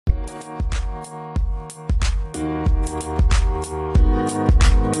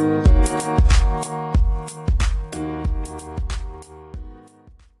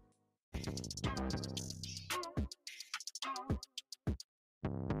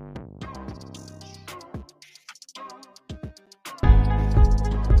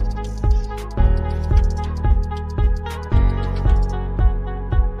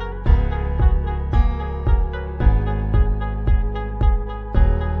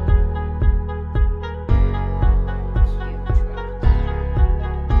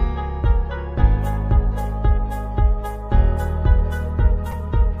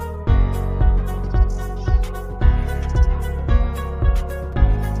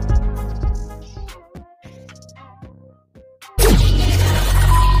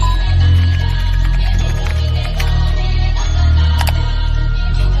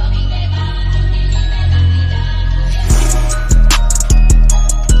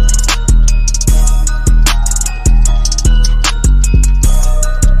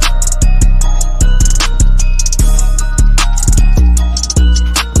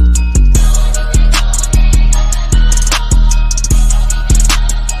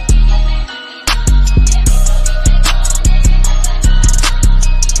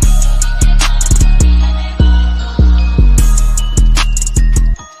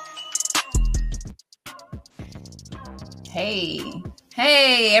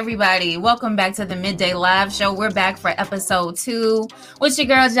Hey everybody, welcome back to the Midday Live Show. We're back for episode 2 with your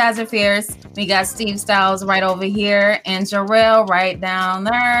girl Jazzy Fierce. We got Steve Styles right over here and Jarrell right down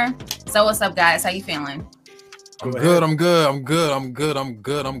there. So what's up, guys? How you feeling? I'm good. I'm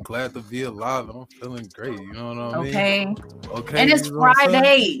glad to be alive. I'm feeling great. You know what I mean? Okay. And it's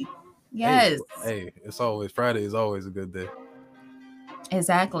Friday. Yes. Hey, Friday is always a good day.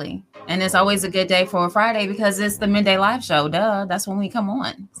 Exactly. And it's always a good day for a Friday because it's the Midday Live Show. Duh. That's when we come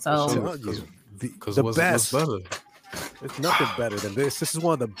on. So because what's better? There's nothing better than this. This is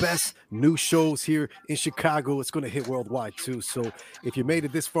one of the best new shows here in Chicago. It's going to hit worldwide too. So if you made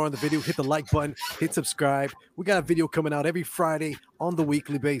it this far in the video, hit the like button, hit subscribe. We got a video coming out every Friday on the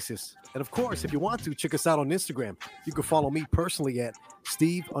weekly basis. And of course, if you want to, check us out on Instagram. You can follow me personally at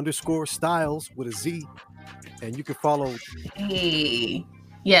Steve_Styles with a Z. And you can follow. Hey.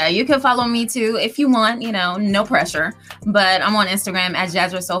 Yeah, you can follow me too if you want, no pressure. But I'm on Instagram at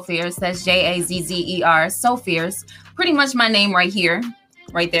Jazzer So Fierce. That's JAZZER So Fierce. Pretty much my name right here,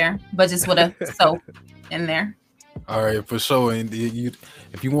 right there, but just with a so in there. All right, for sure. And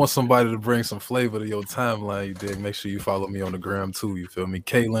if you want somebody to bring some flavor to your timeline, you dig, make sure you follow me on the gram too. You feel me?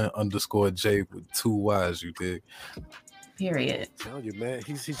 Kaylin_J with 2 Y's, you dig? Period. I'm telling you, man,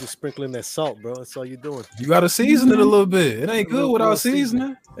 he's just sprinkling that salt, bro. That's all you're doing. You gotta season it a little bit. It ain't good without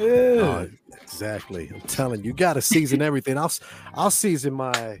seasoning. Yeah, exactly. I'm telling you, gotta season everything. I'll season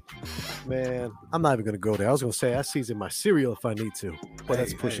my man. I'm not even gonna go there. I was gonna say I season my cereal if I need to, but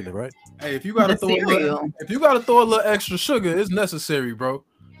that's pushing it, right? Hey, if you gotta throw a little extra sugar, it's necessary, bro.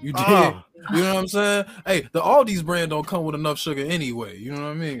 You did. You know what I'm saying? Hey, the Aldi's brand don't come with enough sugar anyway. You know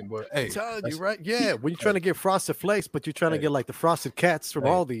what I mean? But hey, I'm telling you, right? Yeah, when you're trying to get Frosted Flakes, but you're trying to get like the Frosted Cats from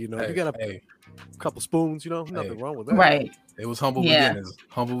Aldi, you got a couple spoons, nothing wrong with that. Right. It was humble beginnings.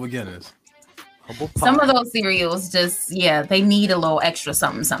 Humble beginners. Some of those cereals just, they need a little extra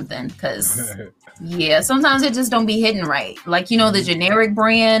something because, sometimes it just don't be hitting right. Like, the generic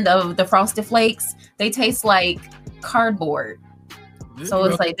brand of the Frosted Flakes, they taste like cardboard. So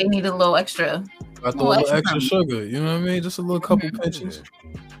it's like they need a little extra. A little extra sugar, you know what I mean? Just a little couple pinches.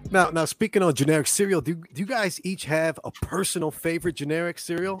 Now speaking of generic cereal, do you guys each have a personal favorite generic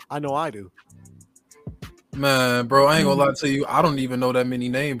cereal? I know I do. Man, bro, I ain't gonna lie to you. I don't even know that many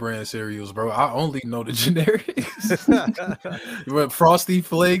name brand cereals, bro. I only know the generics. But Frosty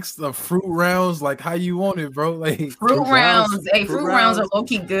Flakes, the Fruit Rounds, like how you want it, bro. Like Fruit Rounds. Hey, Fruit Rounds are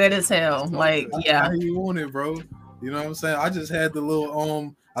low-key good as hell. Like, how you want it, bro. You know what I'm saying? I just had the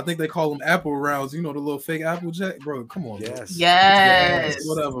little I think they call them apple rounds. The little fake Apple Jack, bro. Come on, bro. Yes.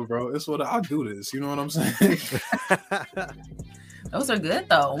 Whatever, bro. It's what I do this. You know what I'm saying? Those are good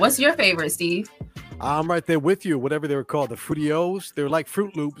though. What's your favorite, Steve? I'm right there with you. Whatever they were called, the Fruity-O's. They're like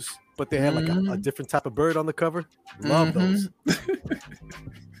Fruit Loops, but they had like a different type of bird on the cover. Love those.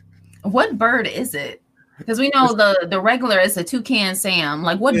 What bird is it? Because we know the regular is a Toucan Sam.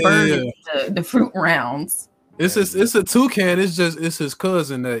 Like what bird is the Fruit Rounds? It's a toucan. It's his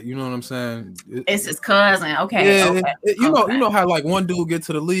cousin that, you know what I'm saying? It's his cousin. Okay. Yeah, you know how like one dude get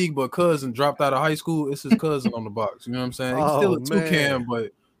to the league, but cousin dropped out of high school. It's his cousin on the box. You know what I'm saying? He's still a toucan,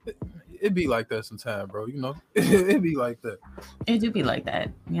 but it be like that sometimes, bro. It be like that. It do be like that.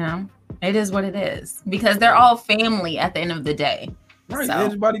 It is what it is because they're all family at the end of the day. Right. So.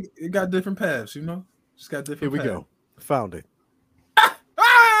 Everybody got different paths. Just got different. Here we go. Found it.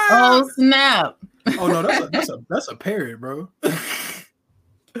 Oh snap! Oh no, that's a parrot, bro.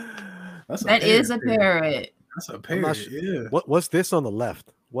 That is a parrot. That's a parrot. Yeah. What's this on the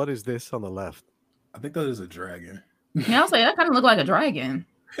left? What is this on the left? I think that is a dragon. Yeah, I was like, that kind of look like a dragon.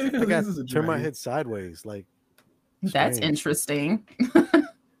 I got to turn my head sideways, like. That's interesting.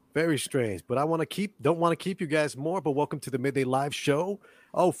 Very strange, but don't want to keep you guys more, but welcome to the Midday Live show.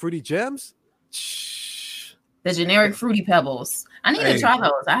 Oh, Fruity Gems? Shh. The generic Fruity Pebbles. I need to try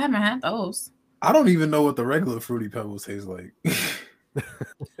those. I haven't had those. I don't even know what the regular Fruity Pebbles taste like.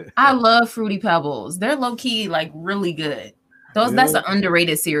 I love Fruity Pebbles. They're low-key, like, really good. That's an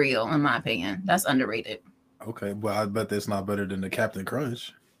underrated cereal, in my opinion. That's underrated. Okay, but I bet that's not better than the Captain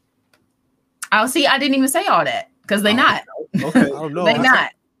Crunch. I'll see. I didn't even say all that, because they're not. Okay. I don't know. They're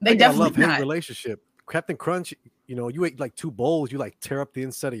not. They definitely love-hate not. relationship. Captain Crunch, you ate like 2 bowls, you like tear up the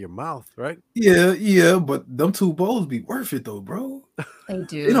inside of your mouth, right? Yeah, but them 2 bowls be worth it though, bro. They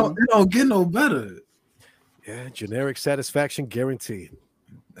do. It don't get no better. Yeah, generic satisfaction guaranteed.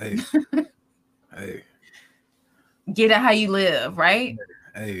 Hey. Get it how you live, right?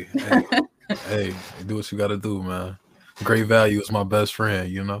 Hey, do what you gotta do, man. Great value is my best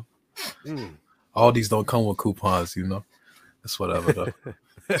friend, All these don't come with coupons, It's whatever though.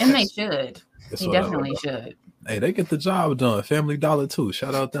 And they should. It's They whatever, definitely though. should. Hey, they get the job done. Family Dollar too.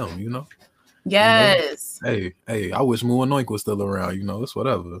 Shout out them, Yes. Hey, I wish Moo and Oink was still around, It's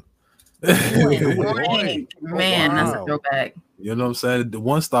whatever. Man, that's a throwback. You know what I'm saying? The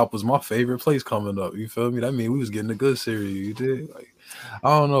One Stop was my favorite place coming up. You feel me? That mean we was getting a good cereal. You did? Like,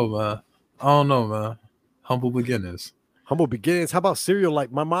 I don't know, man. Humble beginnings. How about cereal?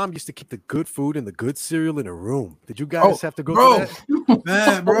 Like my mom used to keep the good food and the good cereal in a room. Did you guys have to go through that?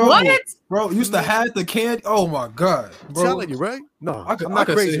 Man, bro. What? Bro, used to have the candy. Oh my God. Bro. I'm telling you, right? No, I'm not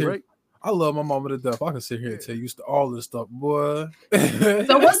I crazy, right? I love my mama to death. I can sit here and tell you all this stuff, boy.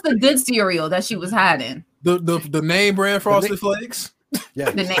 So what's the good cereal that she was hiding? The name brand Frosted Flakes.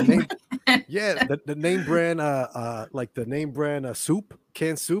 Yeah, The name. the name brand, like the name brand soup,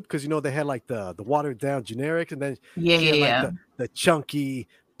 canned soup, because they had like the watered down generic, and then like the chunky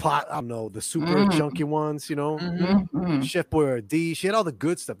pot. I don't know, the super chunky ones. Chef Boyardee. She had all the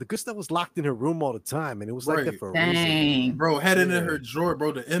good stuff. The good stuff was locked in her room all the time, and it was like that for a reason. Bro, had it in her drawer,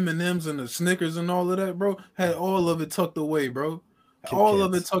 bro. The M&Ms and the Snickers and all of that, bro. Had all of it tucked away, bro. All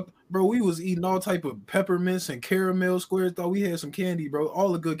of it tucked. Bro, we was eating all type of peppermints and caramel squares. Thought we had some candy, bro.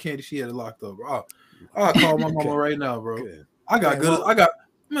 All the good candy she had it locked up, bro. I'll call my mama right now, bro. Good.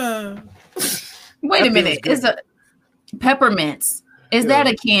 Man. Wait a minute. Is a peppermints? Is that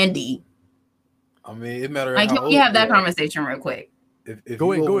a candy? I mean, it matters. Like, can we have that conversation real quick? If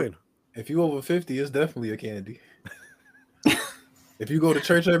go in. If you over 50, it's definitely a candy. If you go to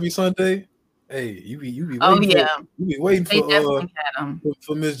church every Sunday, hey, you be waiting you be waiting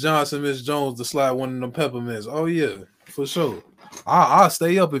for Miss Johnson, Miss Jones to slide one of them peppermints. Oh yeah, for sure. I'll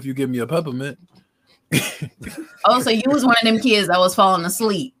stay up if you give me a peppermint. Oh, so you was one of them kids that was falling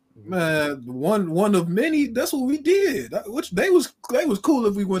asleep. Man, one of many. That's what we did. Which they was cool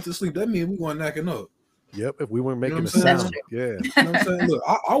if we went to sleep. That means we weren't knocking up. Yep, if we weren't making a sound. Yeah. You know what I'm saying? Look,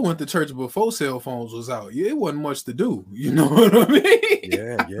 I went to church before cell phones was out. Yeah, it wasn't much to do. You know what I mean?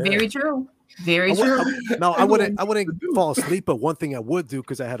 Yeah. Very true. Very true. No, I wouldn't fall asleep, but one thing I would do,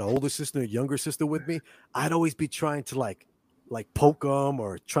 because I had an older sister and a younger sister with me, I'd always be trying to like poke them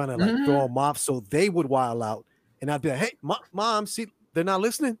or trying to throw them off so they would wild out. And I'd be like, hey, mom, see, they're not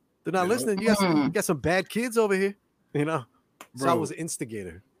listening. They're not listening. You got some bad kids over here, So I was an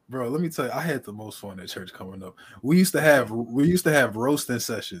instigator. Bro, let me tell you, I had the most fun at church coming up. We used to have roasting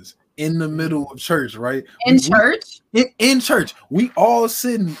sessions in the middle of church, right? In church, we all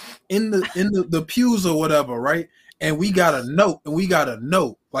sitting in the pews or whatever, right? And we got a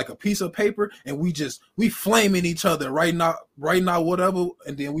note, like a piece of paper, and we flaming each other right now, whatever,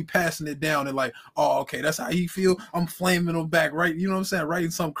 and then we passing it down and like, oh, okay, that's how you feel. I'm flaming them back, right? You know what I'm saying?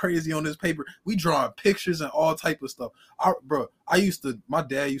 Writing something crazy on this paper. We drawing pictures and all type of stuff. My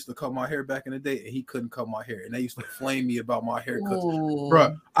dad used to cut my hair back in the day, and he couldn't cut my hair, and they used to flame me about my haircuts.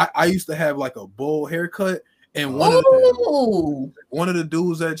 Bro, I used to have like a bowl haircut, and one of the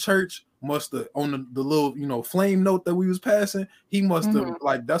dudes at church must have, on the little flame note that we was passing, he must have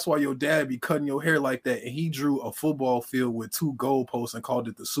like, that's why your dad be cutting your hair like that, and he drew a football field with 2 goalposts and called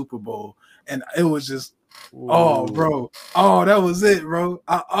it the Super Bowl, and it was just that was it, bro.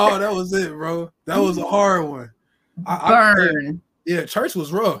 That was a hard one. Burn. Yeah, church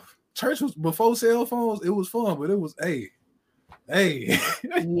was rough. Church was before cell phones. It was fun, but it was hey.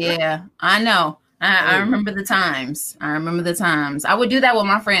 Yeah, I know. I remember the times. I would do that with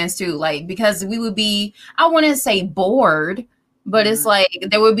my friends too, like, because we would be, I wouldn't say bored, But it's like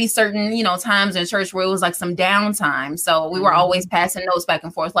there would be certain, times in church where it was like some downtime. So we were always passing notes back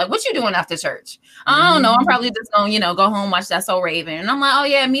and forth. Like, what you doing after church? I don't know. I'm probably just going, go home, watch That's So Raven. And I'm like, oh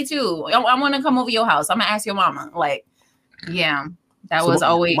yeah, me too. I want to come over your house. I'm gonna ask your mama. Like, yeah, that was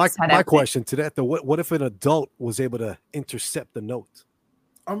always my question to that though. What if an adult was able to intercept the note?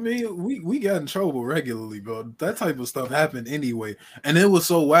 I mean, we got in trouble regularly, bro. That type of stuff happened anyway. And it was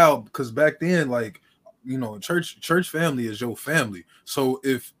so wild because back then, like, church family is your family. So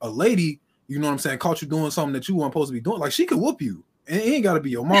if a lady, caught you doing something that you weren't supposed to be doing, like, she could whoop you. And it ain't got to be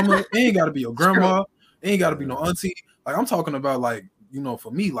your mama. It ain't got to be your grandma. It ain't got to be no auntie. Like, I'm talking about, like,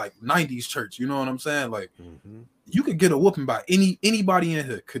 for me, like 90s church. You know what I'm saying? Like, you could get a whooping by anybody in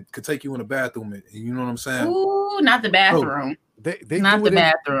here could take you in the bathroom. And you know what I'm saying? Ooh, not the bathroom. Bro, they not the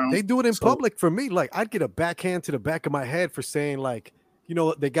bathroom. They do it in public for me. Like, I'd get a backhand to the back of my head for saying, like,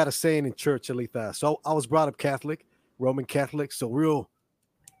 they got a saying in church, Alita. So I was brought up Catholic, Roman Catholic. So real,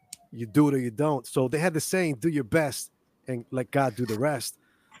 you do it or you don't. So they had the saying, do your best and let God do the rest.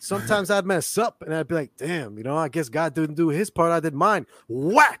 Sometimes I'd mess up and I'd be like, damn, I guess God didn't do his part. I did mine.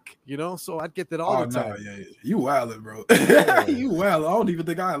 Whack, so I'd get that all the time. Yeah. You wildin', bro. You wildin'. I don't even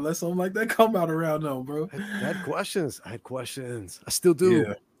think I let something like that come out around them, bro. I had questions. I still do.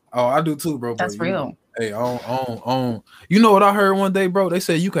 Yeah. Oh, I do too, bro. That's real. Hey, on. You know what I heard one day, bro? They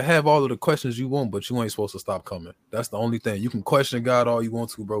said you can have all of the questions you want, but you ain't supposed to stop coming. That's the only thing. You can question God all you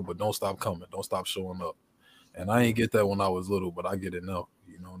want to, bro, but don't stop coming. Don't stop showing up. And I ain't get that when I was little, but I get it now.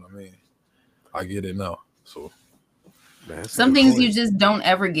 You know what I mean? I get it now. So some things you just don't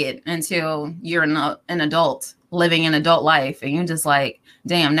ever get until you're an adult living an adult life, and you're just like,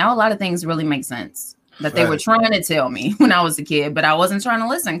 damn, now a lot of things really make sense that they were trying to tell me when I was a kid, but I wasn't trying to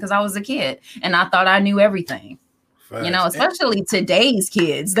listen because I was a kid and I thought I knew everything. Especially today's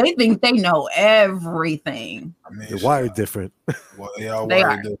kids, they think they know everything. I mean, they're wired different. Well, they are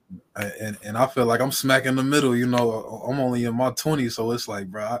wired different. And I feel like I'm smack in the middle. I'm only in my 20s, so it's like,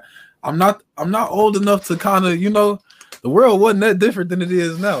 bro, I'm not old enough to kind of, the world wasn't that different than it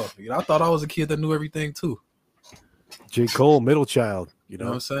is now. I thought I was a kid that knew everything too. J. Cole, middle child. You know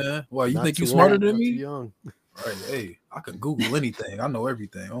what I'm saying? Well, you think you smarter than me? Young. Right. Hey, I can Google anything. I know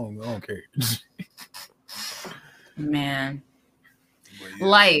everything. I don't care. Man.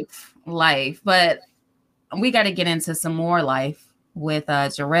 Life. But we got to get into some more life with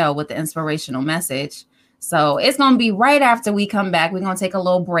Jarrell with the inspirational message. So it's going to be right after we come back. We're going to take a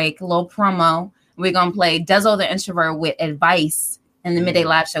little break, a little promo. We're going to play Dezo the Introvert with advice in the Midday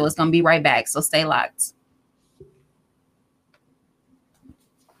Live Show. It's going to be right back. So stay locked.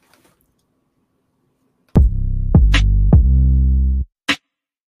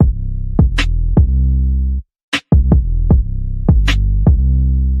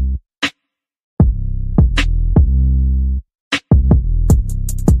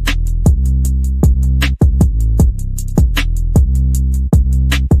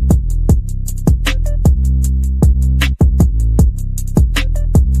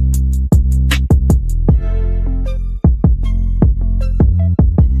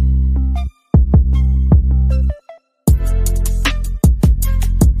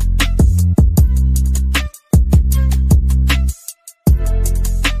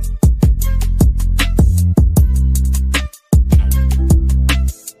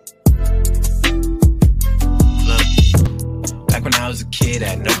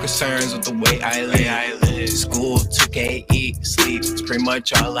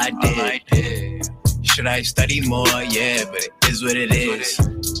 Much all I did. Should I study more? Yeah, but it is what it is.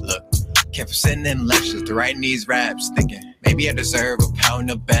 Look, kept sending lectures to writing these raps, thinking maybe I deserve a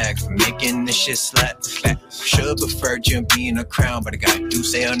pound of bag for making this shit slap. Should prefer Jimmy in a crown, but I got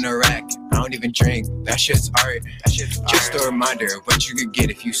Deuce on the rack. I don't even drink, that shit's art. Just a reminder of what you could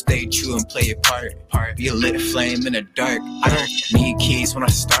get if you stay true and play your part. Be a lit flame in the dark. I don't need keys when I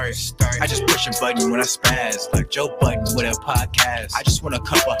start. I just push a button when I spaz, like Joe Budden with a podcast. I just want a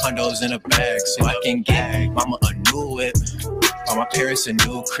couple hundos in a bag so I can get mama a new whip, or my parents a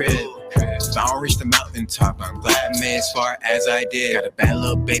new crib. If I don't reach the mountaintop, I'm glad I made as far as I did. Got a bad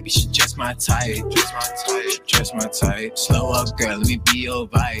little baby, she just my type. Just my type. Slow up, girl, let me be your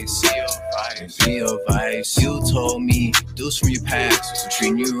vice. Be your vice. You told me, dudes from your past was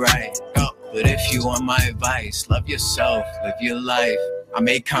treating you right. But if you want my advice, love yourself, live your life. I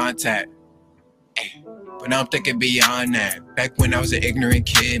made contact, but now I'm thinking beyond that. Back when I was an ignorant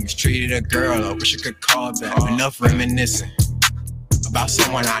kid, mistreated a girl, I wish I could call back. Enough reminiscing about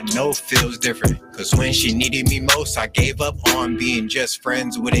someone I know feels different. Cause when she needed me most, I gave up on being just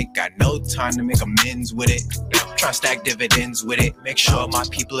friends with it. Got no time to make amends with it. Try to stack dividends with it. Make sure my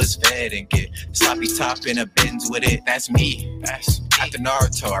people is fed and get sloppy top in a bins with it. That's me. After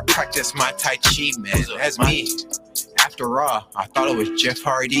Naruto, I practice my Tai Chi, man. That's me. After all, I thought it was Jeff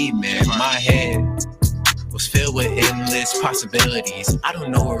Hardy, man. My head was filled with endless possibilities. I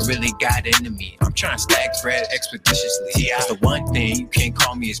don't know what really got into me. I'm trying to stack bread expeditiously. Cause the one thing you can't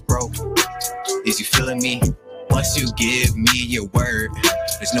call me is broke. Is you feeling me? Once you give me your word,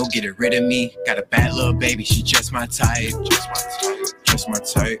 there's no getting rid of me. Got a bad little baby, she just my type. Just my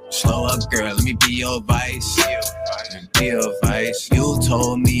type. Slow up, girl, let me be your vice. Be your vice. You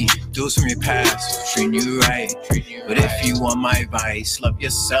told me, do from your past, treating you right. But if you want my advice, love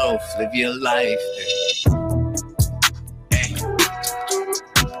yourself, live your life. Hey.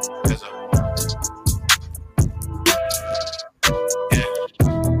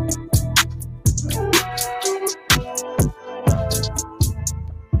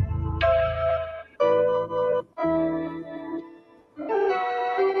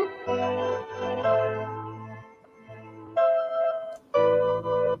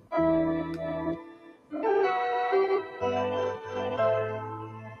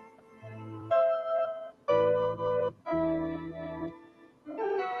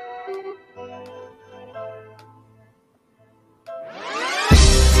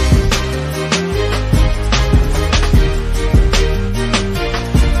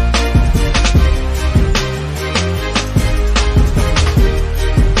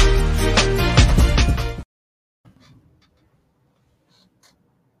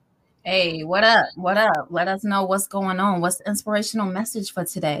 Hey, what up? What up? Let us know what's going on. What's the inspirational message for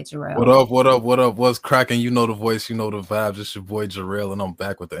today, Jarrell? What up? What up? What up? What's cracking? You know the voice, you know the vibes. It's your boy Jarrell, and I'm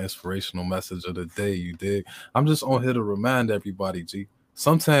back with the inspirational message of the day. You dig? I'm just on here to remind everybody, G.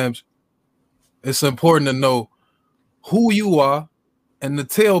 Sometimes it's important to know who you are and to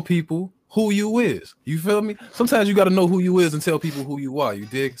tell people who you is. You feel me? Sometimes you got to know who you is and tell people who you are. You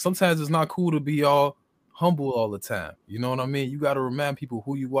dig? Sometimes it's not cool to be all humble all the time. You know what I mean? You got to remind people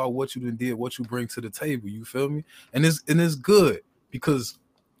who you are, what you did, what you bring to the table. You feel me? And it's good because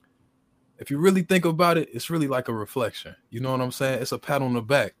if you really think about it, it's really like a reflection. You know what I'm saying? It's a pat on the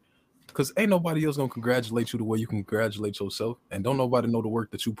back because ain't nobody else gonna congratulate you the way you congratulate yourself, and don't nobody know the work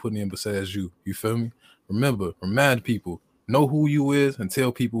that you put in besides you. You feel me? Remember, remind people, know who you is, and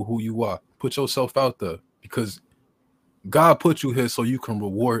tell people who you are. Put yourself out there because God put you here so you can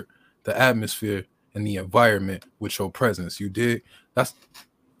reward the atmosphere and the environment with your presence. You dig? That's,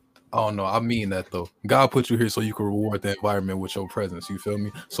 I don't know. I mean that though. God put you here so you can reward the environment with your presence. You feel me?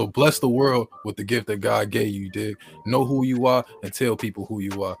 So bless the world with the gift that God gave you. You dig? Know who you are and tell people who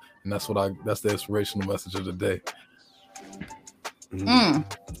you are. And that's that's the inspirational message of the day.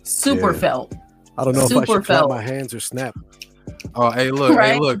 Super felt. I don't know Super if I should felt. clap my hands or snap. Oh, hey, look,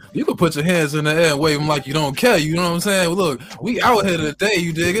 Right? hey, look. You can put your hands in the air and wave them like you don't care. You know what I'm saying? Look, we out here today.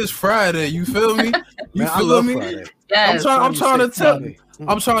 You dig? It's Friday. You feel me? You Man, I feel love me? Friday. Yes. I'm trying to tell you. Friday.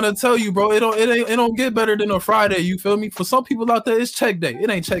 I'm trying to tell you, bro. It don't get better than a Friday. You feel me? For some people out there, it's check day.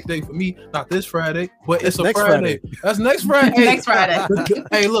 It ain't check day for me. Not this Friday, but it's a next Friday. That's next Friday. Next Friday.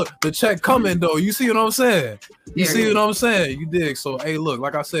 Hey, look, the check coming though. You see what I'm saying? You see Period. what I'm saying? You dig? So, hey, look,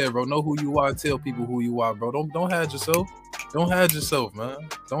 like I said, bro, know who you are. Tell people who you are, bro. Don't hide yourself. Don't hide yourself, man.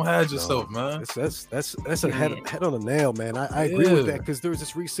 Don't hide yourself, man. That's a head on the nail, man. I agree with that because there was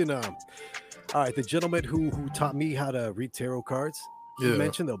this recent all right, the gentleman who taught me how to read tarot cards. He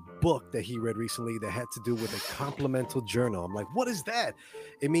mentioned a book that he read recently that had to do with a complemental journal. I'm like, what is that?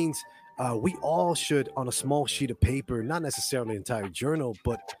 It means we all should, on a small sheet of paper, not necessarily an entire journal,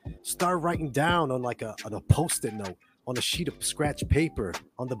 but start writing down on like on a Post-it note, on a sheet of scratch paper,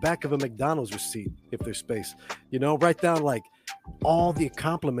 on the back of a McDonald's receipt, if there's space. You know, write down like all the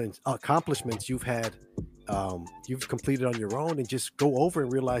accomplishments you've had, you've completed on your own, and just go over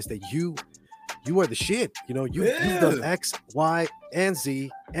and realize that you are the shit. You know, you've done X, Y, and Z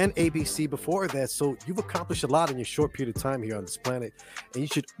and ABC before that. So you've accomplished a lot in your short period of time here on this planet. And you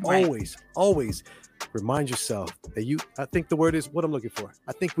should always remind yourself that I think the word is what I'm looking for.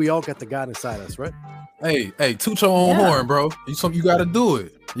 I think we all got the God inside us, right? Hey, toot your own horn, bro. You got to do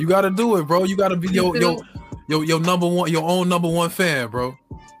it. You got to do it, bro. You got to be your number one, your own number one fan, bro.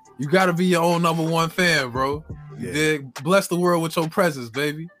 You got to be your own number one fan, bro. You dig? Bless the world with your presence,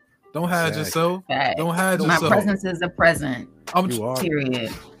 baby. Don't hide yourself. Fact. Don't hide My yourself. presence is a present.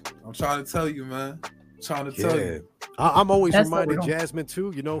 Period. I'm trying to tell you, man. Tell you. I'm always reminding Jasmine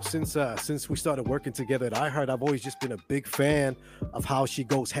too. You know, since we started working together at iHeart, I've always just been a big fan of how she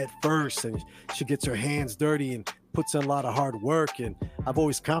goes head first and she gets her hands dirty and puts in a lot of hard work. And I've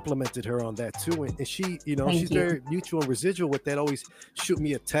always complimented her on that too, and she, you know, Thank she's you. very mutual and residual with that. Always shoot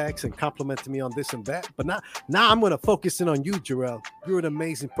me a text and complimenting me on this and that. But now I'm gonna focus in on you, Jarrell. You're an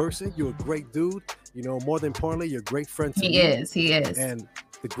amazing person. You're a great dude. You know, more than importantly, you're a great friend to me. He is. And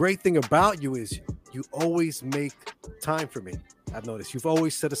the great thing about you is you always make time for me. I've noticed you've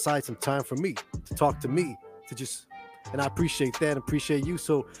always set aside some time for me to talk to me, to just, and I appreciate that and appreciate you.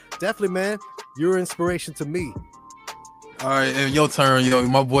 So definitely, man, you're an inspiration to me. All right, and your turn, yo,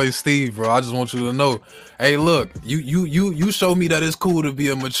 my boy Steve, bro. I just want you to know, hey, look, you show me that it's cool to be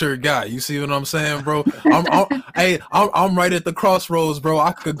a mature guy. You see what I'm saying, bro? I'm right at the crossroads, bro.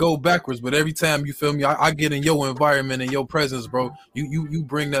 I could go backwards, but every time you feel me, I get in your environment and your presence, bro. You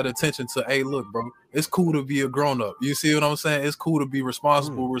bring that attention to, hey, look, bro, it's cool to be a grown up. You see what I'm saying? It's cool to be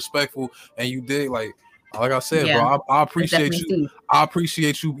responsible, respectful, and you dig like I said, bro. I appreciate you. Steve. I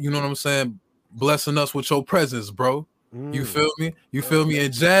appreciate you. You know what I'm saying? Blessing us with your presence, bro. You feel me? You feel me?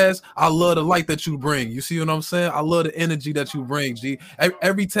 And Jazz, I love the light that you bring. You see what I'm saying? I love the energy that you bring, G.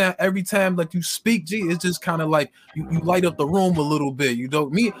 Every time like you speak, G, it's just kind of like you light up the room a little bit. You know,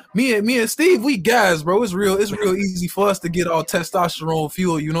 me and Steve, we guys, bro. It's real easy for us to get all testosterone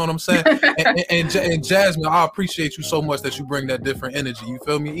fuel. You know what I'm saying? and Jasmine, I appreciate you so much that you bring that different energy. You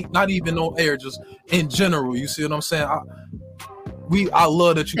feel me? Not even on air, just in general. You see what I'm saying? I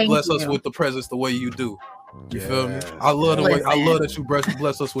love that you bless us with the presence the way you do. You feel me? I love the way. I love that you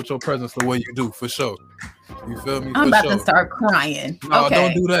bless us with your presence the way you do, for sure. You feel me? I'm about to start crying. No, okay.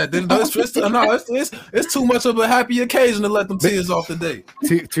 Don't do that. It's too much of a happy occasion to let them tears off the day.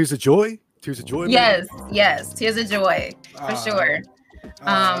 Tears of joy. Tears of joy. Yes, tears of joy for sure.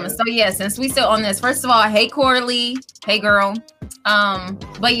 So yeah, since we still on this, first of all, hey Corley, hey girl.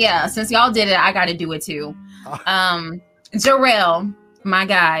 But yeah, since y'all did it, I got to do it too. Jarrell, my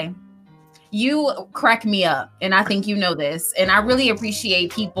guy. You crack me up, and I think you know this, and I really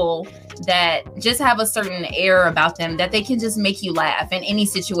appreciate people that just have a certain air about them that they can just make you laugh in any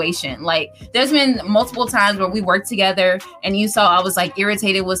situation. Like there's been multiple times where we worked together and you saw I was like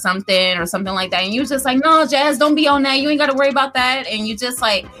irritated with something or something like that, and you was just like, no, Jazz, don't be on that, you ain't got to worry about that, and you just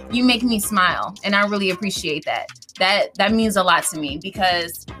like, you make me smile, and I really appreciate that. That means a lot to me,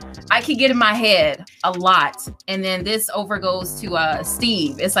 because I could get in my head a lot, and then this overgoes to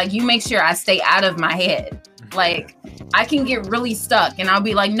Steve. It's like, you make sure I stay out of my head. Like I can get really stuck, and I'll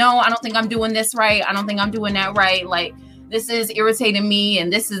be like, no, I don't think I'm doing this right. I don't think I'm doing that right. Like this is irritating me,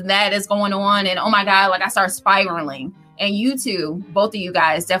 and this is that is going on, and oh my God, like I start spiraling. And you two, both of you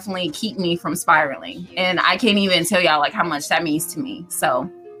guys, definitely keep me from spiraling, and I can't even tell y'all like how much that means to me. So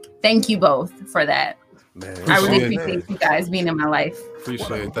thank you both for that. Man, I really appreciate you guys being in my life.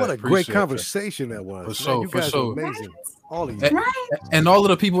 Appreciate that. What a great conversation that was. For sure, you guys are amazing. All of you. And all of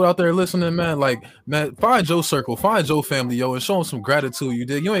the people out there listening, man, find your circle, find your family, yo, and show them some gratitude. You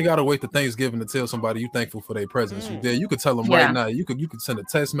did. You ain't gotta wait to Thanksgiving to tell somebody you thankful for their presence. You did. You could tell them right now. You could send a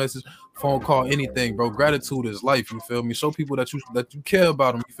text message, phone call, anything, bro. Gratitude is life. You feel me? Show people that you care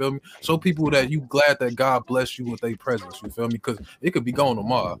about them. You feel me? Show people that you glad that God bless you with their presence. You feel me? Because it could be gone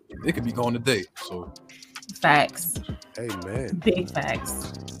tomorrow. It could be gone today. So. Facts. Amen. Big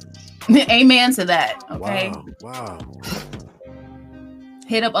facts. Amen to that. Okay. Wow.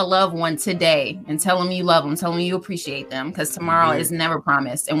 Hit up a loved one today and tell them you love them. Tell them you appreciate them, because tomorrow is never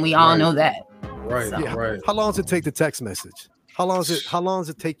promised, and we all know that. Right. So. Yeah. Right. How long does it take to text message? How long does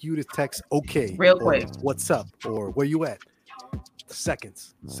it take you to text okay? Real quick. What's up? Or where you at?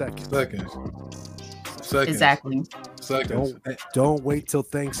 Seconds. Exactly. Seconds. Don't wait till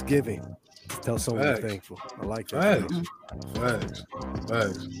Thanksgiving. Tell someone you're thankful. I like that. Facts.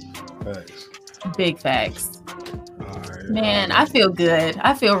 Big facts. Right, Man, I feel good.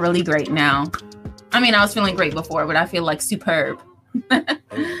 I feel really great now. I mean, I was feeling great before, but I feel like superb. Hey,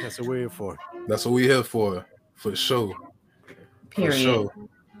 that's what we're here for. That's what we're here for sure. Period. For sure.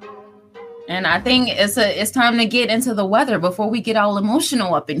 And I think it's time to get into the weather before we get all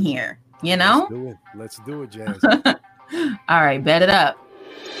emotional up in here. You know? Let's do it, Jazz. All right, bet it up.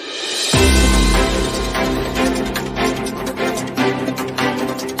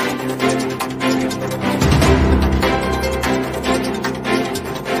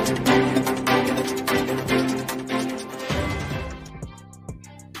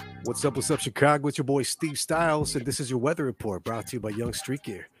 What's up, Chicago? It's your boy Steve Styles, and this is your weather report brought to you by Young Street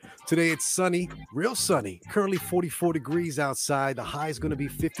Gear. Today it's sunny, real sunny. Currently 44 degrees outside. The high is going to be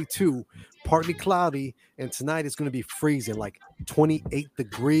 52, partly cloudy, and tonight it's going to be freezing, like 28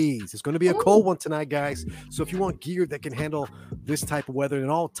 degrees. It's going to be a cold one tonight, guys. So if you want gear that can handle this type of weather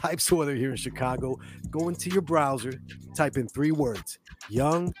and all types of weather here in Chicago, go into your browser, type in 3 words: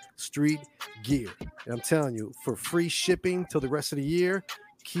 Young Street Gear. And I'm telling you, for free shipping till the rest of the year,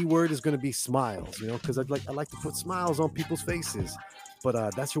 keyword is going to be smiles, you know, because I like to put smiles on people's faces.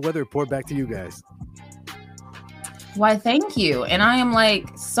 But that's your weather report. Back to you guys. Why, thank you. And I am like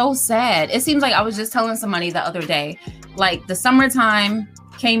so sad. It seems like I was just telling somebody the other day, like the summertime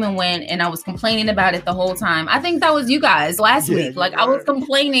came and went and I was complaining about it the whole time. I think that was you guys last week. Like I was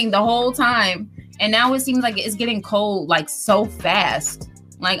complaining the whole time. And now it seems like it's getting cold like so fast.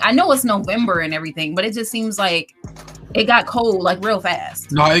 Like I know it's November and everything, but it just seems like it got cold like real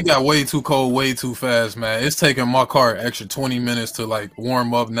fast. No, it got way too cold, way too fast, man. It's taking my car an extra 20 minutes to like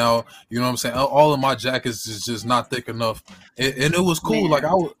warm up now. You know what I'm saying? All of my jackets is just not thick enough. And it was cool. Man. Like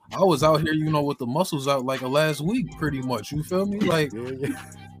I was out here, you know, with the muscles out like last week pretty much. You feel me? Like,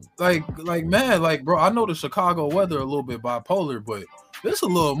 like man, like bro, I know the Chicago weather a little bit bipolar, but it's a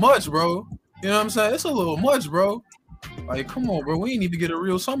little much, bro. You know what I'm saying? It's a little much, bro. Like, come on, bro. We ain't need to get a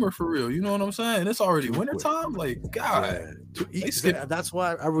real summer for real. You know what I'm saying? It's already wintertime. Like, God. That's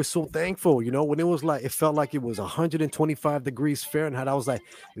why I was so thankful. You know, when it was like, it felt like it was 125 degrees Fahrenheit. I was like,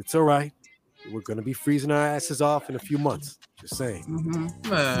 it's all right. We're going to be freezing our asses off in a few months. Just saying.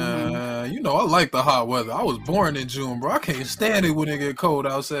 Man, you know, I like the hot weather. I was born in June, bro. I can't stand it when it get cold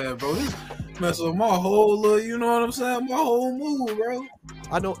outside, bro. This mess up my whole, you know what I'm saying? My whole mood, bro.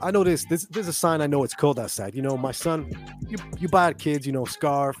 I know this. There's a sign I know it's cold outside. You know, my son, you buy kids, you know,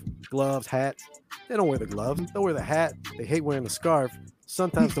 scarf, gloves, hats. They don't wear the gloves. They wear the hat. They hate wearing the scarf.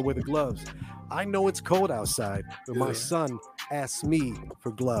 Sometimes they wear the gloves. I know it's cold outside, but my son asks me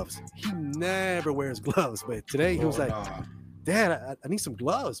for gloves. He never wears gloves, but today he was like, Dad, I need some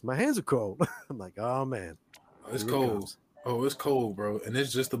gloves. My hands are cold. I'm like, oh, man. It's cold. Oh, it's cold, bro. And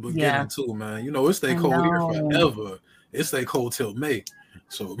it's just the beginning, too, man. You know, it stay cold here forever. It stay cold till May.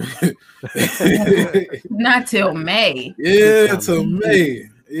 So not till May. Yeah, till May.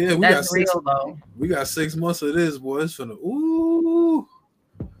 Yeah, we That's real though. We got 6 months of this, boy. It's finna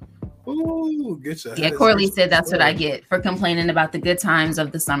get your Corley said that's what I get for complaining about the good times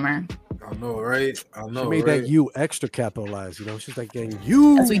of the summer. I know, right? I know. She made that you extra capitalized, you know. She's like getting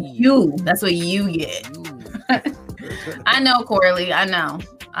you. That's what you get. I know, Corley. I know.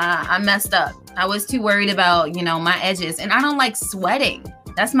 I messed up. I was too worried about, you know, my edges, and I don't like sweating.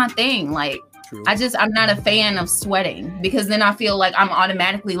 That's my thing. Like, true. I'm not a fan of sweating because then I feel like I'm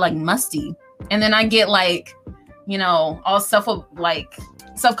automatically like musty, and then I get like, you know, all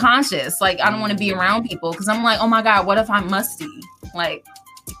self-conscious. Like, I don't want to be around people because I'm like, oh my God, what if I'm musty? Like,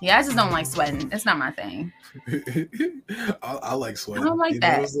 yeah, I just don't like sweating. It's not my thing. I like sweating. I don't like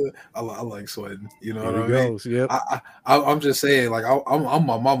that. I like sweating. You know there what I mean? Yep. I'm just saying, like, I'm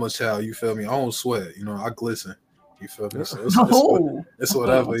my mama's child. You feel me? I don't sweat. You know, I glisten. You feel me? So it's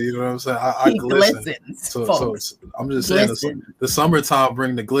whatever. You know what I'm saying? I glisten. So I'm just saying, the summertime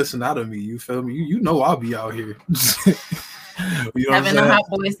bring the glisten out of me. You feel me? You know I'll be out here. You know having a hot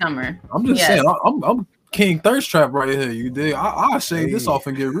boy summer. I'm just saying, I'm King Thirst Trap right here. You dig? I'll shave this off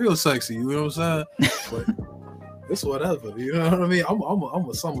and get real sexy. You know what I'm saying? But it's whatever. You know what I mean? I'm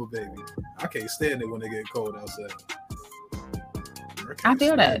a summer baby. I can't stand it when they get cold outside. I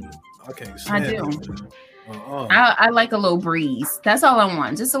feel that. I can't stand it. I do. I like a little breeze. That's all I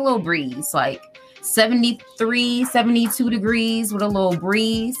want. Just a little breeze. Like 73, 72 degrees with a little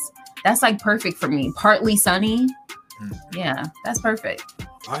breeze. That's like perfect for me. Partly sunny. Yeah, that's perfect.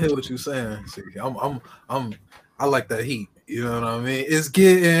 I hear what you're saying. See, I like that heat. You know what I mean? It's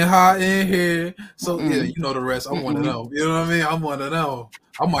getting hot in here. So yeah, you know the rest. I'm one of them. You know what I mean? I'm one of them.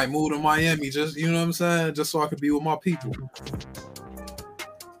 I might move to Miami just, you know what I'm saying? Just so I can be with my people.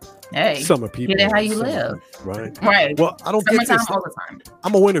 Hey, summer people. Get it how you live. Right. Well, I don't get this all the time.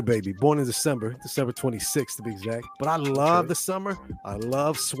 I'm a winter baby, born in December 26th to be exact. But I love the summer. I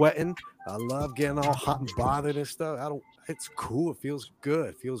love sweating. I love getting all hot and bothered and stuff. It's cool. It feels good.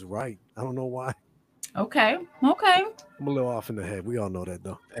 It feels right. I don't know why. Okay. I'm a little off in the head. We all know that,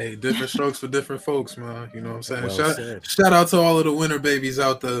 though. Hey, different strokes for different folks, man. You know what I'm saying? Well shout out to all of the winter babies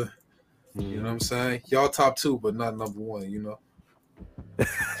out there. You know what I'm saying? Y'all top 2, but not number 1, you know?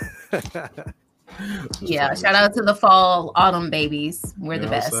 Yeah, shout out to the fall, autumn babies. We're the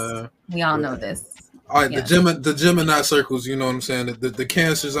best. We all know this. All right, the Gemini circles, you know what I'm saying? The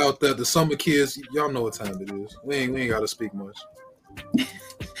Cancers out there, the summer kids, y'all know what time it is. We ain't got to speak much.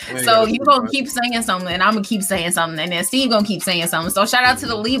 So you gonna keep saying something, and I'm gonna keep saying something, and then Steve gonna keep saying something. So shout out to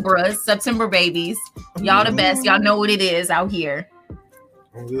the Libras, September babies. Y'all the best. Y'all know what it is out here.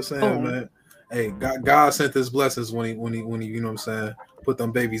 I'm just saying, man. Hey, God sent his blessings when he, you know what I'm saying, put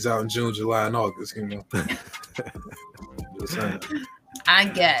them babies out in June, July, and August, you know. Just saying. I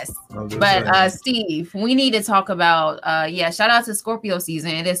guess. But Steve, we need to talk about shout out to Scorpio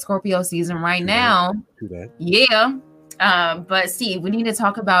season. It is Scorpio season right now. Yeah. But Steve, we need to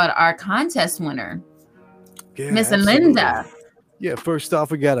talk about our contest winner. Yeah, Miss Linda. Yeah, first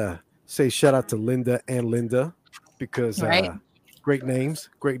off, we gotta say shout out to Linda and Linda because great names,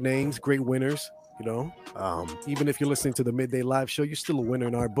 great winners. You know, even if you're listening to the Midday Live show, you're still a winner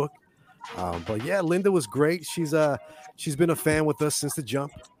in our book. But yeah, Linda was great. She's been a fan with us since the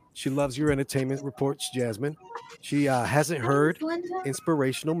jump. She loves your entertainment reports, Jasmine. She hasn't heard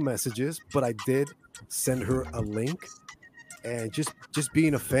inspirational messages, but I did send her a link. And just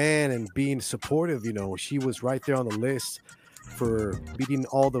being a fan and being supportive, you know, she was right there on the list for meeting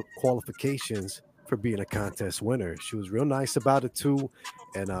all the qualifications for being a contest winner. She was real nice about it too.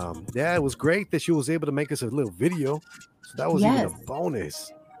 And it was great that she was able to make us a little video. So that was even a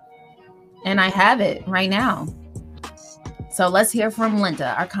bonus. And I have it right now. So let's hear from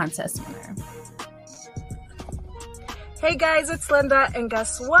Linda, our contest winner. Hey guys, it's Linda, and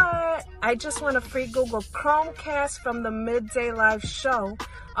guess what? I just won a free Google Chromecast from the Midday Live show.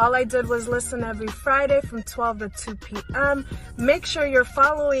 All I did was listen every Friday from 12 to 2 p.m. Make sure you're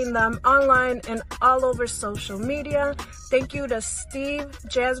following them online and all over social media. Thank you to Steve,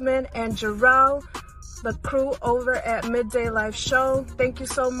 Jasmine, and Jarrell, the crew over at Midday Live Show. Thank you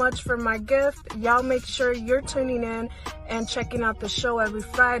so much for my gift. Y'all make sure you're tuning in and checking out the show every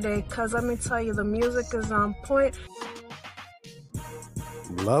Friday, because let me tell you, the music is on point.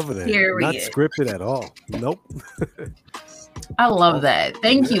 Loving it. Period. Not scripted at all. Nope. I love that.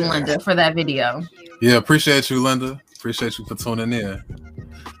 Thank you, Linda, for that video. Yeah, appreciate you, Linda. Appreciate you for tuning in.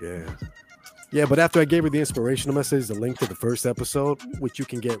 Yeah, but after I gave her the inspirational message, the link to the first episode, which you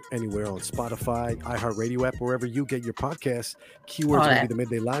can get anywhere on Spotify, iHeartRadio app, wherever you get your podcasts, keywords going to be the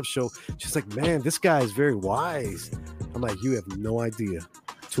Midday Live show. She's like, man, this guy is very wise. I'm like, you have no idea.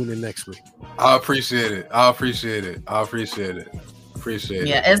 Tune in next week. I appreciate it.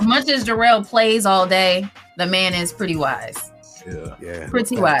 Yeah, as much as Jarrell plays all day, the man is pretty wise. Yeah.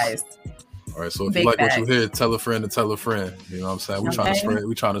 Pretty wise. All right, so if you like what you hear, tell a friend to tell a friend. You know what I'm saying? We're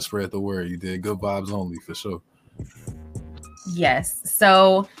trying to spread the word. You did good vibes only for sure. Yes.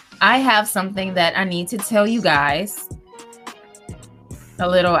 So I have something that I need to tell you guys.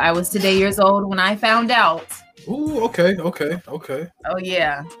 I was today years old when I found out. Ooh, okay. Oh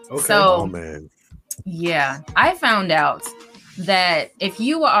yeah. Okay. So, man. Yeah, I found out that if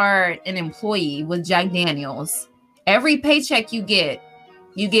you are an employee with Jack Daniels, every paycheck you get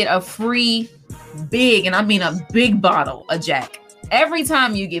a free big, and I mean a big bottle of Jack every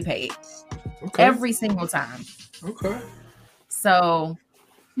time you get paid. Okay. Every single time. Okay. So,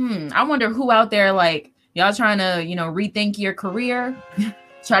 I wonder who out there, like, y'all trying to, rethink your career,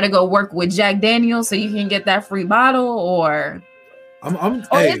 try to go work with Jack Daniels so you can get that free bottle, or is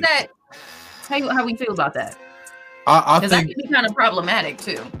that, tell you how we feel about that. I think that could be kind of problematic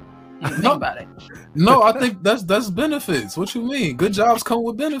too. You think about it. No, I think that's benefits. What you mean? Good jobs come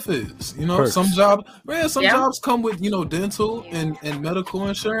with benefits. Perks. Some jobs come with dental and medical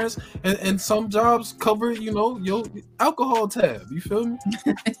insurance, and some jobs cover your alcohol tab. You feel me?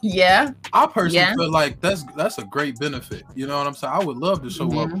 Yeah. I personally feel like that's a great benefit. You know what I'm saying? I would love to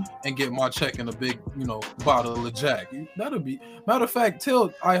show up and get my check in a big bottle of Jack. That'll be, matter of fact. Tell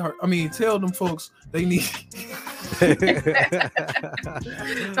them folks they need.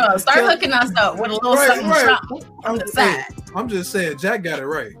 Start hooking us up with a little something on the side. I'm just saying, Jack got it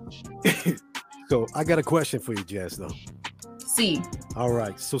right. So I got a question for you, Jazz, though. See. All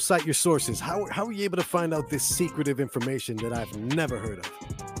right. So cite your sources. How are you able to find out this secretive information that I've never heard of?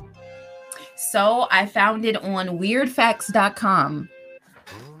 So I found it on weirdfacts.com.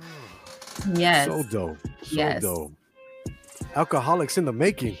 Oh, yes. So dope. Yes. Dope. Alcoholics in the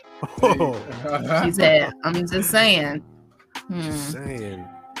making. She said, I'm just saying.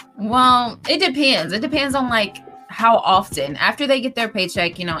 Well, it depends. It depends on how often after they get their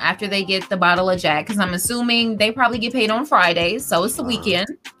paycheck, after they get the bottle of Jack, because I'm assuming they probably get paid on Fridays, so it's the weekend.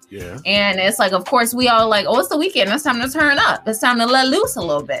 Yeah. And it's of course we all it's the weekend. It's time to turn up. It's time to let loose a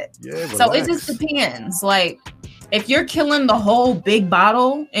little bit. Yeah. So it just depends. If you're killing the whole big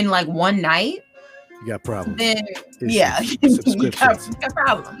bottle in one night, you got problems. Then you got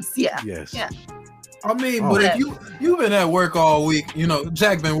problems. Yeah. Yes. Yeah. I mean, but if you've been at work all week,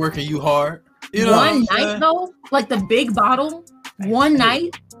 Jack been working you hard. One night though, the big bottle, One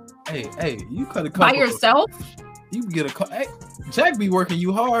night? Hey, you could have by yourself. You can get a call. Hey, Jack be working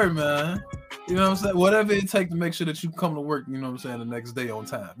you hard, man. You know what I'm saying? Whatever it takes to make sure that you come to work, you know what I'm saying, the next day on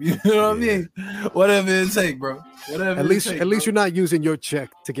time. You know what I mean? Whatever it takes, bro. Whatever. At least you're not using your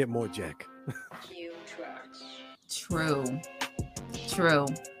check to get more Jack. True.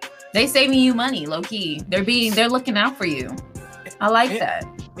 They saving you money, low key. They're looking out for you. I like that.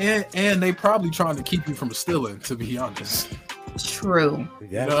 And they probably trying to keep you from stealing, to be honest. True.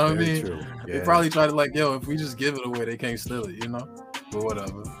 Yeah, you know what I mean? True. Yeah. They probably try to like, yo, if we just give it away, they can't steal it, you know? But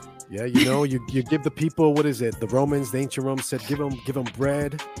whatever. Yeah, you know, you give the people, what is it? The Romans, the ancient Romans said, give them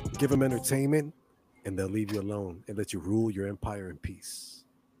bread, give them entertainment, and they'll leave you alone and let you rule your empire in peace.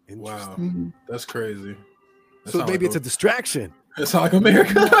 Wow, that's crazy. That so maybe it's a distraction. It's like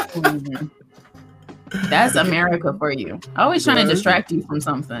America. That's America for you. Always trying to distract you from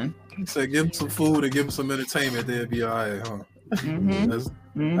something. So give them some food and give them some entertainment. They'll be all right, huh?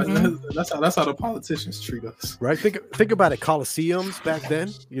 That's how the politicians treat us, right? Think about it. Coliseums back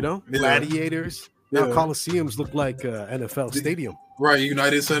then, you know, gladiators. Now Coliseums look like NFL stadium, right?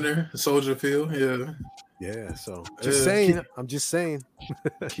 United Center, Soldier Field, yeah. So I'm just saying,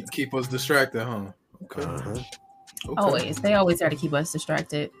 keep us distracted, huh? Okay. Okay. They always try to keep us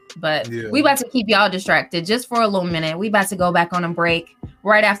distracted, but we about to keep y'all distracted just for a little minute. We about to go back on a break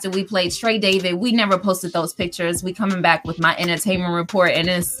right after we played Stray David. We never posted those pictures. We coming back with my entertainment report, and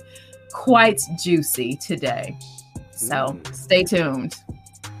it's quite juicy today. So stay tuned.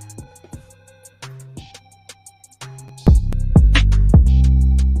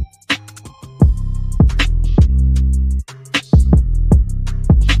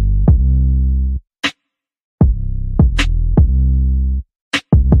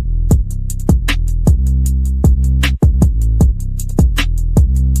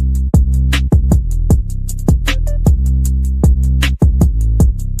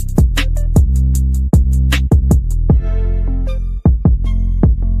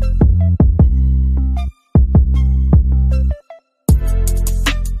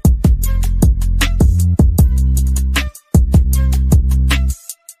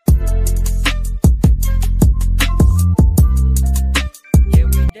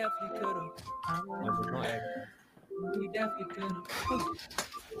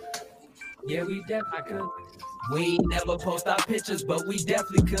 We never post our pictures, but we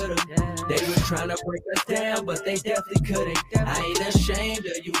definitely could've. They was trying to break us down, but they definitely couldn't. I ain't ashamed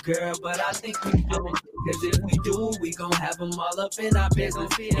of you, girl, but I think we do. Cause if we do, we gon' have them all up in our business.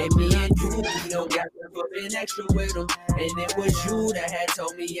 And me and you, we don't got to been extra with them. And it was you that had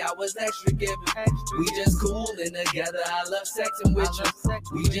told me I was extra giving. We just coolin' together, I love sexing with you.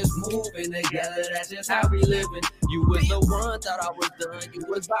 We just moving together, that's just how we living. You was the one, thought I was done, you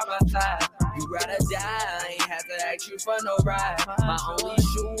was by my side. You rather die, I ain't have to ask you for no ride. My only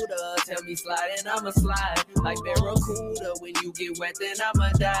shooter, tell me slide and I'ma slide. Like Barracuda, when you get wet then I'ma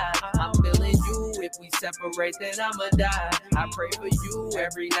die. I'm feeling you, if we separate then I'ma die. I pray for you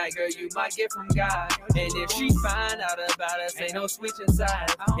every night, girl, you might get from God. And if she find out about us, ain't no switching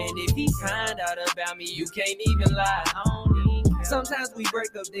sides. And if he find out about me, you can't even lie. Sometimes we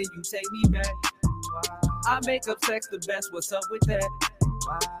break up, then you take me back. I make up sex the best, what's up with that?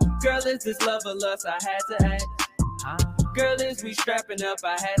 Girl, is this love or lust? I had to ask. Girl, is we strapping up?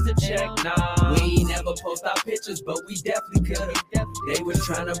 I had to check. Nah, we ain't never post our pictures, but we definitely could've. They was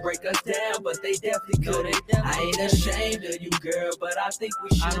trying to break us down, but they definitely couldn't. I ain't ashamed of you, girl, but I think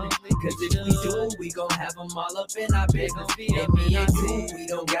we shouldn't. Cause if we do, we gon' have them all up in our business. And me and you, we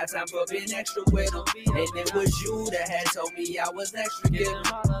don't got time for being extra with them. And it was you that had told me I was extra giving.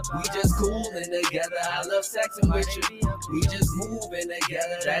 We just coolin' together, I love sexing with you. We just moving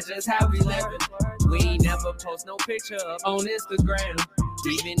together, that's just how we living. We ain't never post no picture up on Instagram.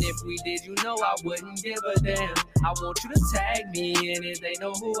 Even if we did, you know I wouldn't give a damn. I want you to tag me in it, they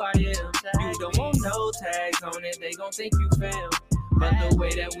know who I am. You don't want no tags on it, they gon' think you fam. But the way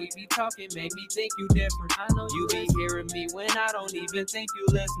that we be talking make me think you different. I know you be hearing me when I don't even think you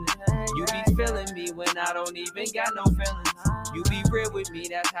listening. You be feeling me when I don't even got no feelings. You be real with me,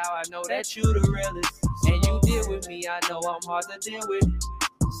 that's how I know that you the realest. And you deal with me, I know I'm hard to deal with.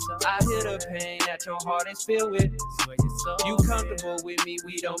 I hear the pain that your heart is filled with. You comfortable with me,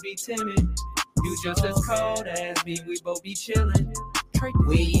 we don't be timid. You just as cold as me, we both be chillin'.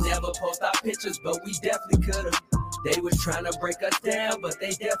 We ain't never post our pictures, but we definitely could've. They was trying to break us down, but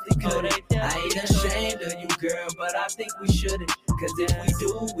they definitely couldn't. I ain't ashamed of you, girl, but I think we shouldn't. Cause if we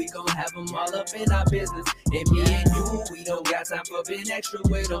do, we gon' have them all up in our business. And me and you, we don't got time for being extra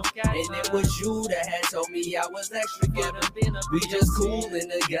with them. And it was you that had told me I was extra giving. We just coolin'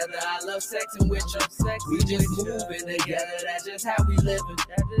 together. I love sexing with you. We just moving together. That's just how we living.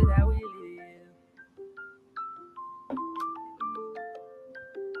 That's just how we live.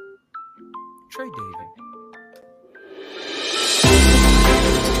 Trey David.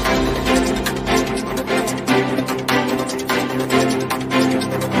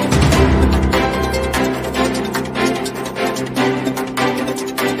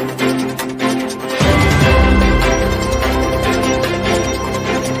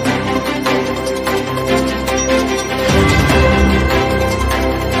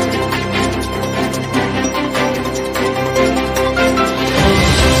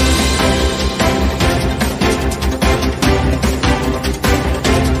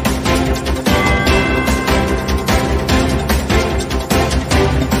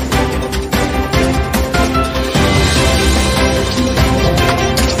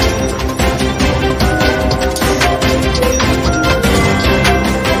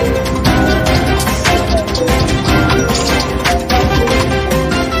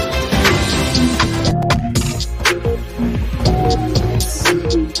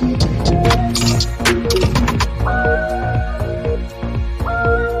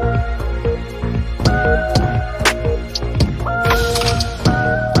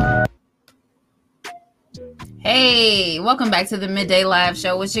 Hey, welcome back to the Midday Live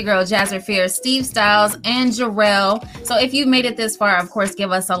Show with your girl Jazzer Fear, Steve Styles, and Jarrell. So if you've made it this far, of course,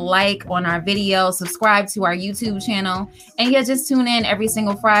 give us a like on our video, subscribe to our YouTube channel, and yeah, just tune in every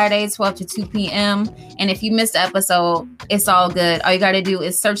single Friday, 12 to 2 p.m. And if you missed the episode, it's all good. All you got to do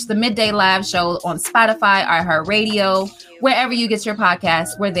is search the Midday Live Show on Spotify, iHeartRadio, wherever you get your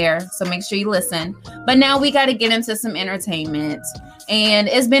podcasts. We're there, so make sure you listen. But now we got to get into some entertainment. And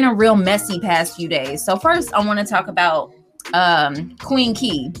it's been a real messy past few days. So first, I want to talk about Queen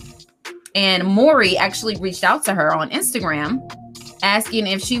Key. And Maury actually reached out to her on Instagram asking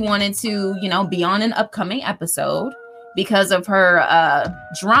if she wanted to, be on an upcoming episode because of her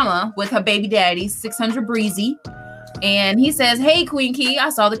drama with her baby daddy, 600 Breezy. And he says, "Hey, Queen Key, I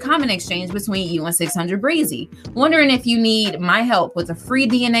saw the comment exchange between you and 600 Breezy. Wondering if you need my help with a free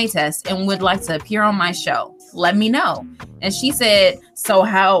DNA test and would like to appear on my show. Let me know." And she said, "So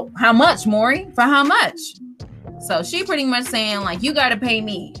how much, Maury? For how much?" So she pretty much saying, like, you got to pay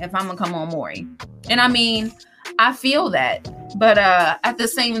me if I'm going to come on Maury. And I mean, I feel that. But at the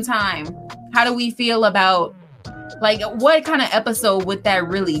same time, how do we feel about, like, what kind of episode would that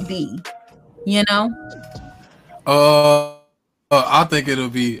really be? I think it'll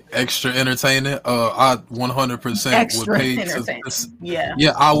be extra entertaining. I 100% would pay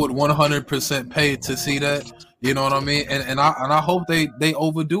to, I would 100% pay to see that. You know what I mean? And I hope they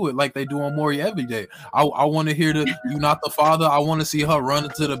overdo it like they do on Maury every day. I want to hear the "You Not the Father." I want to see her run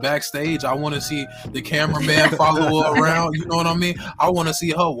into the backstage. I want to see the cameraman follow her around. You know what I mean? I want to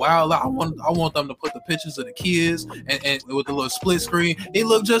see her wild out. I want them to put the pictures of the kids and with the little split screen. He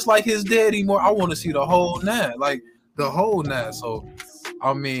looked just like his daddy more. I want to see the whole nat, like the whole nat. So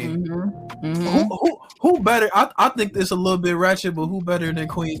I mean, who better? I think it's a little bit ratchet, but who better than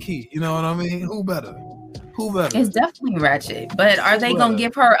Queen Key? You know what I mean? Who better? It's definitely ratchet, but are they gonna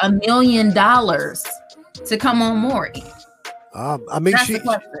give her $1 million to come on Maury? I mean,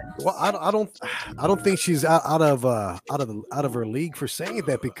 well, I don't think she's out of her league for saying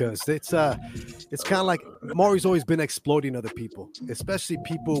that, because it's kind of like Maury's always been exploiting other people, especially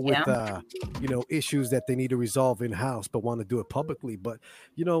people with issues that they need to resolve in house but want to do it publicly. But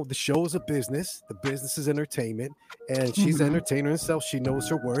the show is a business. The business is entertainment, and she's an entertainer herself. She knows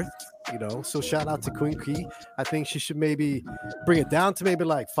her worth. So shout out to Queen Key. I think she should maybe bring it down to maybe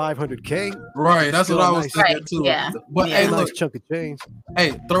like 500K. Right, that's what I was thinking too. Yeah. But hey, nice look, chunk of change.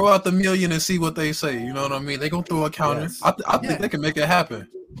 Hey, throw out the $1 million and see what they say. You know what I mean? They gonna throw a counter. Yes. I think they can make it happen.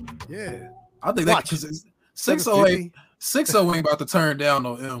 Yeah, I think that 608 ain't about to turn down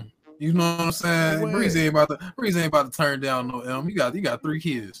no M. You know what I'm saying? Breezy ain't about to turn down no M. You got 3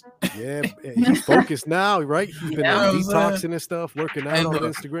 kids. Yeah, he's focused now, right? He's been detoxing and stuff, working out on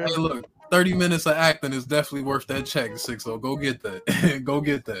Instagram. Hey, look, 30 minutes of acting is definitely worth that check, 60. Go get that. Go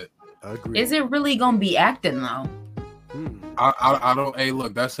get that. Agreed. Is it really gonna be acting though? I don't. Hey,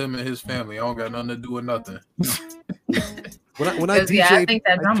 look, that's him and his family. I don't got nothing to do with nothing. When I DJ'd, I think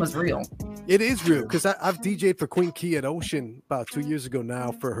that drama's real. It is real, because I've DJ'd for Queen Key at Ocean about 2 years ago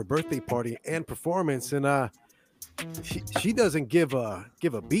now for her birthday party and performance, and she doesn't give a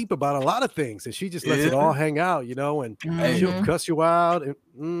beep about a lot of things, and she just lets it all hang out, and she'll cuss you out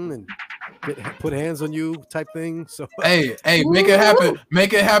and put hands on you type thing. So hey, make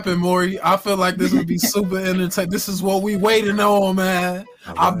it happen, Maury. I feel like this would be super entertaining. This is what we waiting on, man.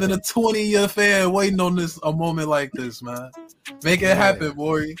 I've been a 20-year fan waiting on a moment like this, man. Make it happen,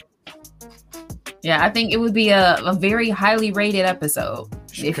 boy. Yeah, I think it would be a very highly rated episode.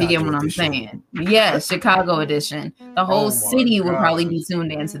 If you get what I'm saying. Yeah, Chicago edition. The whole city would probably be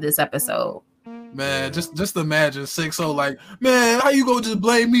tuned into this episode. Man, just imagine 6-0 like, man, how you gonna just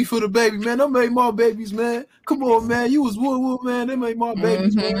blame me for the baby, man? They made my babies, man. Come on, man. You was woo, man. They made my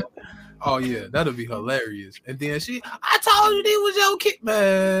babies, man. Oh yeah, that'll be hilarious. And then I told you they was your kid,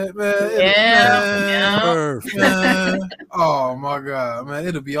 man. Man. Oh my god, man,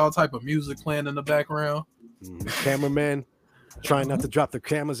 it'll be all type of music playing in the background. Cameraman trying not to drop the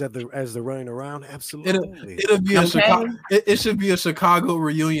cameras as they're running around. Absolutely, it'll be a Chicago. It should be a Chicago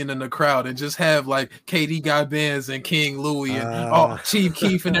reunion in the crowd, and just have like KD Guy Benz and King Louie and Chief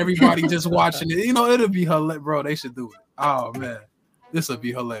Keef and everybody just watching it. You know, it'll be hilarious, bro. They should do it. Oh man, this would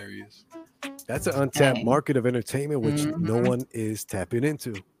be hilarious. That's an untapped market of entertainment, which no one is tapping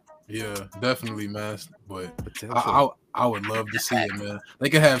into. Yeah, definitely, man. But I would love to see it, man. They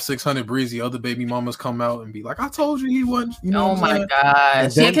could have 600 Breezy, other baby mamas come out and be like, I told you he wasn't. You know my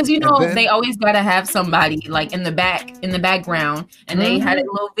gosh. Yeah, because they always gotta have somebody like in the background, and they had a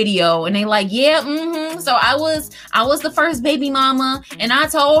little video, and they like, so I was the first baby mama, and I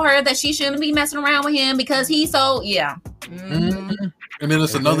told her that she shouldn't be messing around with him because he's so And then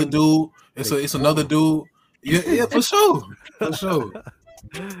it's another dude. It's another dude. Yeah, for sure.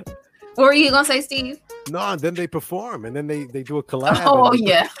 What were you gonna say, Steve? No, and then they perform, and then they do a collab. Oh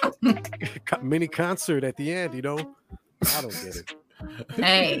yeah, mini concert at the end. You know, I don't get it.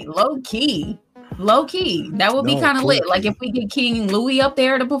 Hey, low key, that would be kind of lit. Like if we get King Louie up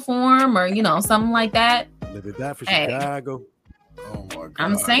there to perform, or something like that. Live that for Chicago. Oh my God.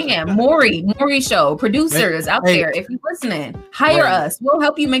 I'm saying, Maury show producers out there, if you're listening, hire us. We'll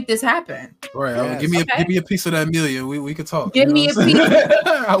help you make this happen. Right. Yes. Give me a piece of that million. We can talk. Give me a piece.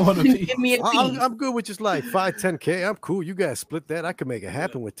 I want a piece. Give me a piece. I'm good with just like 5-10K. I'm cool. You guys split that. I can make it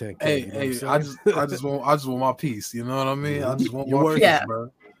happen with 10K. Hey, I just want my piece. You know what I mean? I just want my piece,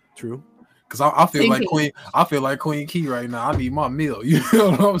 bro. True. Because I feel like Queen Key right now. I need my meal. You know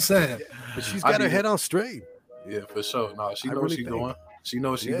what I'm saying? But she's got her head on straight. Yeah, for sure. No, she knows what she's doing. She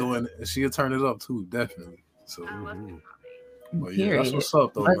knows she's doing. She'll turn it up too, definitely. So, but yeah, that's what's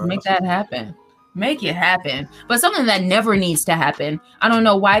up, though. Let's make that happen. Make it happen. But something that never needs to happen. I don't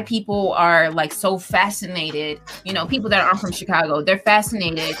know why people are like so fascinated. People that aren't from Chicago, they're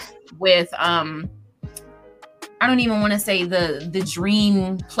fascinated with I don't even want to say the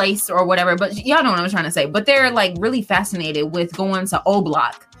dream place or whatever, but y'all know what I'm trying to say. But they're like really fascinated with going to O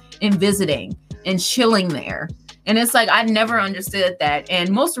Block and visiting and chilling there. And it's like, I never understood that.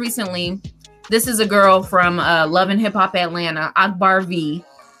 And most recently, this is a girl from Love and Hip Hop Atlanta, Akbar V.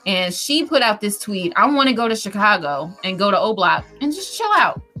 And she put out this tweet. I want to go to Chicago and go to O Block and just chill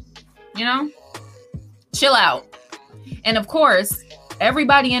out. Chill out. And of course,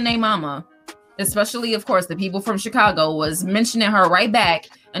 everybody and their mama, especially, of course, the people from Chicago, was mentioning her right back.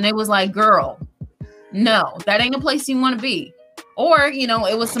 And they was like, girl, no, that ain't a place you want to be. Or,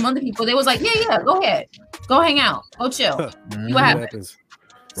 it was some other people. They was like, yeah, go ahead. Go hang out. Go chill. See what happens.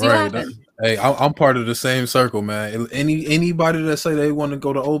 See what happens. Hey, I'm part of the same circle, man. Anybody that say they want to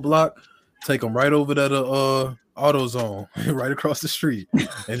go to O Block, take them right over to the AutoZone, right across the street.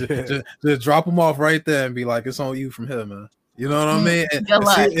 And just drop them off right there and be like, it's on you from here, man. You know what I mean? And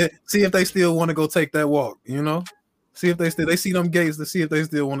see if they still want to go take that walk, See if they see them gates to see if they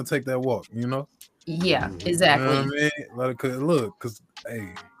still want to take that walk, Yeah, exactly. You know what I mean? Let it look, because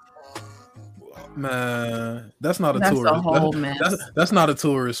hey, man, that's not a tourist. That's not a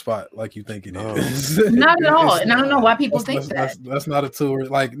tourist spot like you think it is. Not at all. And I don't know why people think that. That's not a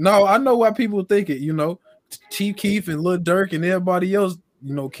tourist. Like, no, I know why people think it. Chief Keef and Lil Durk and everybody else.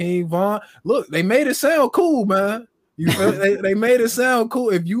 King Von. Look, they made it sound cool, man. They made it sound cool.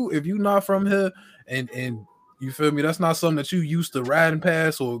 If you not from here and you feel me? That's not something that you used to riding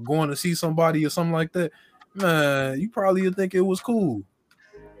past or going to see somebody or something like that. Man, you probably would think it was cool.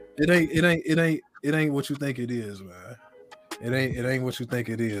 It ain't what you think it is, man. It ain't what you think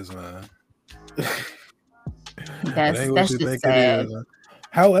it is, man. That's just sad.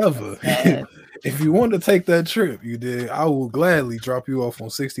 However, if you want to take that trip, I will gladly drop you off on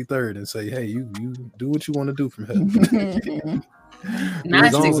 63rd and say, hey, you do what you want to do from here.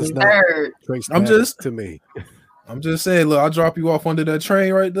 Not 63rd. I'm just saying, look, I'll drop you off under that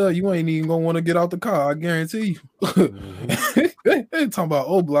train right there. You ain't even gonna want to get out the car, I guarantee you. They talking about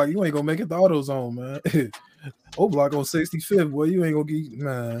O Block, you ain't gonna make it to AutoZone, man. O Block on 65th, boy, you ain't gonna get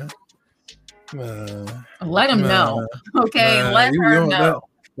man. Let him know. Okay, man, let her know.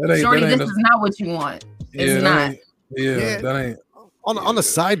 Shorty, this is not what you want. It's not. That ain't. On a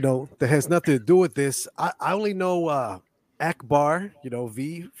side note that has nothing to do with this, I only know Akbar,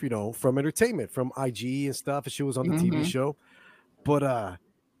 V, from entertainment, from IG and stuff. And she was on the TV show. But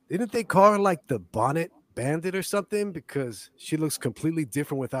didn't they call her like the Bonnet Bandit or something? Because she looks completely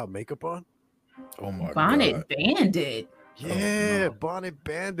different without makeup on. Oh my Bonnet God. Bandit. Yeah, Bonnet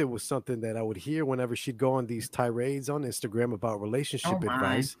Bandit was something that I would hear whenever she'd go on these tirades on Instagram about relationship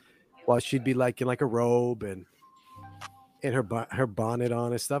advice, while she'd be like in like a robe and her bonnet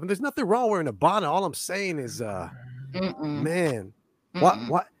on and stuff. And there's nothing wrong wearing a bonnet. All I'm saying is, man,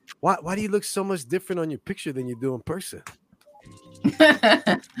 why do you look so much different on your picture than you do in person?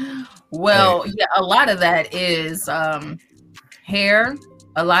 Well, yeah, a lot of that is hair.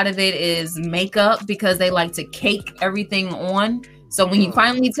 A lot of it is makeup because they like to cake everything on. So when you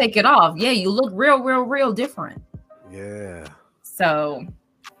finally take it off, yeah, you look real different. Yeah. So,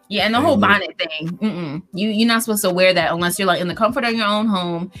 yeah, and the whole bonnet thing, you're not supposed to wear that unless you're like in the comfort of your own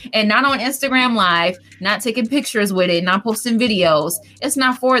home and not on Instagram Live, not taking pictures with it, not posting videos. It's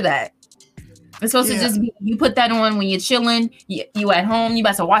not for that. It's supposed to just be, you put that on when you're chilling, you at home, you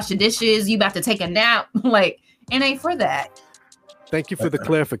about to wash the dishes, you about to take a nap. Like, it ain't for that. Thank you for the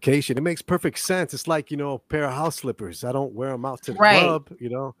clarification. It makes perfect sense. It's like, a pair of house slippers. I don't wear them out to the club,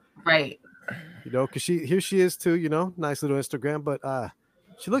 Right. Because here she is too, nice little Instagram, but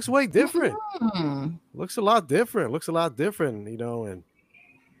she looks way different. Looks a lot different, and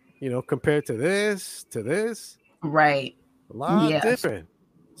compared to this. Right. A lot different.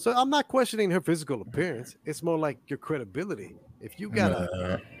 So I'm not questioning her physical appearance. It's more like your credibility. If you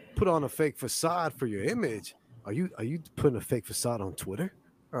gotta put on a fake facade for your image, are you putting a fake facade on Twitter?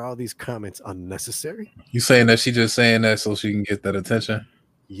 Are all these comments unnecessary? You saying that she just saying that so she can get that attention?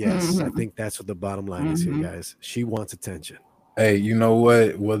 Yes, I think that's what the bottom line is here, guys. She wants attention. Hey, you know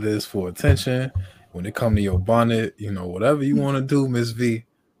what? Whether it's for attention, when it come to your bonnet, whatever you want to do, Miss V,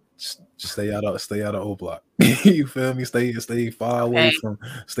 stay out of O Block. You feel me? Stay far away from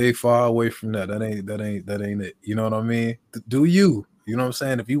that. That ain't it. You know what I mean? Do you? You know what I'm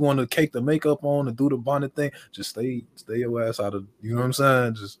saying? If you want to cake the makeup on and do the bonnet thing, just stay your ass out of. You know what I'm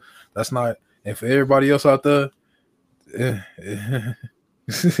saying? Just that's not. And for everybody else out there,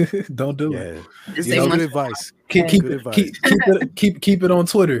 don't do it. Good advice. Keep it on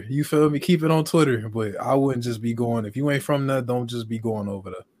Twitter. You feel me? Keep it on Twitter. But I wouldn't just be going. If you ain't from that, don't just be going over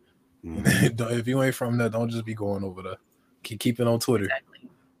there. If you ain't from that, don't just be going over there. Keep it on Twitter.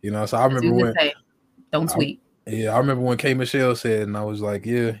 Exactly. So I remember when don't tweet. I remember when K Michelle said, and I was like,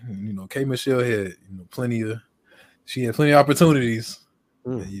 yeah, K Michelle had plenty of opportunities.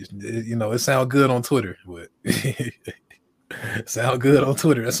 It sound good on Twitter, but sound good on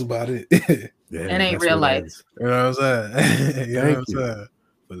Twitter. That's about it. It ain't real life. You know what I'm saying? You know what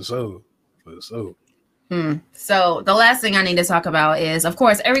I'm saying? For sure. So the last thing I need to talk about is, of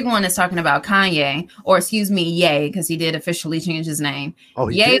course, everyone is talking about Kanye, or excuse me, Ye, because he did officially change his name. Oh,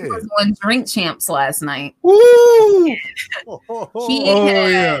 Ye was on Drink Champs last night. Woo!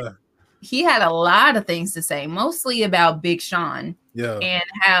 He had a lot of things to say, mostly about Big Sean and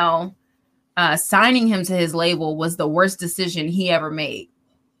how signing him to his label was the worst decision he ever made.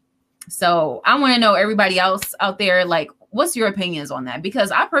 So I want to know, everybody else out there, like, what's your opinions on that?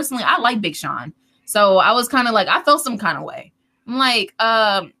 Because I like Big Sean. So I was kind of like, I felt some kind of way. I'm like,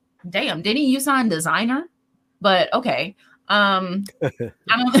 damn, didn't you sign Designer? But okay. I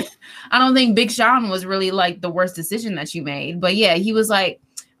don't think Big Sean was really like the worst decision that you made. But yeah, he was like,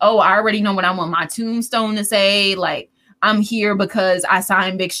 oh, I already know what I want my tombstone to say. Like, I'm here because I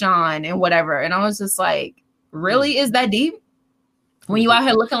signed Big Sean and whatever. And I was just like, really? Is that deep? When you out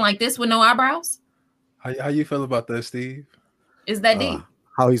here looking like this with no eyebrows? How you feel about that, Steve? Is that deep?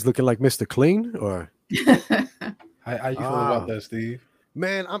 How he's looking like Mr. Clean, or how you feel about that, Steve?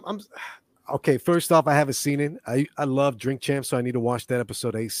 Man, I'm okay. First off, I haven't seen it. I love Drink Champs, so I need to watch that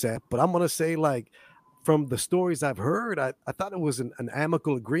episode ASAP. But I'm gonna say, like, from the stories I've heard, I thought it was an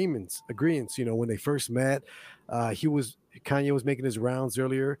amicable agreements. When they first met, Kanye was making his rounds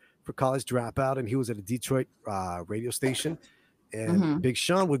earlier for College Dropout, and he was at a Detroit radio station. And Big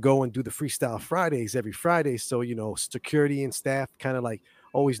Sean would go and do the Freestyle Fridays every Friday. So, security and staff kind of like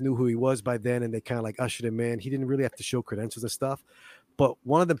always knew who he was by then. And they kind of like ushered him in. He didn't really have to show credentials and stuff. But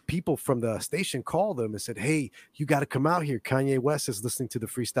one of the people from the station called him and said, hey, you got to come out here. Kanye West is listening to the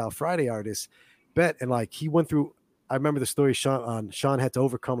Freestyle Friday artists. And like he went through, I remember the story Sean had to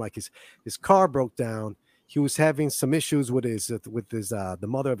overcome, like his car broke down. He was having some issues with the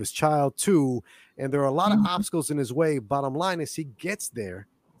mother of his child too, and there are a lot of obstacles in his way. Bottom line is he gets there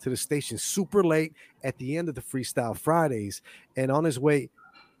to the station super late at the end of the Freestyle Fridays, and on his way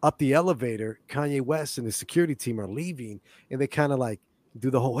up the elevator, Kanye West and the security team are leaving, and they kind of like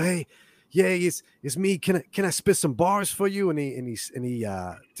do the whole, hey, "Yeah, it's me. Can I spit some bars for you?" And he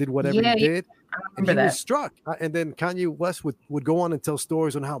did whatever he did, and he was struck. And then Kanye West would go on and tell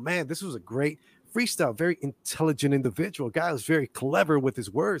stories on how, man, this was a great freestyle, very intelligent individual. Guy was very clever with his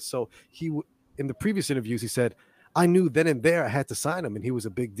words. So in the previous interviews, he said, "I knew then and there I had to sign him, and he was a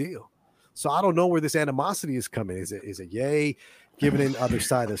big deal." So I don't know where this animosity is coming. Is it Ye giving an other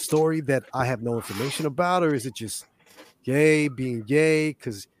side of the story that I have no information about, or is it just Ye being Ye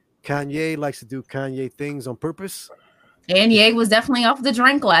because Kanye likes to do Kanye things on purpose? And Ye was definitely off the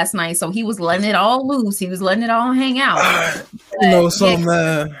drink last night, so he was letting it all loose. He was letting it all hang out. You know, so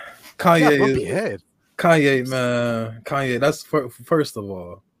man, Kanye, man, Kanye. That's first of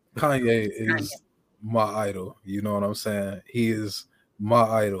all, Kanye is my idol. You know what I'm saying? He is my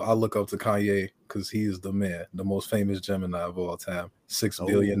idol. I look up to Kanye because he is the man, the most famous Gemini of all time. $6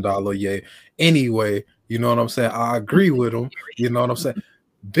 billion Ye. Anyway, you know what I'm saying? I agree with him. You know what I'm saying?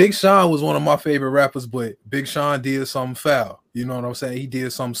 Big Sean was one of my favorite rappers, but Big Sean did something foul. You know what I'm saying? He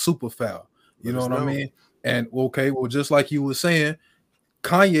did something super foul. You know what I mean? And okay, well, just like you were saying,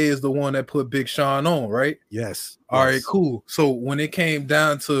 Kanye is the one that put Big Sean on, right? Yes. All right, cool. So when it came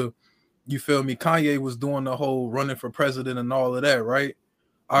down to, you feel me, Kanye was doing the whole running for president and all of that, right?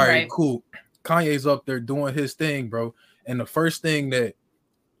 All right, cool. Kanye's up there doing his thing, bro. And the first thing that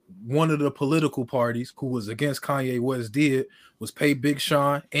one of the political parties who was against Kanye West did was pay Big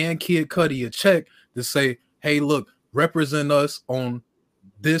Sean and Kid Cudi a check to say, hey, look, represent us on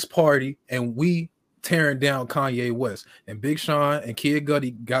this party and we tearing down Kanye West. And Big Sean and Kid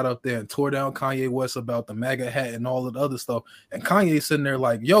Cudi got up there and tore down Kanye West about the MAGA hat and all of the other stuff. And Kanye sitting there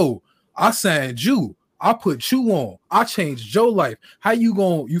like, yo, I signed you. I put you on. I changed your life. How you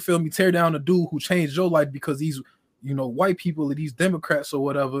gonna, you feel me, tear down a dude who changed your life because these, you know, white people or these Democrats or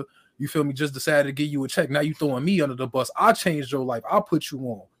whatever, you feel me, just decided to give you a check. Now you throwing me under the bus. I changed your life. I put you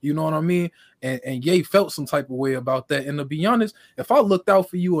on. You know what I mean? And Ye felt some type of way about that. And to be honest, if I looked out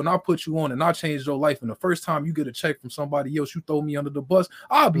for you and I put you on and I changed your life, and the first time you get a check from somebody else, you throw me under the bus,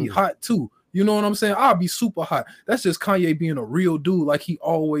 I'll be hot too. You know what I'm saying? I'll be super hot. That's just Kanye being a real dude like he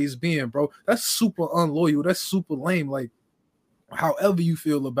always been, bro. That's super unloyal. That's super lame. Like, however you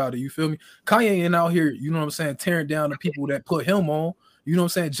feel about it, you feel me? Kanye ain't out here, you know what I'm saying, tearing down the people that put him on. You know what I'm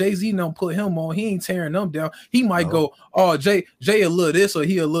saying? Jay-Z don't put him on. He ain't tearing them down. He might go, oh, Jay a little this or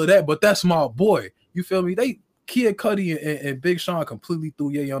he a little that, but that's my boy. You feel me? They Kid Cudi and Big Sean completely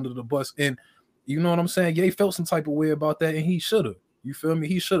threw Ye under the bus. And you know what I'm saying? Ye felt some type of way about that, and he should have. You feel me?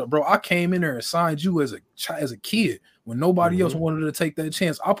 He should have, bro. I came in there and signed you as a kid when nobody else wanted to take that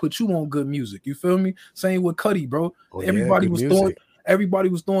chance. I put you on good music. You feel me? Same with Cudi, bro. Everybody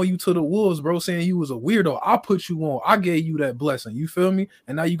was throwing you to the wolves, bro, saying you was a weirdo. I put you on. I gave you that blessing. You feel me?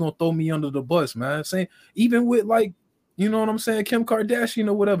 And now you gonna throw me under the bus, man. Saying even with like, you know what I'm saying, Kim Kardashian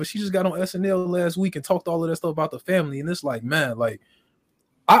or whatever. She just got on SNL last week and talked all of that stuff about the family. And it's like, man, like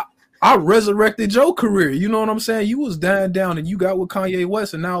I resurrected your career. You know what I'm saying? You was down and you got with Kanye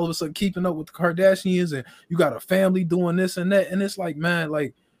West, and now all of a sudden keeping up with the Kardashians, and you got a family doing this and that. And it's like, man,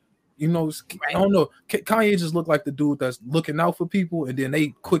 like, you know, I don't know. Kanye just looked like the dude that's looking out for people, and then they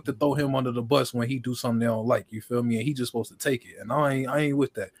quick to throw him under the bus when he do something they don't like. You feel me? And he just supposed to take it. And I ain't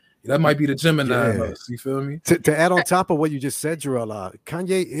with that. That might be the Gemini in us. You feel me? To add on top of what you just said, Jarrell,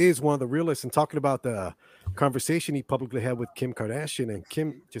 Kanye is one of the realists. And talking about the conversation he publicly had with Kim Kardashian, and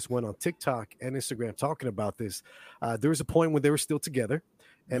Kim just went on TikTok and Instagram talking about this. There was a point when they were still together,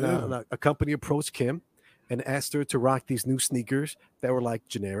 and a company approached Kim and asked her to rock these new sneakers that were like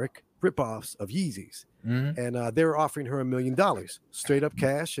generic ripoffs of Yeezys. And they were offering her $1 million, straight up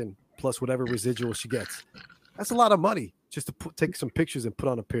cash, and plus whatever residual she gets. That's a lot of money just to take some pictures and put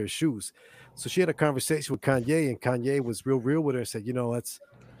on a pair of shoes. So she had a conversation with Kanye, and Kanye was real with her and said, you know, that's,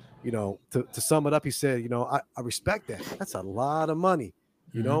 you know, to sum it up, he said, you know, I respect that. That's a lot of money.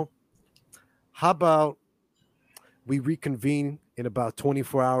 You know, how about we reconvene in about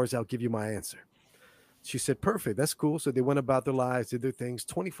 24 hours? I'll give you my answer. She said, perfect. That's cool. So they went about their lives, did their things.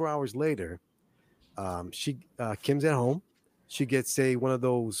 24 hours later, Kim's at home. She gets, say, one of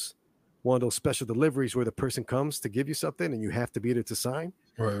those special deliveries where the person comes to give you something and you have to be there to sign.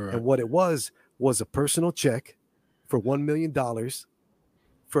 Right. And what it was a personal check for $1 million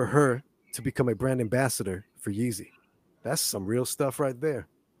for her to become a brand ambassador for Yeezy. That's some real stuff right there.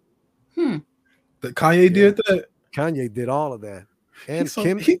 That Kanye did that? Kanye did all of that. And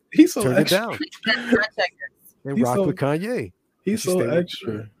Kim so turned extra. it down. And rocked with Kanye. He's so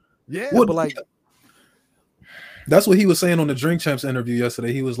extra. Yeah, but like, that's what he was saying on the Drink Champs interview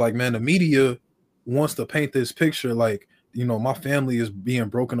yesterday. He was like, man, the media wants to paint this picture like, you know, my family is being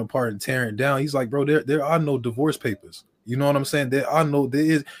broken apart and tearing down. He's like, bro, there are no divorce papers. You know what I'm saying? I know there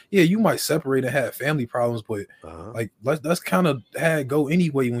is, yeah, you might separate and have family problems, but like let's kind of go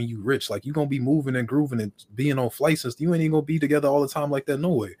anyway when you rich. Like you gonna be moving and grooving and being on flights and you ain't even gonna be together all the time like that, no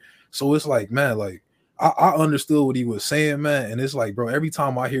way. So it's like, man, like I understood what he was saying, man. And it's like, bro, every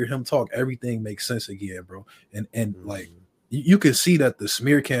time I hear him talk, everything makes sense again, bro. And like you can see that the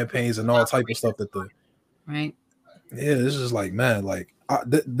smear campaigns and all type of stuff that the right. Yeah, this is like, man, like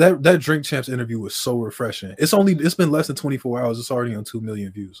that Drink Champs interview was so refreshing. It's been less than 24 hours. It's already on 2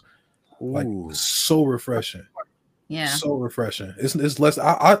 million views. Like so refreshing. Yeah, so refreshing. It's less.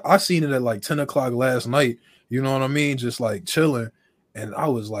 I seen it at like 10 o'clock last night. You know what I mean? Just like chilling. And I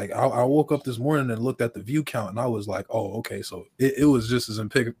was like, I woke up this morning and looked at the view count, and I was like, oh, okay, so it was just as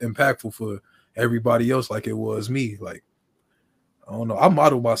impactful for everybody else like it was me. Like, I don't know. I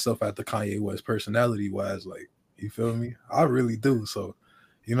model myself after Kanye West personality wise. Like, you feel me? I really do. So,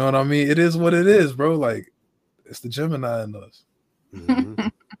 you know what I mean? It is what it is, bro. Like, it's the Gemini in us. Mm-hmm.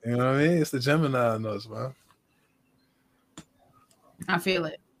 You know what I mean? It's the Gemini in us, man. I feel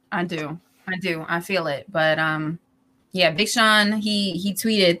it. I do. I feel it. But yeah, Big Sean, he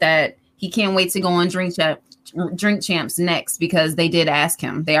tweeted that he can't wait to go on Drink Champs next because they did ask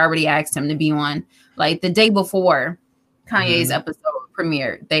him. They already asked him to be on. Like the day before Kanye's episode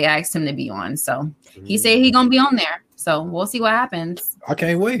premiered, they asked him to be on. So he said he's gonna be on there. So we'll see what happens. I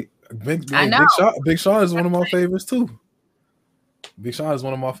can't wait. I know. Big Sean is one of my favorites too. Big Sean is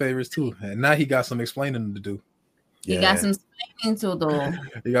one of my favorites too. And now he got some explaining to do. He got some explaining to do.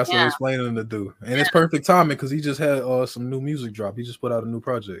 He got some explaining to do. And it's perfect timing because he just had some new music drop. He just put out a new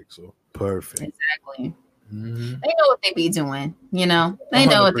project. So perfect. Exactly. Mm-hmm. They know what they be doing, you know. They 100%.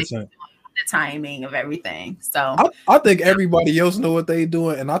 Know what they be doing. The timing of everything. So I think everybody else know what they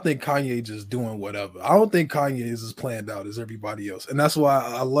doing, and I think Kanye just doing whatever. I don't think Kanye is as planned out as everybody else, and that's why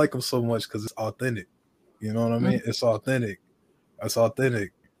I like him so much because it's authentic. You know what I mean? Mm-hmm. It's authentic. That's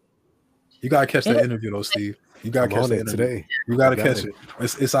authentic. You gotta catch that interview though, Steve. You gotta catch it today. You gotta catch it.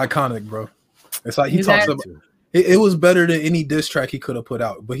 It's iconic, bro. It's like he talks about. It was better than any diss track he could have put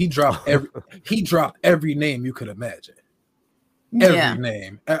out, but he dropped every name you could imagine. Every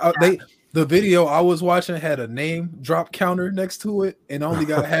name. The video I was watching had a name drop counter next to it, and only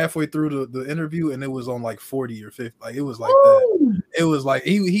got halfway through the interview, and it was on like 40 or 50. Like it was like that. It was like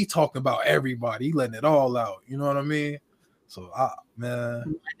he talking about everybody, he letting it all out. You know what I mean? So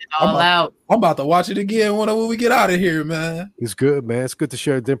I'm about to watch it again when we get out of here, man. It's good, man. It's good to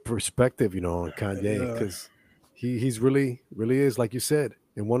share a different perspective, you know, on Kanye, because he's really is, like you said,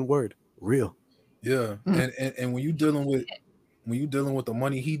 in one word, real. Yeah, and when you dealing with the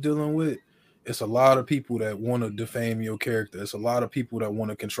money he dealing with, it's a lot of people that want to defame your character. It's a lot of people that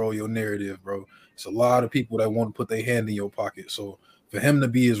want to control your narrative, bro. It's a lot of people that want to put their hand in your pocket. So for him to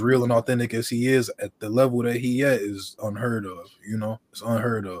be as real and authentic as he is at the level that he at is unheard of. You know, it's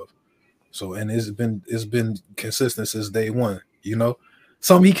unheard of. So, and it's been consistent since day one. You know,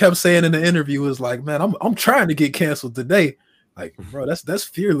 something he kept saying in the interview is like, man, I'm trying to get canceled today. Like, bro, that's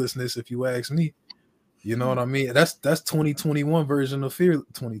fearlessness if you ask me. You know what I mean? That's 2021 version of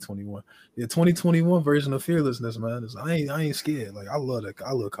 2021. Yeah, 2021 version of fearlessness, man. I ain't scared. Like I love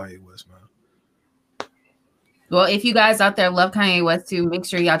Kanye West, man. Well, if you guys out there love Kanye West too, make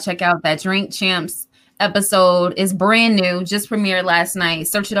sure y'all check out that Drink Champs episode. It's brand new, just premiered last night.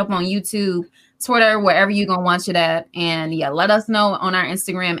 Search it up on YouTube, Twitter, wherever you're gonna watch it at. And yeah, let us know on our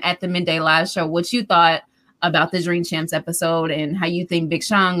Instagram at the Midday Live Show what you thought about the Drink Champs episode and how you think Big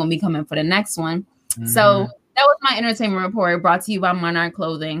Sean gonna be coming for the next one. Mm-hmm. So that was my entertainment report brought to you by Monarch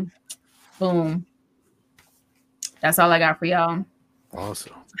Clothing. Boom. That's all I got for y'all.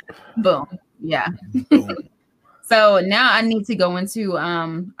 Awesome. Boom. Yeah. Boom. So now I need to go into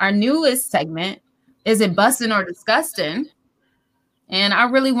our newest segment. Is it bussin' or disgusting? And I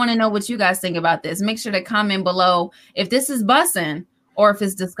really want to know what you guys think about this. Make sure to comment below if this is bussin' or if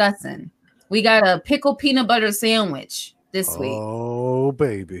it's disgusting. We got a pickle peanut butter sandwich this week. Oh,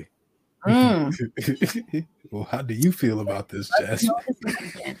 baby. Well, how do you feel about this, Jess?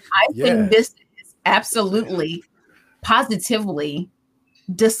 I think this is absolutely, positively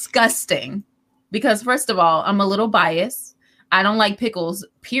disgusting. Because first of all, I'm a little biased. I don't like pickles,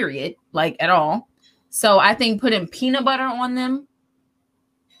 period, like at all. So I think putting peanut butter on them,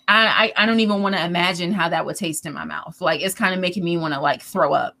 I don't even want to imagine how that would taste in my mouth. Like it's kind of making me want to like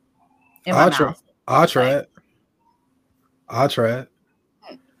throw up in my mouth. I'll try it.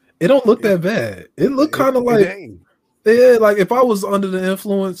 It don't look that bad. It looked kind of like, like if I was under the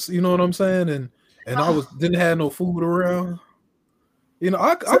influence, you know what I'm saying, and I didn't have no food around, you know,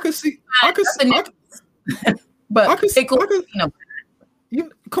 I could see, but pickle,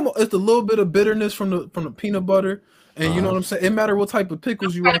 come on, it's a little bit of bitterness from the peanut butter, and you know what I'm saying. It matter what type of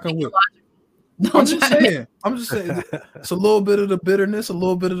pickles you rocking with. I'm just saying. It's a little bit of the bitterness, a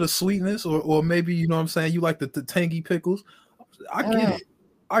little bit of the sweetness, or maybe you know what I'm saying. You like the tangy pickles. I get it.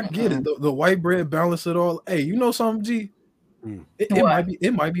 I get it. The white bread balance it all. Hey, you know something, G?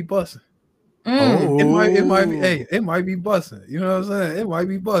 It might be busting. It might be. Hey, it might be busting. You know what I'm saying? It might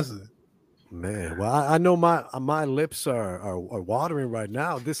be busting. Man, well, I know my lips are watering right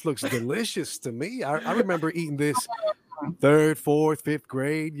now. This looks delicious to me. I remember eating this 3rd, 4th, 5th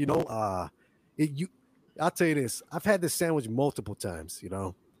grade. You know, I'll tell you this. I've had this sandwich multiple times. You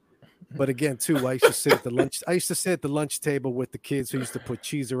know, but again, too, I used to sit at the lunch table with the kids who used to put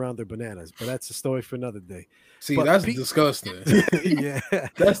cheese around their bananas. But that's a story for another day. See, that's disgusting. Yeah,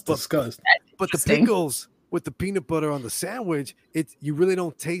 that's disgusting. But the pickles with the peanut butter on the sandwich, you really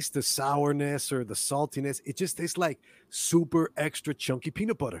don't taste the sourness or the saltiness. It just tastes like super extra chunky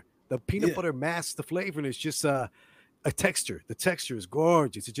peanut butter. The peanut butter masks the flavor, and it's just a texture. The texture is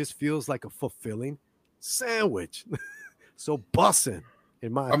gorgeous. It just feels like a fulfilling sandwich. So bussin',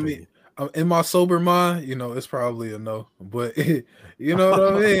 in my opinion. In my sober mind, you know, it's probably a no. But you know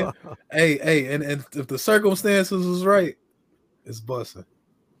what I mean? hey, and if the circumstances was right, it's bussin'.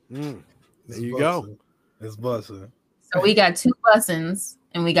 There you go. It's bussin'. So we got 2 bussins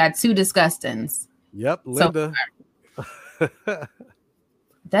and we got 2 disgustins. Yep, Linda. So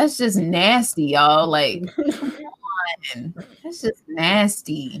that's just nasty, y'all. Like, come on. That's just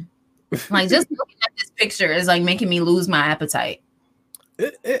nasty. Like, just looking at this picture is like making me lose my appetite.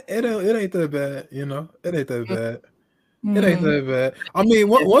 It ain't that bad, you know. It ain't that bad. It ain't that bad. I mean,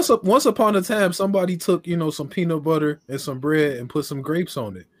 once upon a time, somebody took, you know, some peanut butter and some bread and put some grapes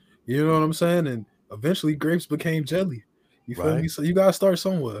on it. You know what I'm saying? And eventually, grapes became jelly. You feel me? So you gotta start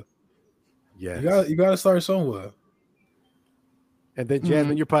somewhere. Yeah, you gotta start somewhere. And then,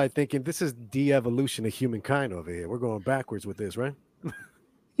 Jasmine, you're probably thinking this is de-evolution of humankind over here. We're going backwards with this, right?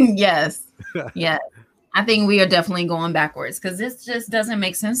 Yes. Yeah. I think we are definitely going backwards because this just doesn't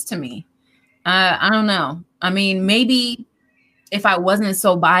make sense to me. I don't know. I mean, maybe if I wasn't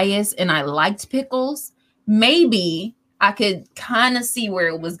so biased and I liked pickles, maybe I could kind of see where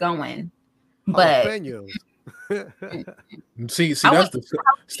it was going. But see, that's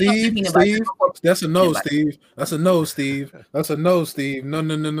Steve. That's a no, Steve. That's a no, Steve. That's a no, Steve. No.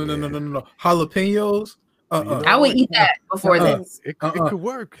 Jalapenos. I would eat that before this. It could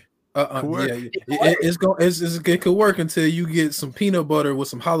work. It could work until you get some peanut butter with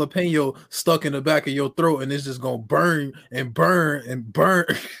some jalapeno stuck in the back of your throat, and it's just gonna burn and burn and burn.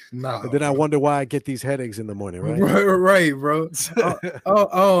 Nah. And then I wonder why I get these headaches in the morning, right? Right, bro.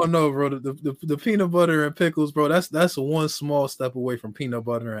 Oh no, bro. The peanut butter and pickles, bro. That's one small step away from peanut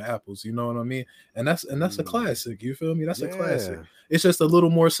butter and apples. You know what I mean? And that's a classic. You feel me? That's a classic. It's just a little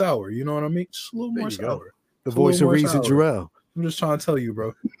more sour. You know what I mean? Just a little more sour. The voice of reason, Jarrell. I'm just trying to tell you,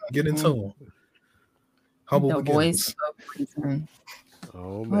 bro. Get into them. Humble beginnings.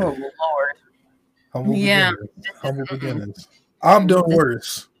 Oh, man. Oh, Lord. Humble beginnings. I've done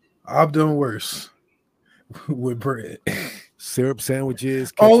worse. With bread. Syrup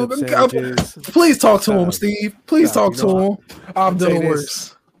sandwiches, ketchup sandwiches. Please talk to him, Steve. Please talk to him. I've done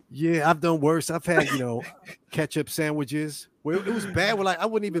worse. Yeah, I've done worse. I've had, ketchup sandwiches where it was bad. Well, I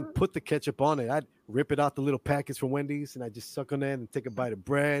wouldn't even put the ketchup on it. I'd rip it out the little packets from Wendy's and I just suck on that and take a bite of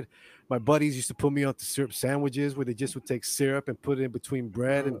bread. My buddies used to put me on the syrup sandwiches where they just would take syrup and put it in between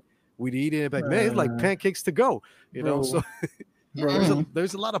bread and we'd eat it. Like, man, it's like pancakes to go, So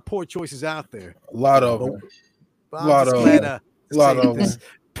there's a lot of poor choices out there. A lot of them. A lot of them.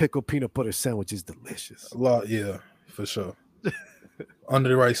 Pickle peanut butter sandwich is delicious. A lot, yeah, for sure. Under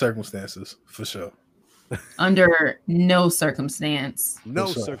the right circumstances, for sure. Under no circumstance. No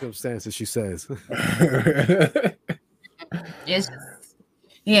circumstances, she says. It's just,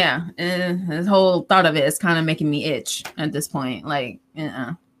 this whole thought of it is kind of making me itch at this point. Like,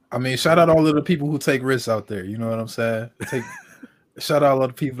 I mean, shout out all of the people who take risks out there. You know what I'm saying? Shout out all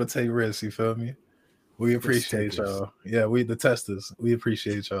the people that take risks. You feel me? We appreciate y'all. Yeah, the testers. We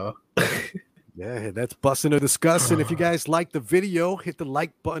appreciate y'all. Yeah, that's Bussin' or Disgussin'. If you guys like the video, hit the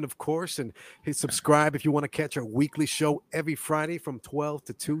like button, of course, and hit subscribe if you want to catch our weekly show every Friday from 12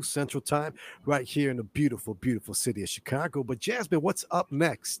 to 2 Central Time right here in the beautiful, beautiful city of Chicago. But Jasmine, what's up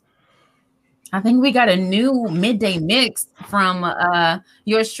next? I think we got a new midday mix from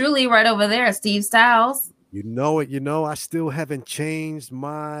yours truly right over there, Steve Styles. You know it. I still haven't changed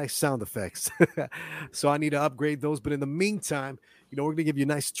my sound effects. So I need to upgrade those. But in the meantime, we're going to give you a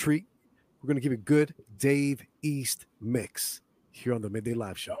nice treat. We're going to give a good Dave East mix here on the Midday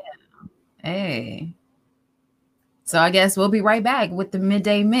Live Show. Hey. So I guess we'll be right back with the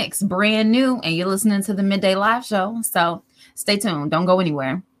Midday Mix, brand new, and you're listening to the Midday Live Show. So stay tuned. Don't go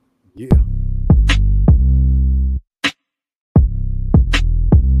anywhere. Yeah.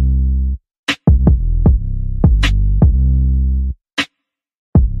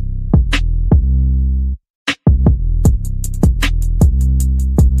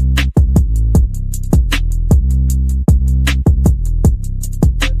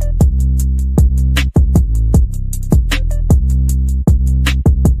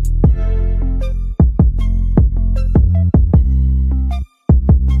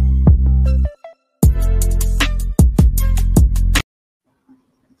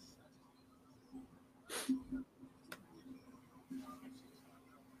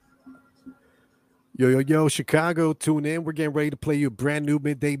 Yo, Chicago, tune in. We're getting ready to play you a brand new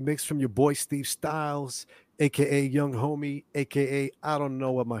midday mix from your boy Steve Styles, aka Young Homie, aka I don't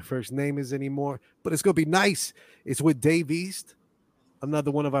know what my first name is anymore, but it's gonna be nice. It's with Dave East,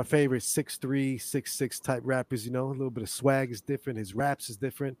 another one of our favorite 6'3", 6'6" type rappers. You know, a little bit of swag is different, his raps is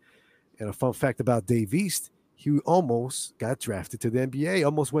different. And a fun fact about Dave East, he almost got drafted to the NBA,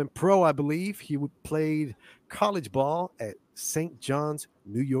 almost went pro, I believe. He played college ball at St. John's,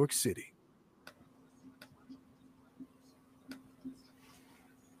 New York City.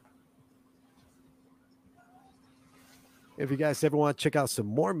 If you guys ever want to check out some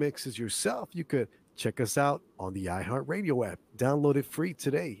more mixes yourself, you could check us out on the iHeartRadio app. Download it free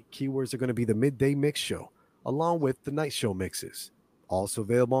today. Keywords are going to be the Midday Mix Show, along with the Night Show mixes. Also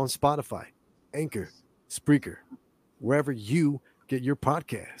available on Spotify, Anchor, Spreaker, wherever you get your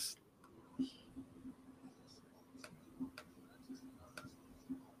podcasts.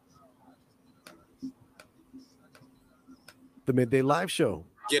 The Midday Live Show.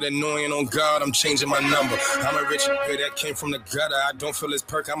 Get annoying on God, I'm changing my number. I'm a rich nigga that came from the gutter. I don't feel his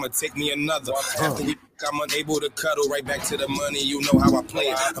perk, I'ma take me another. After we I'm unable to cuddle right back to the money. You know how I play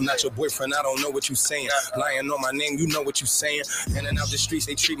it. I'm not your boyfriend, I don't know what you saying. Lying on my name, you know what you saying. In and out the streets,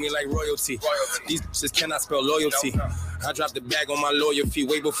 they treat me like royalty. These bitches cannot spell loyalty. I dropped the bag on my lawyer fee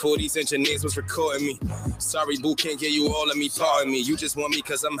way before these engineers was recording me. Sorry, boo, can't get you all of me, pardon me. You just want me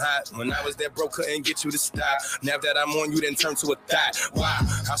cause I'm hot. When I was that broke, couldn't get you to stop. Now that I'm on you, then turn to a thought. Wow,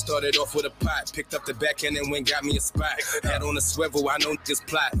 I started off with a pot, picked up the back end and went got me a spot. Had on a swivel, I know this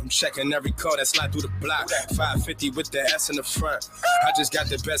plot. I'm checking every car that slide through the block. 550 with the S in the front. I just got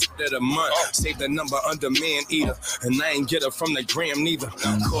the best of the month. Save the number under man eater. And I ain't get her from the gram neither.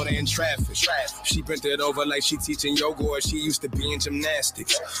 Caught her in traffic. She bent it over like she teaching yoga or she used to be in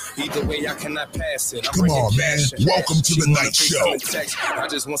gymnastics. Either way, I cannot pass it. Come on, man. Welcome to the night show. I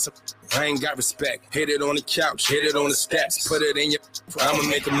just want some. I ain't got respect. Hit it on the couch, hit it on the steps. Put it in your. I'ma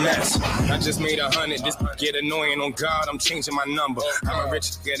make a mess. I just made 100. This get annoying on God. I'm changing my number. I'm a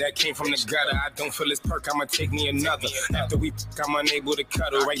rich nigga that came from the gutter. I don't feel his perk. I'ma take me another. After we, I'm unable to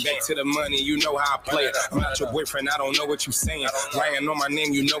cuddle. Right back to the money. You know how I play it. I'm not your boyfriend. I don't know what you saying. Lying on my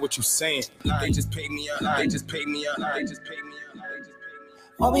name. You know what you saying. They just paid me up. They just paid me up. They just paid me up.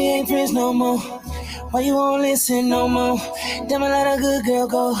 Why we ain't friends no more? Why you won't listen no more? Damn, I let a good girl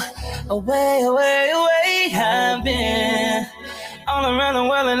go away, away, away. I've been all around the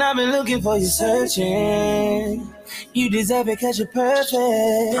world and I've been looking for you, searching. You deserve it cause you're perfect.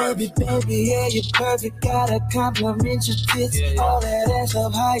 Baby, baby, yeah, you're perfect. Gotta compliment your tits. All that ass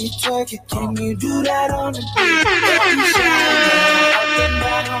up, how you twerk it. Can you do that on the beat?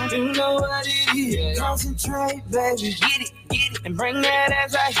 You know what it is. Concentrate, baby. Get it, and bring that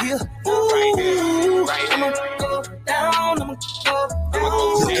ass right here. Ooh, I'ma go down, I'ma go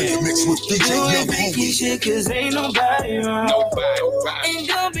down. You ain't making shit cause ain't nobody wrong. Ain't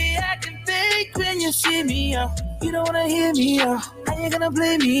gonna be acting fake when you see me, You don't wanna hear me, How you gonna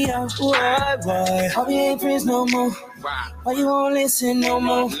play me, Why? Why we ain't friends no more? Why you won't listen no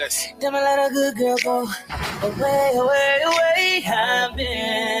more? Damn, I let a good girl go away, away, away. I've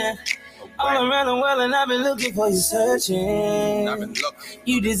been all around the world and I've been looking for you, searching.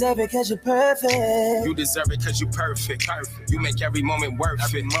 You deserve it cause you're perfect. You deserve it cause you're perfect. You make every moment worth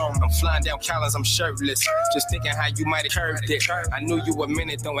it. I'm flying down Collins, I'm shirtless. Just thinking how you might have curved it. I knew you a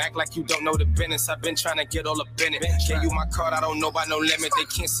minute, don't act like you don't know the business. I've been trying to get all up in it. Gave you my card, I don't know about no limit. They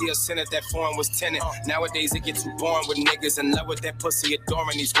can't see us in it, that foreign was tenant. Nowadays it gets too boring with niggas in love with that pussy,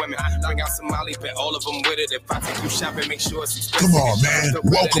 adoring these women. Bring out some Molly, bet all of them with it. If I take you shopping, make sure it's expensive. Come on, man.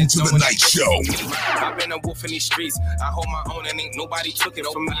 Welcome to the night show. I've been a wolf in these streets. I hold my own and ain't nobody took it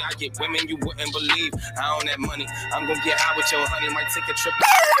from me. I get women you wouldn't believe. I own that money. I'm gonna get high with your honey. Might take a trip.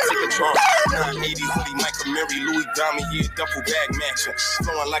 take a charge. 980 hoodie, Michael Mary, Louis Dami, yeah, duffel bag matching.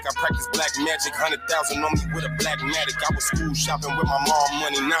 Flowing like I practice black magic. 100,000 on me with a black matic. I was school shopping with my mom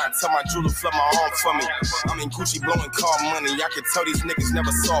money. Nah, tell my jeweler flip my arm for me. I'm in Gucci blowing car money. I can tell these niggas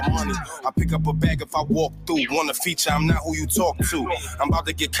never saw money. I pick up a bag if I walk through. Want a feature, I'm not who you talk to. I'm about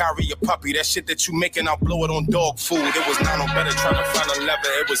to get Kyrie a puppy. That shit that you making, I'll blow it on dog food. It was not no better trying to find a leather.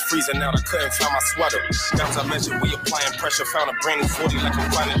 It was freezing out, I couldn't find my sweater. Down to measure, we applying pressure. Found a brand new 40 like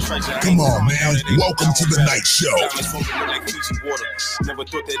I'm finding treasure. Come on, man. Welcome to the night show. Like Fiji water. Never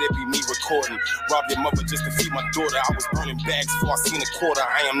thought that it'd be me recording. Rob your mother just to feed my daughter. I was burning bags before I seen a quarter.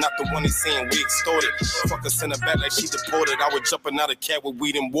 I am not the one they saying we extorted. Fuck us in the back like she deported. I was jumping out a cab with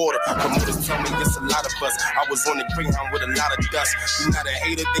weed and water. Promoters tell me it's a lot of us. I was on the Greyhound with a lot of dust. You not a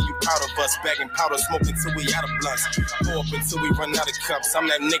hater, then you proud of us. Bagging powder, smoking till we out of blunts. Pour up until we run out of cups. I'm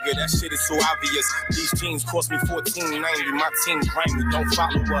that nigga, that shit is so obvious. These jeans cost me $14.90. My team grimy, don't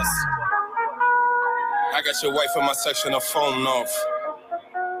follow us. I got your wife in my section, her phone off.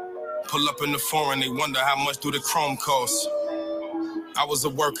 Pull up in the foreign, they wonder how much do the chrome cost. I was a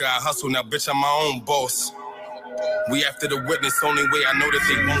worker, I hustle, now bitch, I'm my own boss. We after the witness, only way I know that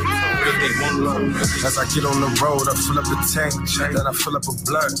they won't know. As I get on the road, I fill up the tank, then I fill up a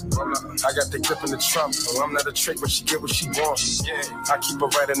blunt. I got the grip in the trunk, so I'm not a trick, but she get what she wants. I keep her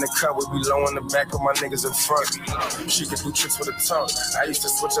right in the cut, we be low in the back with my niggas in front. She can do tricks with a tongue. I used to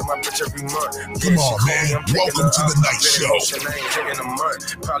switch up my bitch every month. Come on, man. Welcome to the night show. I ain't hitting a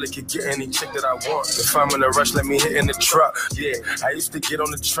month. Probably could get any chick that I want. If I'm in a rush, let me hit in the truck. Yeah, I used to get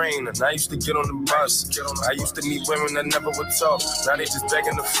on the train, and I used to get on the bus. I used to meet women that never would talk. Now they just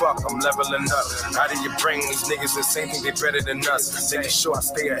begging to fuck. I'm leveling up. How do you bring these niggas the same thing they better than us? Making sure I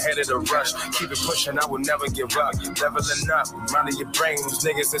stay ahead of the rush. Keep it pushing, I will never give up. Leveling up. How do you bring these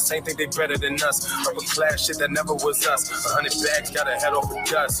niggas the same thing they better than us? Upper class shit that never was us. 100 bags got a head off of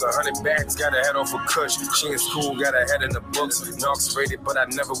dust. 100 bags got a head off of kush. She in school got a head in the books. Knox rated, but I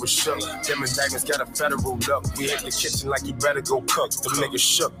never was shook. Them indictments got a federal look. We hit the kitchen like you better go cook. Them niggas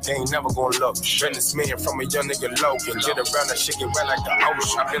shook, they ain't never gonna look. Business man from a young nigga low. Can get around that shit, get wet like the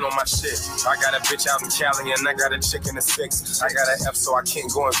ocean. I've been on my shit. I got a bitch out in Cali and I got a chick in the 6. I got an F so I can't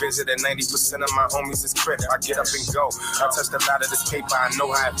go and visit, and 90% of my homies is crip. I get up and go. I touched a lot of this paper. I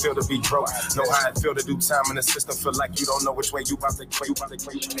know how it feel to be broke. Know how it feel to do time in the system. Feel like you don't know which way you about to quit.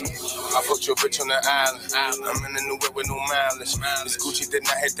 I put your bitch on the island. I'm in the new whip with no mileage. This Gucci did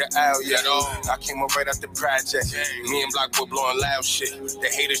not hit the aisle yet. I came up right out the project. Me and Block boy blowing loud shit. The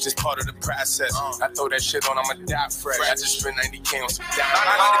haters just part of the process. I throw that shit on, I'ma die fresh. I just spent 90K on some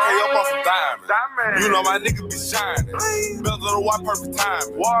diamonds. 90K up on some diamonds. You know my nigga be shining. Bells on the white, perfect time.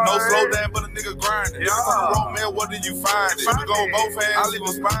 No slow down, but a nigga grinding. If it's on the road, man, what do you find it? We go both hands, I leave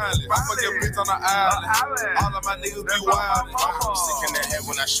them spineless. I fuck your bitch on the island. All of my niggas be wild. Sick in the head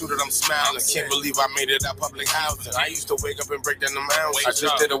when I shoot it, I'm smiling. Can't believe I made it out public housing. I used to wake up and break down the mountains. I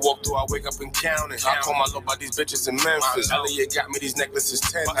just did a walk through, I wake up and count it. I call my love by these bitches in Memphis. Elliot got me these necklaces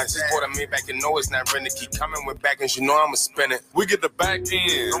 10. I just bought a Maybach and know it's not rent to keep coming with back, and you know I'ma spin it. We get the back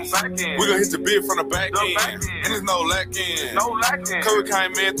end. We gon' hit the bid from the back end. And there's no lack in. Curry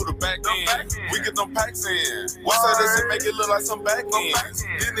came in through the back end. We get them packs in. What's that shit make it look like some back end?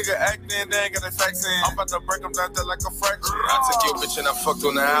 These niggas acting, they ain't got their facts in. I'm about to break them down there like a fracture. I took your bitch and I fucked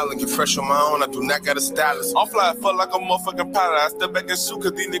on the island. Get fresh on my own, I do not got a stylist. I'm fly fuck like a motherfucking pilot. I step back and shoot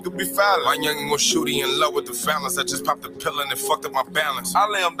cause these niggas be fouling. My youngin' was shooting in love with the balance. I just popped the pill and it fucked up my balance. I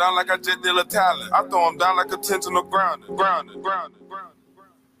lay him down like I just did a talent. I throw him down like a tensional grounded.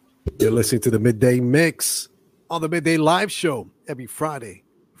 You're listening to the Midday Mix on the Midday Live Show every Friday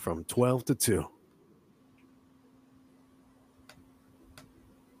from 12 to 2.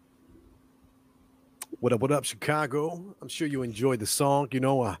 What up, Chicago? I'm sure you enjoyed the song. You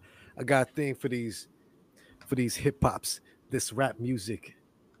know, I got a thing for these hip hops, this rap music,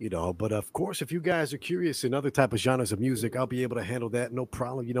 you know. But of course, if you guys are curious in other type of genres of music, I'll be able to handle that, no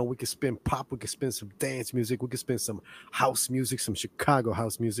problem. You know, we can spin pop, we can spin some dance music, we can spin some house music, some Chicago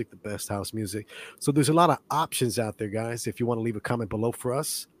house music, the best house music. So there's a lot of options out there, guys. If you want to leave a comment below for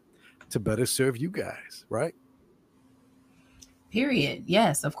us to better serve you guys, right? Period.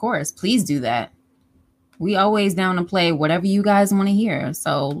 Yes, of course. Please do that. We always down to play whatever you guys want to hear.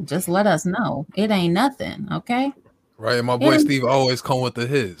 So just let us know. It ain't nothing, okay? Right, and my boy Steve always come with the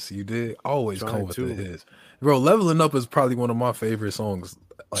hits. You did always come with the hits, bro. Leveling Up is probably one of my favorite songs,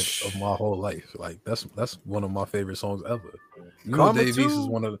 like of my whole life. Like that's one of my favorite songs ever. You know, Dave East is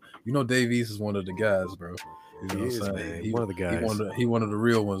one of the guys, bro. You know what I'm saying? One of the guys. He one of the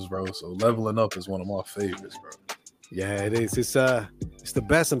real ones, bro. So Leveling Up is one of my favorites, bro. Yeah, it is. It's the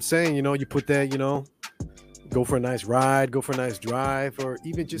best. I'm saying, you know, you put that, you know, go for a nice ride, go for a nice drive, or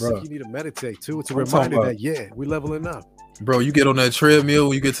even just Bro, if you need to meditate too. It's a I'm talking reminder about- that we leveling up. Bro, you get on that treadmill,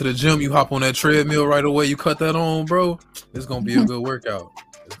 when you get to the gym, you hop on that treadmill right away, you cut that on, bro. It's gonna be a good workout.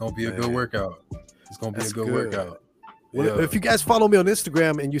 It's gonna be a good workout. It's gonna be a good workout. Well, if you guys follow me on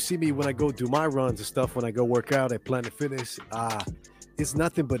Instagram and you see me when I go do my runs and stuff, when I go work out at Planet Fitness, it's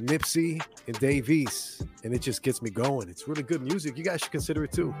nothing but Nipsey and Dave East, and it just gets me going. It's really good music. You guys should consider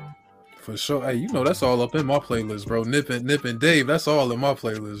it too. For sure. Hey, you know that's all up in my playlist, bro. Nip and Dave, that's all in my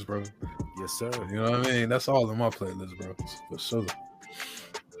playlist, bro. Yes, sir. You know what I mean? That's all in my playlist, bro. For sure.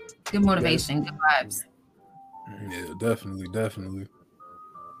 Good motivation, good vibes. Yeah, definitely.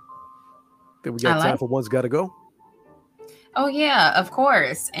 Then we got time for One's Gotta Go. Oh yeah, of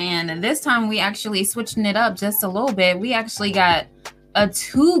course. And this time we actually switching it up just a little bit. We actually got a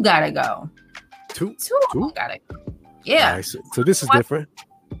two gotta go. Two gotta go. Yeah. Nice. So this is different.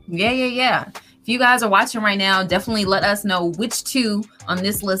 Yeah. If you guys are watching right now, definitely let us know which two on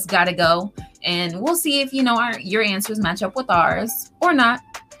this list gotta go, and we'll see if your answers match up with ours or not.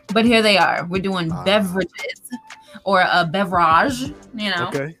 But here they are. We're doing beverages or a beverage.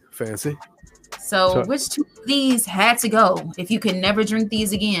 Okay, fancy. So which two of these had to go if you can never drink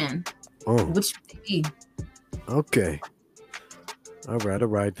these again? Which would they be? Okay. All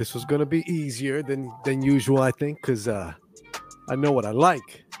right. This was gonna be easier than usual, I think, because I know what I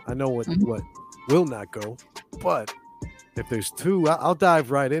like. I know what will not go. But if there's two, I'll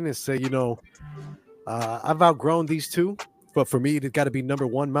dive right in and say, I've outgrown these two. But for me, it got to be number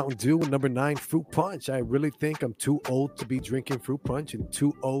 1, Mountain Dew, and number 9, Fruit Punch. I really think I'm too old to be drinking Fruit Punch and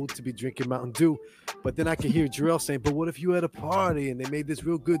too old to be drinking Mountain Dew. But then I can hear Jarrell saying, but what if you had a party and they made this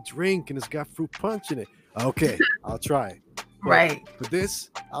real good drink and it's got Fruit Punch in it? Okay, I'll try it. Right. For this,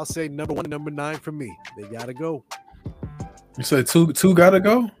 I'll say number 1 and number 9 for me. They got to go. You said two gotta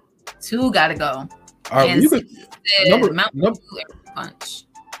go? Two gotta go. All right, and you could, Mountain Dew and Punch.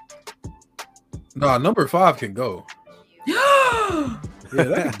 Nah, number 5 can go. Yeah,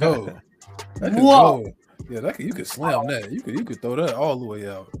 that can go. That can Whoa. go. Yeah, you could slam that. You could throw that all the way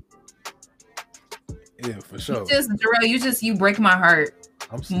out. Yeah, for sure. Jarrell, you break my heart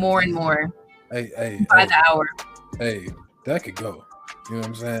more and more. Hey, by the hour. Hey, that could go. You know what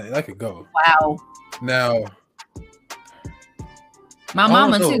I'm saying? That could go. Wow. Now, my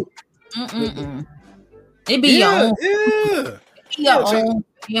mama too. It be your own. Yeah. It be your own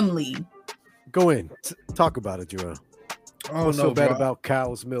family. Go in. Talk about it, Jarrell. What's so bad about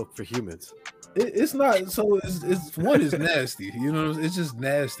cow's milk for humans? It's not. So it's one is nasty. You know, it's just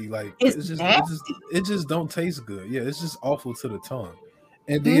nasty. Like it's just nasty. It just don't taste good. Yeah, it's just awful to the tongue.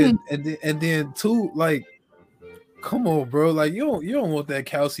 And then and then two, like, come on, bro. Like you don't want that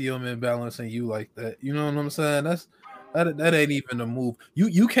calcium imbalance in you like that. You know what I'm saying? That ain't even a move.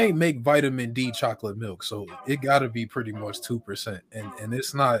 You can't make vitamin D chocolate milk, so it got to be pretty much 2%, and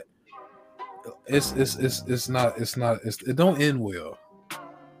it's not. It don't end well.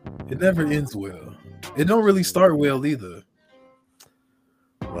 It never ends well. It don't really start well either.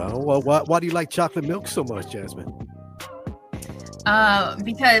 Well, why do you like chocolate milk so much, Jasmine?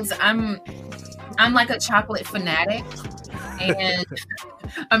 Because I'm like a chocolate fanatic, and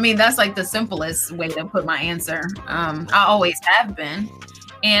I mean that's like the simplest way to put my answer. I always have been,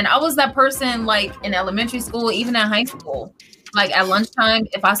 and I was that person like in elementary school, even in high school. Like at lunchtime,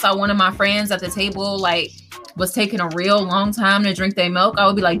 if I saw one of my friends at the table, like was taking a real long time to drink their milk, I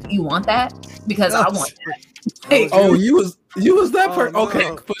would be like, "Do you want that?" Because I want that. Oh, you was that person?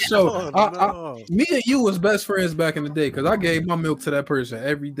 Okay, no. for sure. No. Me and you was best friends back in the day because I gave my milk to that person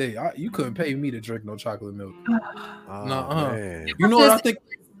every day. You couldn't pay me to drink no chocolate milk. Man. You know what I think?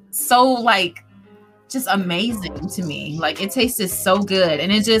 So like just amazing to me. Like it tasted so good,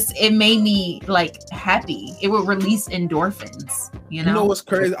 and it made me like happy. It would release endorphins. You know what's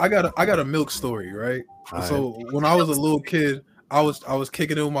crazy? I got a milk story, right? So when I was a little kid, I was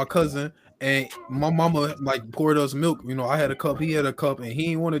kicking it with my cousin, and my mama like poured us milk. You know, I had a cup, he had a cup, and he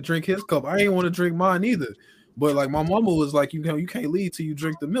didn't want to drink his cup. I didn't want to drink mine either. But like my mama was like, you can't leave till you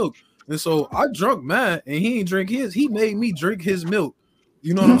drink the milk. And so I drunk mine, and he didn't drink his. He made me drink his milk.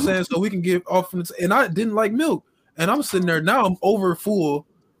 You know what I'm saying? So we can get off from and I didn't like milk. And I'm sitting there now, I'm over full.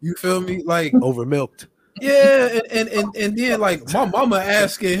 You feel me? Like over milked. Yeah, and then like my mama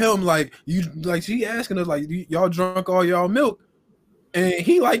asking him, like, she asking us, like, y'all drunk all y'all milk? And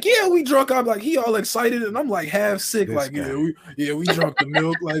he like, yeah, we drunk. I'm like, he all excited, and I'm like half sick. This like, guy. we drunk the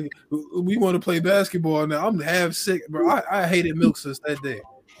milk. Like, we want to play basketball now. I'm half sick, bro. I hated milk since that day.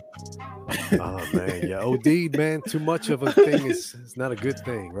 Oh man, yeah, OD, man. Too much of a thing is not a good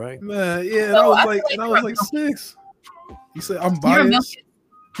thing, right? Man, yeah. And I was like 6. You said I'm biased.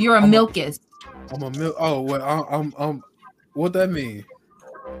 You're a milkist. I'm a milk. Oh, what? I'm. What that mean?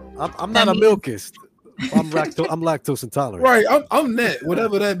 I'm not a milkist. I'm lactose intolerant. Right. I'm net.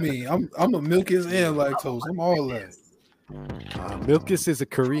 Whatever that mean. I'm a milkist and lactose. I'm all that. Milkis is a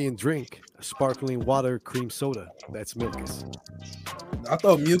Korean drink, a sparkling water cream soda. That's Milkis. I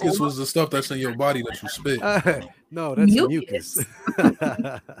thought mucus was the stuff that's in your body that you spit. No, that's mucus.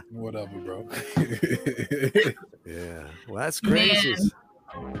 Whatever, bro. Yeah. Well, that's crazy.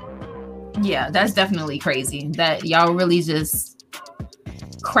 Yeah, that's definitely crazy that y'all really just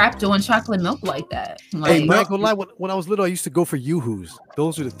crapped on chocolate milk like that. Like, Hey, not gonna lie, when I was little, I used to go for Yoo-Hoos.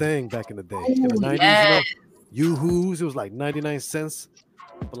 Those were the thing back in the day. In the 90s, yes. Yoo-Hoos, it was like 99 cents.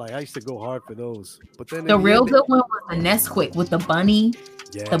 But like I used to go hard for those. But then the real good one was the Nesquik with the bunny.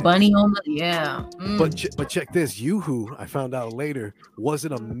 Yeah. The bunny on the But check this, Yoo-Hoo, I found out later,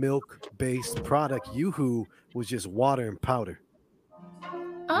 wasn't a milk-based product. Yoo-Hoo was just water and powder.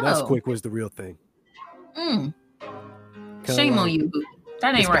 Nesquik was the real thing. Shame on you.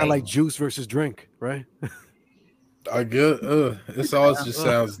 That ain't it's right. Like juice versus drink, right? I get. It all just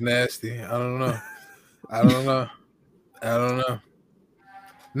sounds nasty. I don't know.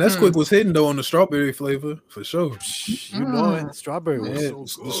 Nesquik was hidden though on the strawberry flavor for sure. You know it. Strawberry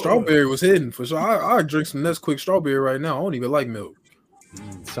was the strawberry was hidden for sure. I drink some Nesquik strawberry right now. I don't even like milk.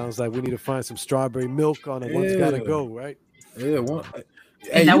 Sounds like we need to find some strawberry milk on it. One's gotta go, right? Yeah, one.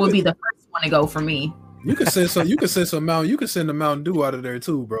 And that would be the first one to go for me. You can send some. You can send some Mountain. You can send the Mountain Dew out of there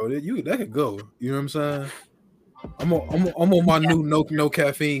too, bro. That could go. You know what I'm saying? I'm on my new no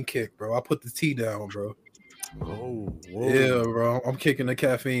caffeine kick, bro. I put the tea down, bro. Oh, yeah, bro. I'm kicking the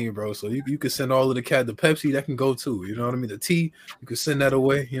caffeine, bro. So you can send all of the Pepsi that can go too. You know what I mean? The tea, you can send that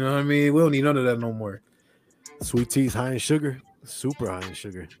away. You know what I mean? We don't need none of that no more. Sweet tea's high in sugar, super high in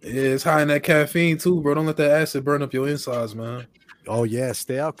sugar. Yeah, it's high in that caffeine too, bro. Don't let that acid burn up your insides, man. Oh yeah,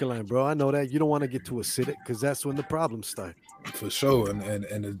 stay alkaline, bro. I know that. You don't want to get too acidic because that's when the problems start. For sure, and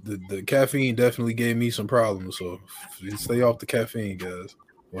the caffeine definitely gave me some problems. So stay off the caffeine, guys.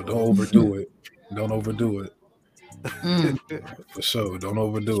 Or don't overdo it. Don't overdo it. For sure, don't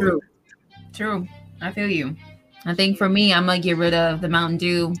overdo it. True. I feel you. I think for me, I'm gonna get rid of the Mountain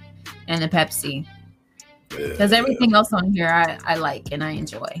Dew and the Pepsi because everything else on here I like and I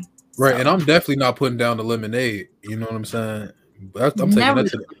enjoy. Right, and I'm definitely not putting down the lemonade. You know what I'm saying? I'm taking that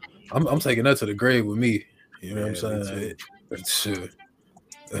to I'm taking that to the grave with me. You know what I'm saying? Sure.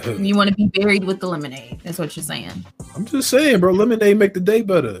 You want to be buried with the lemonade. That's what you're saying. I'm just saying, bro. Lemonade make the day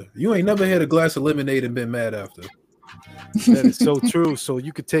better. You ain't never had a glass of lemonade and been mad after. That is so true. So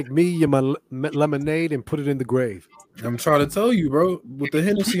you could take me and my lemonade and put it in the grave. I'm trying to tell you, bro. With the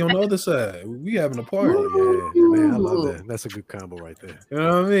Hennessy on the other side, we having a party. Yeah, man, I love that. That's a good combo right there. You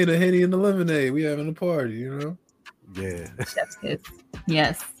know what I mean? The Henny and the lemonade, we having a party. You know? Yeah, that's good.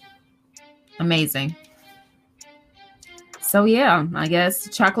 Yes, amazing. So yeah, I guess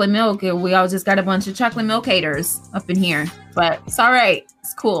chocolate milk. We all just got a bunch of chocolate milk haters up in here, but it's all right.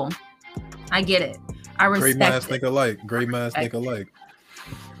 It's cool. I get it. I respect Great minds it. think alike. Great minds think alike.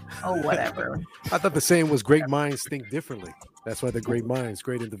 Oh, whatever. I thought the saying was great minds think differently. That's why they're great minds,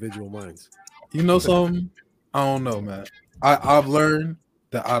 great individual minds. You know something? I don't know, man. I've learned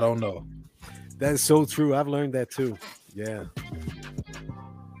that I don't know. That is so true. I've learned that too. Yeah.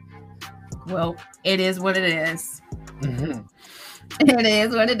 Well, it is what it is. Mm-hmm. It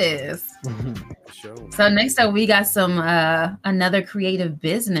is what it is. Mm-hmm. Sure. So next up, we got some another creative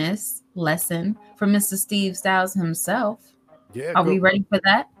business lesson from Mr. Steve Styles himself. Yeah. Are we ready for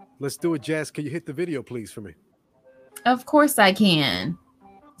that? Let's do it, Jazz. Can you hit the video, please, for me? Of course I can.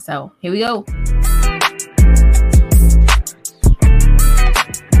 So here we go.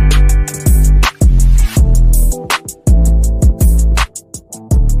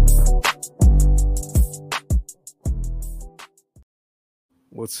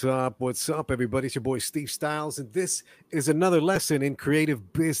 What's up? What's up, everybody? It's your boy Steve Styles, and this is another lesson in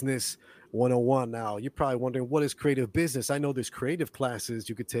Creative Business 101. Now, you're probably wondering, what is creative business? I know there's creative classes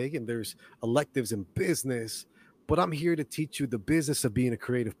you could take, and there's electives in business, but I'm here to teach you the business of being a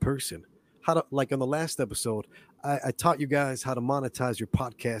creative person. How to, like on the last episode, I taught you guys how to monetize your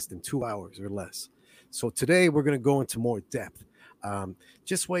podcast in 2 hours or less. So today we're going to go into more depth. The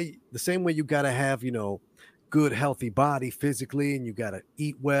same way you got to have, good healthy body physically, and you got to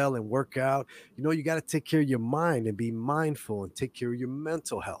eat well and work out. You got to take care of your mind and be mindful and take care of your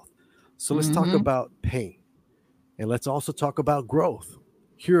mental health. So let's talk about pain, and let's also talk about growth.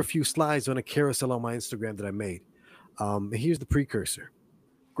 Here are a few slides on a carousel on my Instagram that I made. Here's the precursor.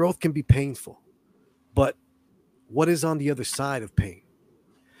 Growth can be painful, but what is on the other side of pain?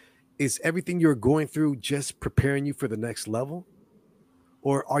 Is everything you're going through just preparing you for the next level,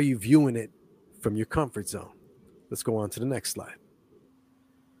 or are you viewing it from your comfort zone. Let's go on to the next slide.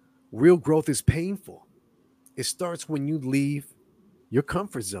 Real growth is painful. It starts when you leave your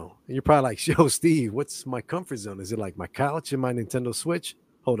comfort zone. And you're probably like, yo, Steve, what's my comfort zone? Is it like my couch and my Nintendo Switch?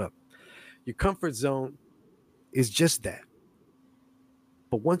 Hold up. Your comfort zone is just that.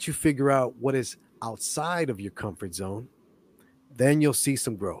 But once you figure out what is outside of your comfort zone, then you'll see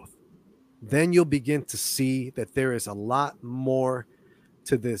some growth. Then you'll begin to see that there is a lot more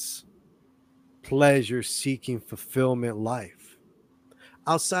to this pleasure-seeking fulfillment life.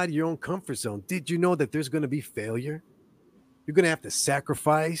 Outside your own comfort zone, did you know that there's going to be failure? You're going to have to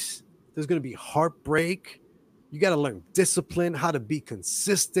sacrifice. There's going to be heartbreak. You got to learn discipline, how to be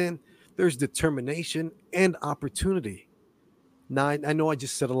consistent. There's determination and opportunity. Now, I know I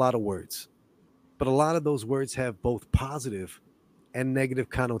just said a lot of words, but a lot of those words have both positive and negative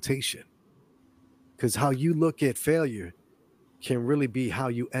connotation. Because how you look at failure can really be how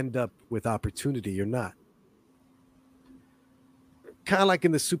you end up with opportunity or not. Kind of like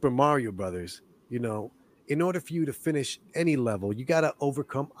in the Super Mario Brothers, you know, in order for you to finish any level, you got to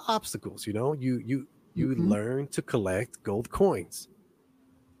overcome obstacles. You know, you learn to collect gold coins.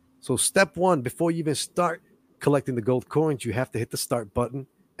 So step one, before you even start collecting the gold coins, you have to hit the start button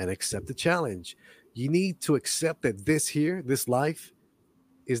and accept the challenge. You need to accept that this life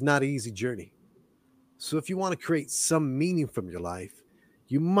is not an easy journey. So if you want to create some meaning from your life,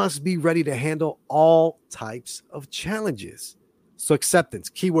 you must be ready to handle all types of challenges. So acceptance,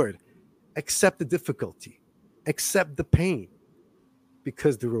 keyword, accept the difficulty, accept the pain,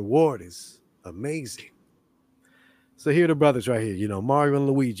 because the reward is amazing. So here are the brothers right here, you know, Mario and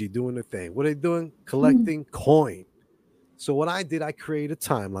Luigi doing the thing. What are they doing? Collecting coin. So what I did, I created a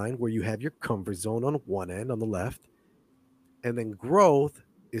timeline where you have your comfort zone on one end on the left, and then growth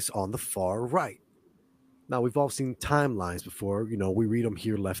is on the far right. Now, we've all seen timelines before. You know, we read them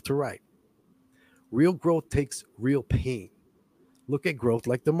here left to right. Real growth takes real pain. Look at growth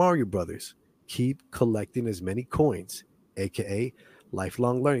like the Mario Brothers. Keep collecting as many coins, aka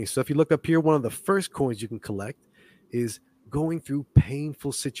lifelong learning. So if you look up here, one of the first coins you can collect is going through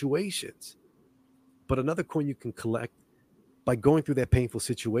painful situations. But another coin you can collect by going through that painful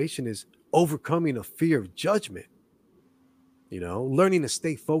situation is overcoming a fear of judgment. You know, learning to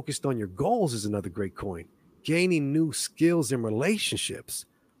stay focused on your goals is another great coin. Gaining new skills and relationships,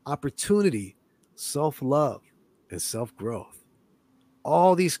 opportunity, self-love, and self-growth.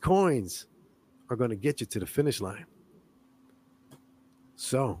 All these coins are going to get you to the finish line.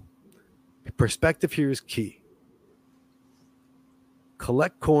 So, perspective here is key.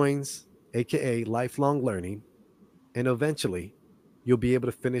 Collect coins, aka lifelong learning, and eventually you'll be able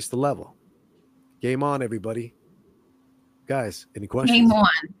to finish the level. Game on, everybody. Guys, any questions? Game on.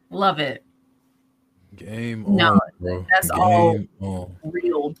 Love it. Game no, on, bro. That's Game all on.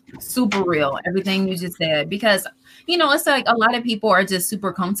 real, super real. Everything you just said, because you know, it's like a lot of people are just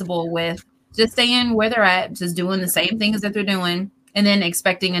super comfortable with just staying where they're at, just doing the same things that they're doing, and then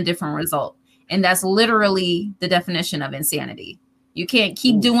expecting a different result. And that's literally the definition of insanity. You can't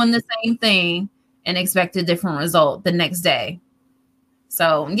keep doing the same thing and expect a different result the next day.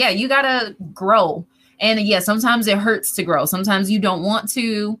 So yeah, you gotta grow. And yeah, sometimes it hurts to grow. Sometimes you don't want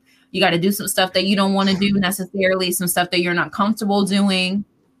to. You got to do some stuff that you don't want to do necessarily, some stuff that you're not comfortable doing.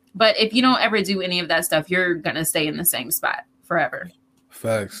 But if you don't ever do any of that stuff, you're going to stay in the same spot forever.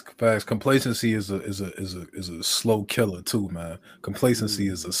 Facts. Complacency is a slow killer too, man. Complacency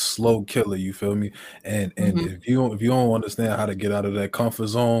is a slow killer. You feel me? And if you don't understand how to get out of that comfort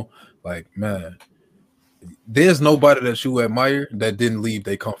zone, like, man, there's nobody that you admire that didn't leave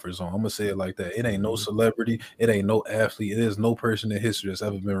their comfort zone. I'm gonna say it like that. It ain't no celebrity, it ain't no athlete, it is no person in history that's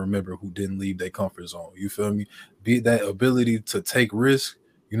ever been remembered who didn't leave their comfort zone. You feel me? Be that ability to take risk,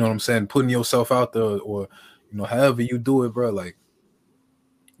 you know what I'm saying, putting yourself out there, or you know, however you do it, bro, like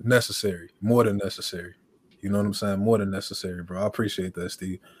necessary, more than necessary. You know what I'm saying? More than necessary, bro. I appreciate that,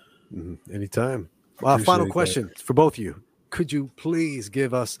 Steve. Anytime. Final question for both of you. Could you please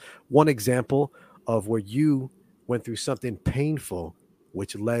give us one example of where you went through something painful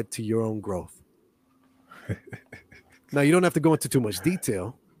which led to your own growth? Now, you don't have to go into too much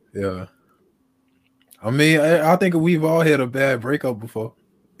detail. Yeah. I mean, I think we've all had a bad breakup before.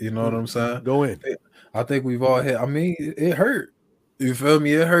 You know what I'm saying? Go in. I think we've all had, I mean, it hurt. You feel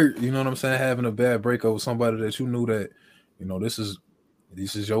me? It hurt. You know what I'm saying? Having a bad breakup with somebody that you knew that, you know, this is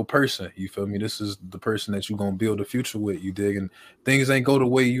your person. You feel me? This is the person that you're going to build a future with. You dig? And things ain't go the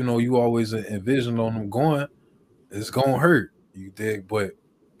way, you know, you always envisioned on them going. It's going to hurt. You dig? But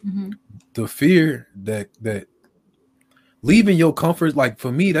the fear that leaving your comfort, like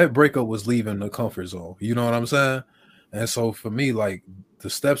for me, that breakup was leaving the comfort zone. You know what I'm saying? And so for me, like the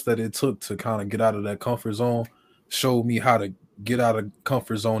steps that it took to kind of get out of that comfort zone showed me how to get out of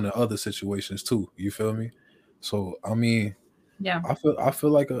comfort zone in other situations too. You feel me? So I mean, Yeah. I feel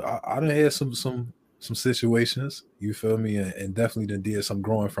like I done had some situations. You feel me? And definitely done did some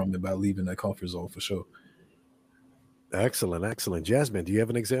growing from it by leaving that comfort zone for sure. Excellent, excellent. Jasmine, do you have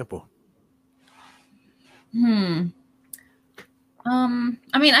an example? I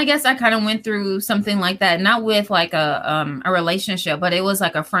mean, I guess I kind of went through something like that, not with like a relationship, but it was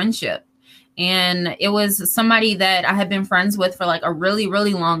like a friendship. And it was somebody that I had been friends with for like a really,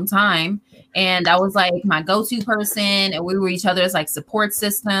 really long time. And I was like my go-to person, and we were each other's like support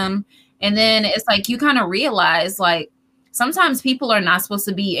system. And then it's like you kind of realize like sometimes people are not supposed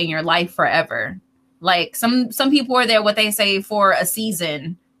to be in your life forever. Like some people are there, what they say, for a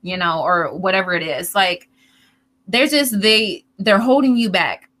season, you know, or whatever it is. Like they're just they're holding you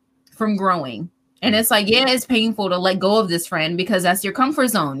back from growing. And it's like, yeah, it's painful to let go of this friend because that's your comfort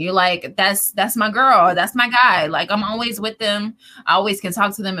zone. You're like, that's my girl, that's my guy. Like I'm always with them. I always can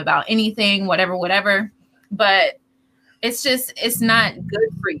talk to them about anything, whatever. But it's not good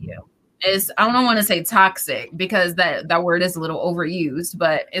for you. I don't want to say toxic because that word is a little overused,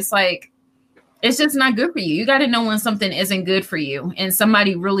 but it's like, it's just not good for you. You got to know when something isn't good for you and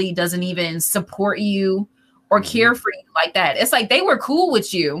somebody really doesn't even support you or care for you like that. It's like they were cool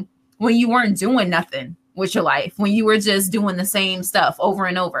with you when you weren't doing nothing with your life, when you were just doing the same stuff over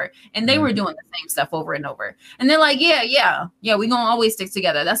and over, and they were doing the same stuff over and over. And they're like, yeah, we gonna always stick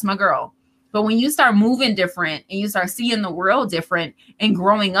together. That's my girl. But when you start moving different and you start seeing the world different and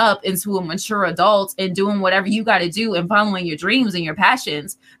growing up into a mature adult and doing whatever you got to do and following your dreams and your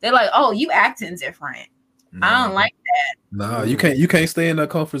passions, they're like, oh, you acting different. I don't like that. Nah, you can't stay in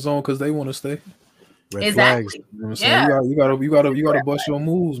that comfort zone because they want to stay. Red exactly. flags. You know what I'm saying? You gotta bust your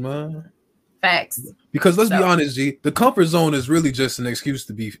moves, man. Facts. Because let's be honest, G, the comfort zone is really just an excuse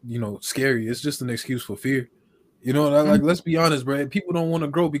to be, scary. It's just an excuse for fear. You know, like let's be honest, bro. People don't want to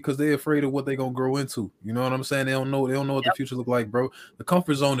grow because they're afraid of what they're gonna grow into. You know what I'm saying? They don't know what the future look like, bro. The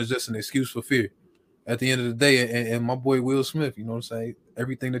comfort zone is just an excuse for fear. At the end of the day, and my boy Will Smith, you know what I'm saying?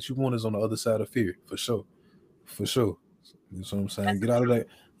 Everything that you want is on the other side of fear, for sure. For sure. You know what I'm saying? Get out of that.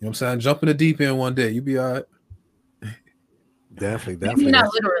 You know what I'm saying? Jump in the deep end one day. You be all right. Definitely. Maybe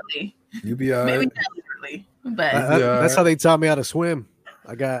not literally. You be all right. Maybe not literally. But that's how they taught me how to swim.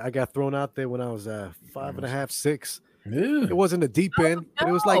 I got thrown out there when I was 5.5, 6. Yeah. It wasn't a deep end, but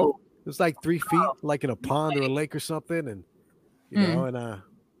it was like 3 feet, like in a pond or a lake or something. And you know, and I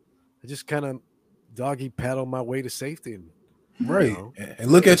just kind of doggy paddled my way to safety. And, right.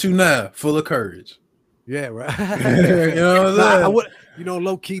 And look at you now, full of courage. Yeah, right. You know what I'm saying?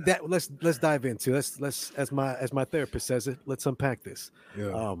 Low key, that let's dive into. Let's as my therapist says it, let's unpack this.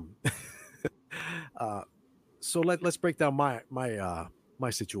 Yeah. So let's break down my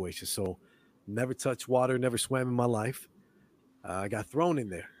situation. So never touched water, never swam in my life. I got thrown in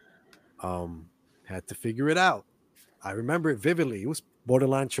there. Had to figure it out. I remember it vividly. It was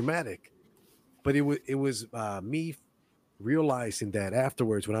borderline traumatic, but it was me realizing that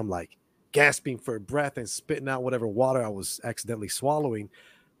afterwards when I'm like gasping for breath and spitting out whatever water I was accidentally swallowing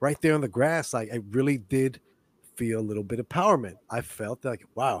right there on the grass. Like I really did feel a little bit of empowerment. I felt like,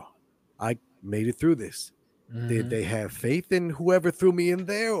 wow, I made it through this. Did they have faith in whoever threw me in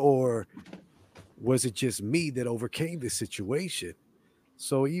there, or was it just me that overcame this situation?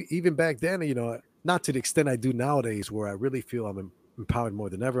 So even back then, not to the extent I do nowadays, where I really feel I'm empowered more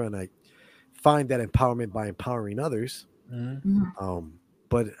than ever, and I find that empowerment by empowering others.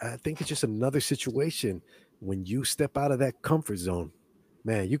 But I think it's just another situation when you step out of that comfort zone,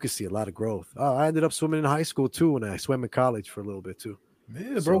 man, you can see a lot of growth. I ended up swimming in high school too, and I swam in college for a little bit too.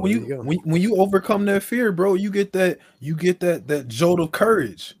 Yeah, bro. So when you overcome that fear, bro, you get that jolt of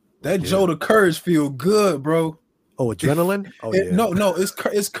courage. That jolt of courage feel good, bro. Oh, adrenaline? Oh, yeah. No,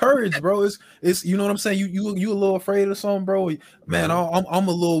 it's courage, bro. It's you know what I'm saying. You a little afraid of something, bro. Man, I'm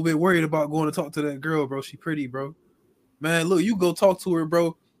a little bit worried about going to talk to that girl, bro. She pretty, bro. Man, look, you go talk to her,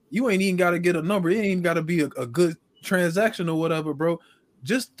 bro. You ain't even got to get a number. It ain't even got to be a good transaction or whatever, bro.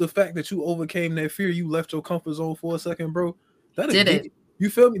 Just the fact that you overcame that fear, you left your comfort zone for a second, bro. You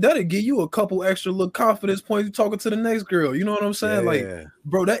feel me? That'll give you a couple extra little confidence points talking to the next girl. You know what I'm saying? Yeah.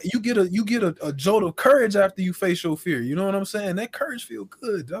 Bro, that you get a jolt of courage after you face your fear. You know what I'm saying? That courage feel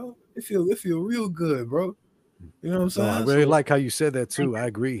good, dog. It feel real good, bro. You know what I'm saying? I really like how you said that too. I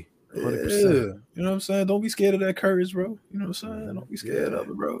agree. 100%. Yeah. You know what I'm saying? Don't be scared of that courage, bro. You know what I'm saying? Don't be scared of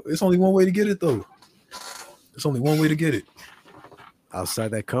it, bro. It's only one way to get it, though. It's only one way to get it.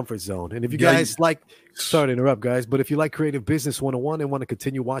 outside that comfort zone. And if you guys like, sorry to interrupt, guys, but if you like Creative Business 101 and want to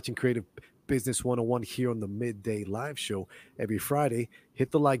continue watching Creative Business 101 here on the Midday Live Show every Friday,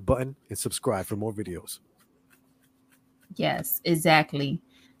 hit the like button and subscribe for more videos. Yes, exactly.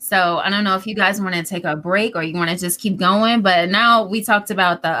 So I don't know if you guys want to take a break or you want to just keep going, but now we talked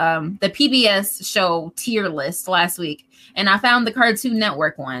about the PBS show tier list last week, and I found the Cartoon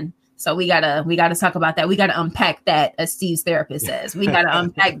Network one. So we gotta talk about that. We gotta unpack that, as Steve's therapist says. We gotta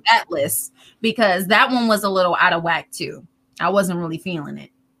unpack that list because that one was a little out of whack too. I wasn't really feeling it.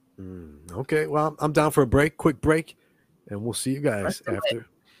 Okay, well, I'm down for a break, quick break, and we'll see you guys after.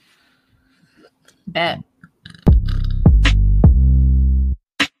 Bet.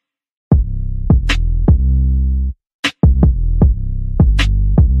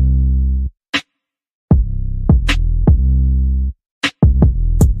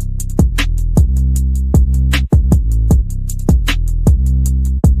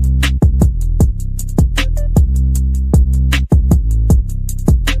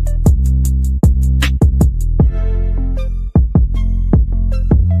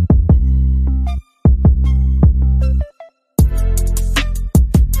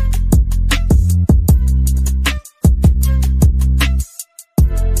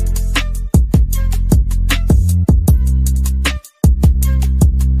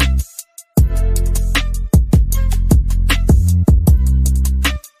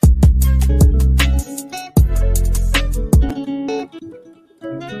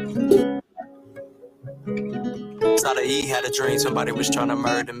 Had a dream somebody was trying to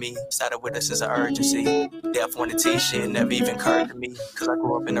murder me. Started with a sense of urgency. Death wanted shit never even occurred to me. Cause I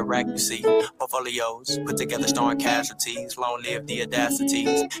grew up in Iraq, you see. Portfolios put together storing casualties. Long live the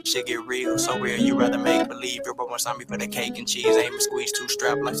audacities. Shit get real, so real you rather make believe. Your brother on me for the cake and cheese. Aim and squeeze two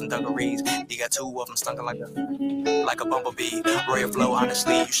strapped like some dungarees. You got two of them stunking like a bumblebee. Royal flow,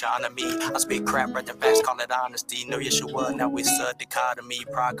 honestly, you should honor me. I spit crap, right the facts, call it honesty. No, yes, you were, now it's a dichotomy.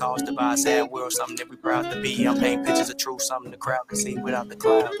 Pride calls divide, sad world, something that we proud to be. I'm painting pictures of truth, something the crowd can see without the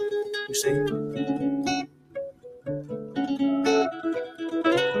cloud. You see?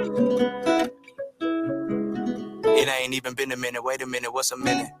 It ain't even been a minute, wait a minute, what's a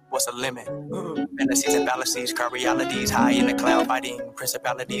minute? What's a limit? Fantasies and fallacies, car realities, high in the cloud, fighting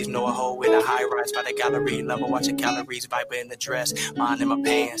principalities, know a hole in a high rise by the gallery, lover watching calories, viper in the dress, mine in my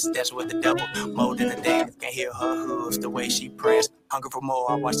pants, that's with the devil, mode in the dance, can't hear her hooves, the way she pranced, hungry for more,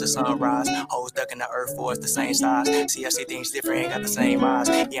 I watch the sunrise, hoes ducking the earth for it's the same size, see I see things different, ain't got the same eyes,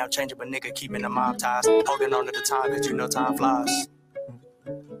 yeah I'm changing but nigga keeping the mob ties, holding on to the time cause you know time flies.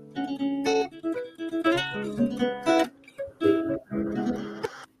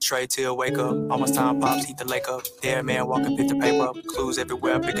 Trade till wake up, almost time pops, heat the lake up. Dead man walking, pick the paper up. Clues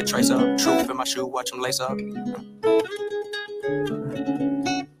everywhere, pick a trace up. Truth in my shoe, watch them lace up.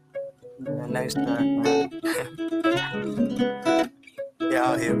 Next time,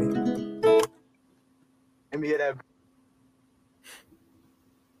 y'all hear me? Let me hear that.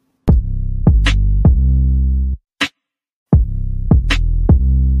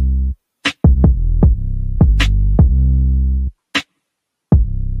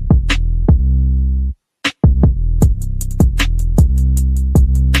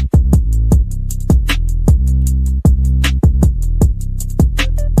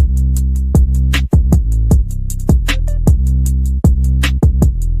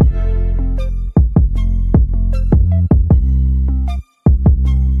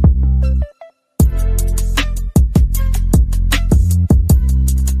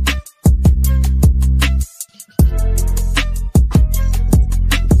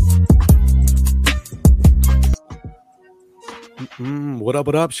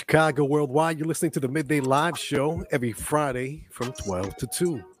 What up, Chicago Worldwide? You're listening to the Midday Live Show every Friday from 12 to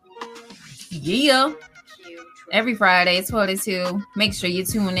 2. Yeah. Every Friday, 12 to 2. Make sure you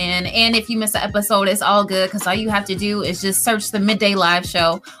tune in. And if you miss an episode, it's all good because all you have to do is just search the Midday Live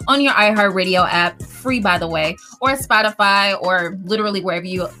Show on your iHeartRadio app, free by the way, or Spotify, or literally wherever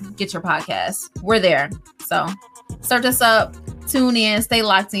you get your podcasts. We're there. So search us up, tune in, stay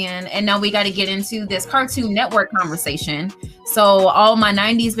locked in. And now we got to get into this Cartoon Network conversation. So all my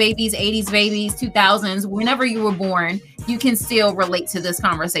 90s babies, 80s babies, 2000s, whenever you were born, you can still relate to this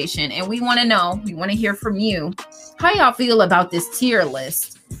conversation. And we want to know, we want to hear from you. How y'all feel about this tier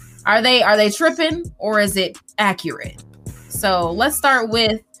list? Are they tripping or is it accurate? So let's start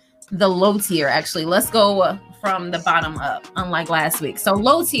with the low tier. Actually, let's go from the bottom up, unlike last week. So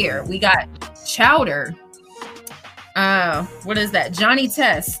low tier, we got Chowder. What is that? Johnny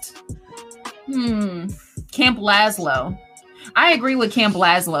Test. Camp Lazlo. I agree with Camp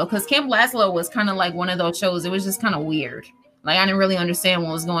Lazlo because Camp Lazlo was kind of like one of those shows. It was just kind of weird. Like I didn't really understand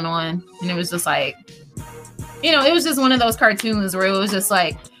what was going on, and it was just like, you know, it was just one of those cartoons where it was just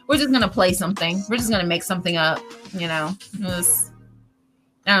like, we're just gonna play something, we're just gonna make something up, you know. It was,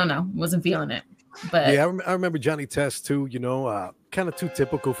 I don't know, wasn't feeling it. But yeah, I remember Johnny Test too. You know, kind of too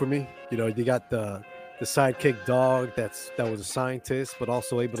typical for me. You know, you got the sidekick dog that was a scientist, but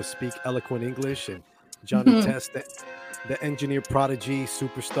also able to speak eloquent English, and Johnny Test, the engineer prodigy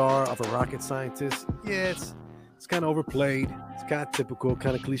superstar of a rocket scientist. Yeah, it's kind of overplayed. It's kind of typical,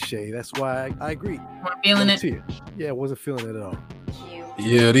 kind of cliche. That's why I agree. Weren't feeling it. Yeah, I wasn't feeling it at all.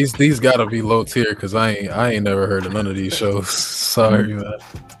 Yeah, these gotta be low tier because I ain't never heard of none of these shows. Sorry, man.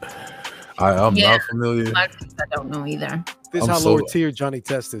 I'm not familiar. I don't know either. This is how lower tier Johnny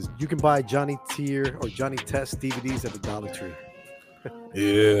Test is. You can buy Johnny tier or Johnny Test DVDs at the Dollar Tree.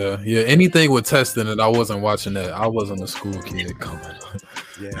 Yeah. Anything with testing it, I wasn't watching that. I wasn't a school kid. Come on.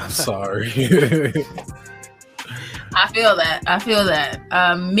 Yeah, I'm sorry. I feel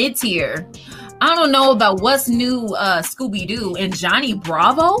that. Mid tier. I don't know about what's new, Scooby Doo and Johnny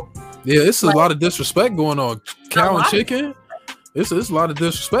Bravo. Yeah, it's a lot of disrespect going on. Cow and chicken. It's a lot of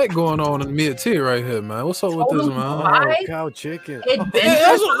disrespect going on in the mid tier right here, man. What's up with this, man? Oh, cow chicken.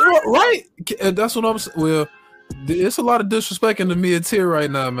 Right. That's what I'm saying. Well, it's a lot of disrespect in the mid tier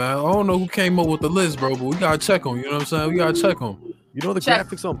right now, man. I don't know who came up with the list, bro, but we gotta check them. You know what I'm saying? We gotta check them. You know, the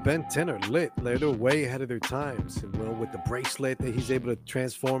graphics on Ben 10 are lit. They're way ahead of their times. And, well, with the bracelet that he's able to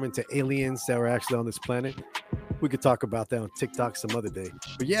transform into aliens that are actually on this planet. We could talk about that on TikTok some other day.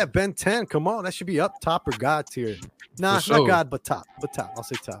 But yeah, Ben 10, come on. That should be up top or God tier. Nah, it's not God, but top. I'll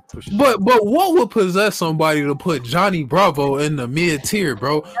say top. But what would possess somebody to put Johnny Bravo in the mid tier,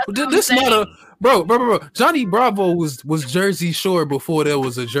 bro? This not a bro. Johnny Bravo was Jersey Shore before there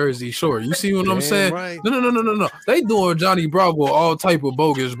was a Jersey Shore. You see what I'm saying? Right. No. They doing Johnny Bravo all type of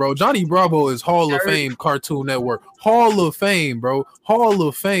bogus, bro. Johnny Bravo is Hall of Fame Cartoon Network. Hall of Fame, bro.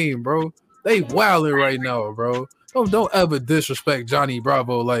 They wilding right now, bro. Don't ever disrespect Johnny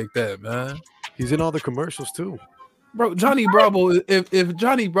Bravo like that, man. He's in all the commercials too. Bro, Johnny Bravo, if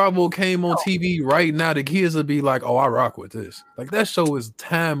Johnny Bravo came on TV right now, the kids would be like, oh, I rock with this. Like, that show is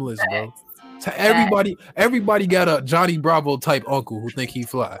timeless, bro. Everybody got a Johnny Bravo type uncle who think he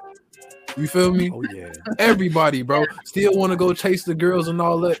fly. You feel me? Oh, yeah. Everybody, bro. Still want to go chase the girls and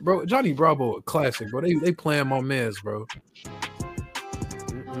all that, bro. Johnny Bravo, a classic, bro. They playing my mans, bro.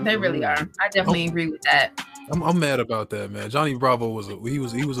 They really are. I definitely agree with that. I'm mad about that, man. Johnny Bravo was a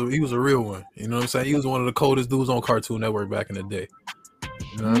real one. You know what I'm saying? He was one of the coldest dudes on Cartoon Network back in the day.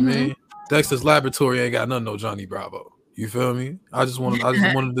 You know what I mean? Dexter's Laboratory ain't got nothing no Johnny Bravo. You feel me? I just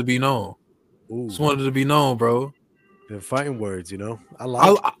wanted to be known. Ooh. Just wanted to be known, bro. They're fighting words, you know. I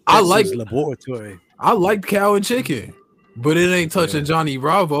like Laboratory. I like Cow and Chicken, but it ain't touching Johnny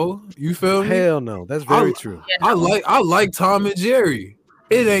Bravo. You feel me? Hell no, that's very true. I like Tom and Jerry.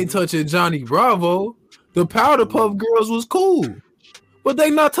 It ain't touching Johnny Bravo. The Powder Puff Girls was cool, but they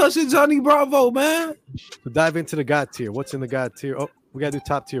not touching Johnny Bravo, man. So dive into the God tier. What's in the God tier? Oh, we gotta do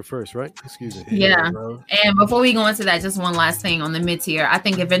top tier first, right? Excuse me. Yeah. And before we go into that, just one last thing on the mid tier. I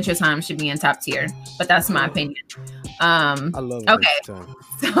think Adventure Time should be in top tier, but that's my opinion. I love Time.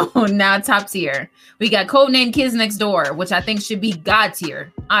 So now top tier, we got Codename Kids Next Door, which I think should be God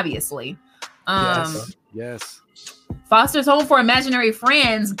tier, obviously. Yes. Foster's Home for Imaginary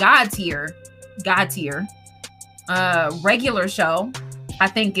Friends, God tier. Regular Show, I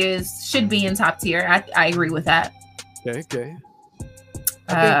think should be in top tier. I agree with that. Okay.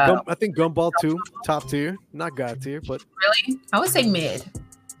 I think Gumball 2, top tier, not God tier, but really, I would say mid.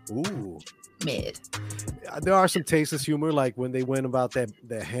 Ooh, mid. There are some tasteless humor, like when they went about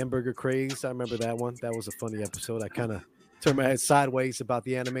that hamburger craze. I remember that one. That was a funny episode. I kind of turned my head sideways about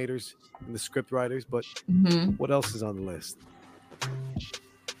the animators and the script writers. But what else is on the list?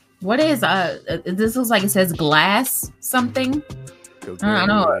 What is this looks like it says glass something. I don't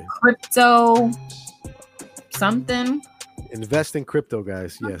know, crypto something. Invest in crypto,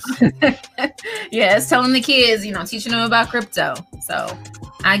 guys. Yes. Yeah, it's telling the kids, teaching them about crypto. So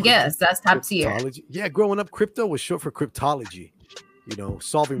I guess that's top tier. Yeah, growing up, crypto was short for cryptology.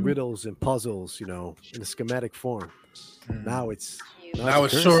 Solving riddles and puzzles, in a schematic form. Now it's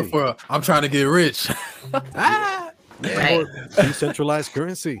short for I'm trying to get rich. Right. Decentralized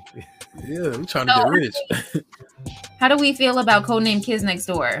currency. Yeah, we're trying to get rich. How do we feel about Codename Kids Next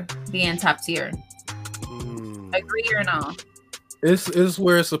Door being top tier? Agree or no? It's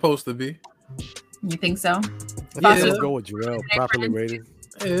where it's supposed to be. You think so? Let's go with Jarrell. Properly rated.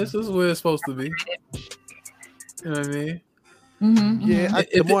 Yeah, this is where it's supposed to be. You know what I mean? Yeah,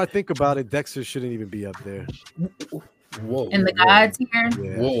 the more I think about it, Dexter shouldn't even be up there. Whoa. In the God tier.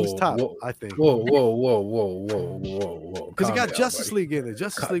 Yeah, he's top, I think. Whoa. Because he got Justice League in it.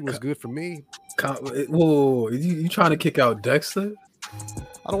 Justice League was good for me. Whoa. You trying to kick out Dexter?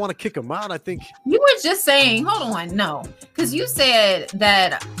 I don't want to kick him out. I think you were just saying, hold on, no, because you said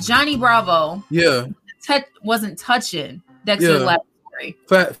that Johnny Bravo, wasn't touching Dexter's laboratory.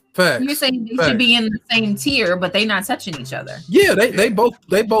 Fact. You're saying they should be in the same tier, but they're not touching each other. Yeah, they both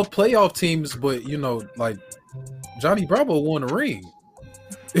playoff teams, but you know, like Johnny Bravo won a ring.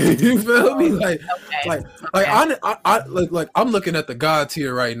 You feel me? I'm looking at the God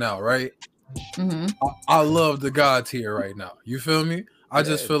tier right now, right? Mm-hmm. I love the God tier right now. You feel me? I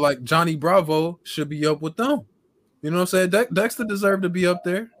just feel like Johnny Bravo should be up with them. You know what I'm saying? Dexter deserved to be up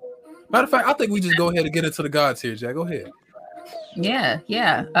there. Matter of fact, I think we just go ahead and get into the God tier, Jack. Go ahead. Yeah.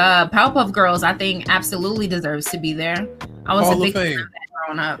 Powerpuff Girls, I think, absolutely deserves to be there. I was Hall a of big fan Fame. of that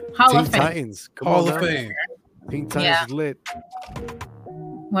growing up. Hall of Fame. Titans. Hall of Fame. Teen Titans is lit.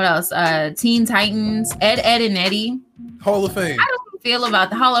 What else? Teen Titans, Ed, and Eddie. Hall of Fame. How do you feel about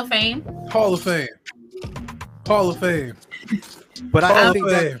the Hall of Fame? Hall of Fame. Hall of Fame. But I think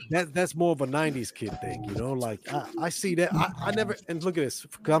that's more of a 90s kid thing, you know, like I see that. I never, and look at this,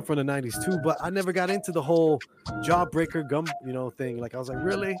 I'm from the 90s too, but I never got into the whole Jawbreaker gum, you know, thing. Like I was like,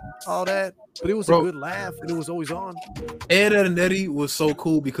 really? All that? But it was a good laugh and it was always on. Ed and Eddie was so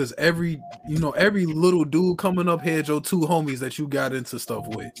cool because every little dude coming up had your two homies that you got into stuff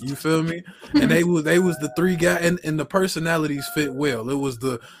with. You feel me? And they was the three guys, and the personalities fit well. It was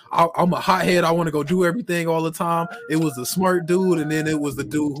I'm a hothead, I want to go do everything all the time. It was the smart dude, and then it was the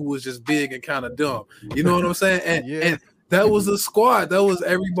dude who was just big and kind of dumb. You know what I'm saying? And that was a squad. That was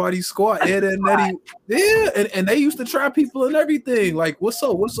everybody's squad. Ed and Eddie, and they used to try people and everything. Like, what's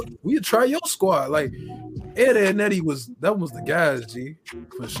up? We try your squad. Like, Ed and Eddie was the guys, G,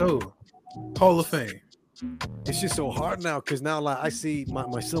 for sure. Hall of Fame. It's just so hard now because now, like, I see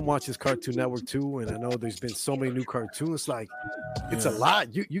my son watches Cartoon Network too, and I know there's been so many new cartoons. Like, it's a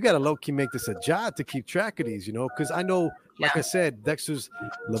lot. You got to low key make this a job to keep track of these, you know, because I know. Like I said, Dexter's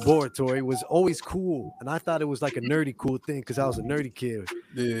Laboratory was always cool, and I thought it was like a nerdy cool thing because I was a nerdy kid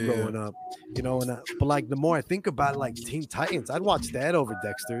growing up, you know. But like the more I think about it, like Teen Titans, I'd watch that over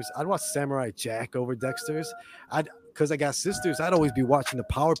Dexter's. I'd watch Samurai Jack over Dexter's. Because I got sisters, I'd always be watching the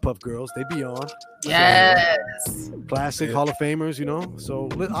Powerpuff Girls. They'd be on. Yes. Classic Hall of Famers, you know. So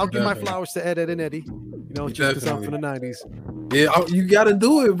I'll give my flowers to Ed and Eddie, you know, just because I'm from the 90s. Yeah, you got to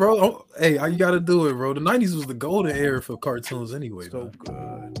do it, bro. Hey, you got to do it, bro. The 90s was the golden era for cartoons anyway. So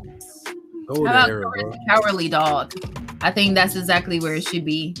good. Golden era, bro. Cowardly Dog. I think that's exactly where it should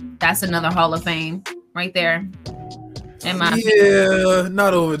be. That's another Hall of Fame right there.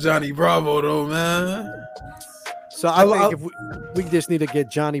 Not over Johnny Bravo, though, man. So I think if we just need to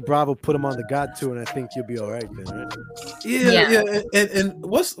get Johnny Bravo, put him on the God tour, and I think you'll be all right then, right? Yeah. And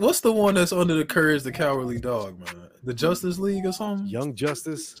what's the one that's under the Courage the Cowardly Dog, man? The Justice League or something? Young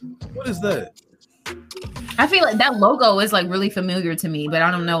Justice. What is that? I feel like that logo is like really familiar to me, but I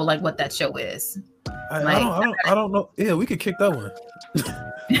don't know like what that show is. I don't know. Yeah, we could kick that one.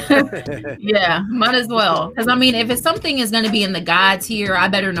 Yeah, might as well. Because I mean, if something is going to be in the God tier, I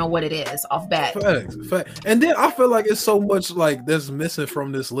better know what it is off bat. Facts. And then I feel like it's so much like that's missing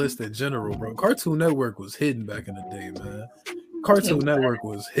from this list in general, bro. Cartoon Network was hidden back in the day, man. Cartoon Network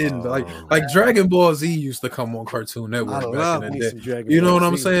was hidden. Like Dragon Ball Z used to come on Cartoon Network back in the day. You know what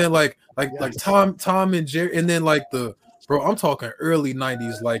I'm saying? Like Tom and Jerry, and then like I'm talking early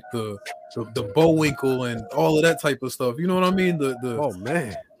 90s, like the Bullwinkle and all of that type of stuff. You know what I mean? Oh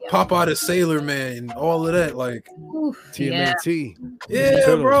man, Popeye the Sailor Man and all of that, like TMNT.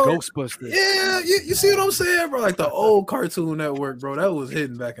 Yeah, bro. Ghostbusters. Yeah, you see what I'm saying, bro? Like the old Cartoon Network, bro. That was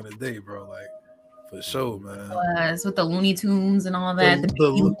hidden back in the day, bro. Like for sure, man. Was with the Looney Tunes and all that.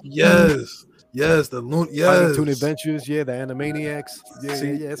 Yes, the Looney Tune Adventures, the Animaniacs.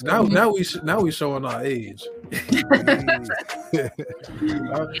 Now we showing our age.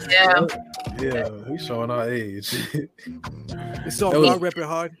 We showing our age. It's all about repping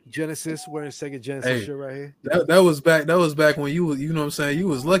hard. Genesis, wearing Sega Genesis shirt right here. That was back when you know what I'm saying. You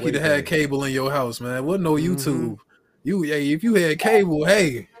was lucky to have cable in your house, man. Wasn't no YouTube. If you had cable,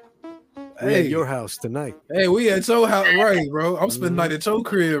 we at your house tonight. Hey, we at your house, right, bro? I'm spending night at your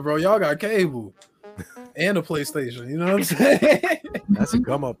crib, bro. Y'all got cable and a PlayStation. You know what I'm saying? That's a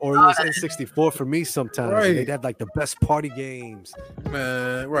come up. Or it was N64 for me sometimes. Right. They'd have like the best party games.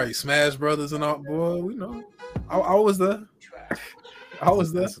 Man, right. Smash Brothers and all. Boy, we know. I was there.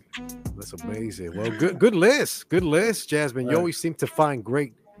 That's amazing. Well, good list. Good list, Jasmine. Right. You always seem to find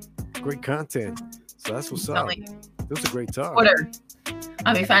great content. So that's what's up. It was a great talk. Twitter.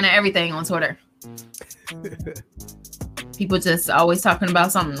 I'll be finding everything on Twitter. People just always talking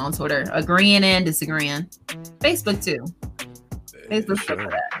about something on Twitter, agreeing and disagreeing. Facebook too. Facebook's good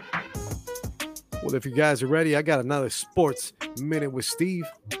for that. Well, if you guys are ready, I got another sports minute with Steve.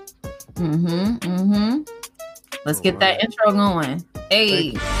 Let's get that intro going.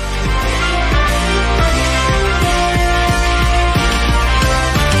 Hey.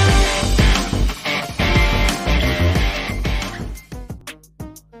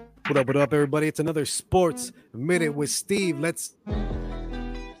 What up, everybody? It's another sports minute with Steve. Let's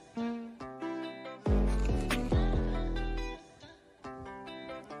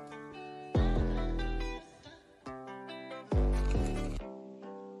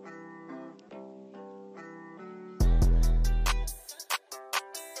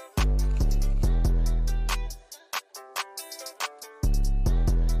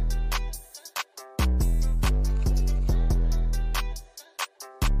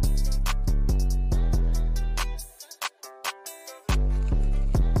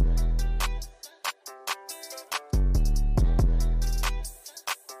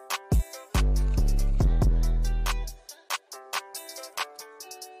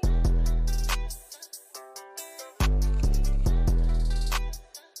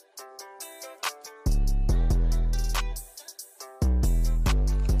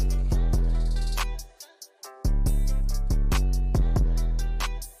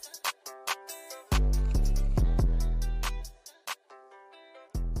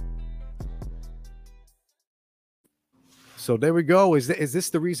So there we go. Is this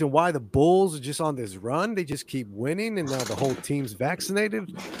the reason why the Bulls are just on this run? They just keep winning, and now the whole team's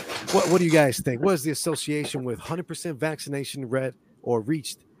vaccinated. What do you guys think? What is the association with 100% vaccination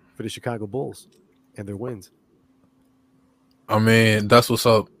reached for the Chicago Bulls and their wins? I mean, that's what's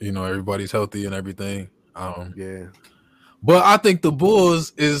up. You know, everybody's healthy and everything. Yeah. But I think the Bulls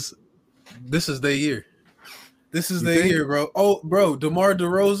this is their year. This is their year, bro. Oh, bro, DeMar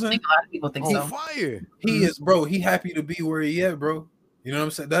DeRozan. I think a lot of people think so. Fire. He is, bro. He happy to be where he at, bro. You know what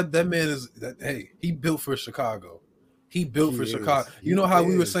I'm saying? That man is. Hey, he built for Chicago. He built for Chicago. You know how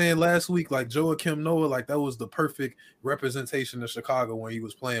we were saying last week, like Joakim Noah, like that was the perfect representation of Chicago when he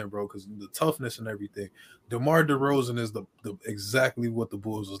was playing, bro, because the toughness and everything. DeMar DeRozan is the exactly what the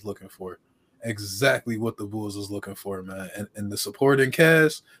Bulls was looking for. Exactly what the Bulls was looking for, man. And the supporting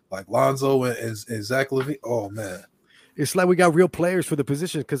cast, like Lonzo and Zach LaVine. Oh, man. It's like we got real players for the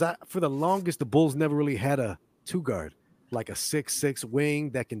position, because for the longest, the Bulls never really had a two guard, like a 6'6" wing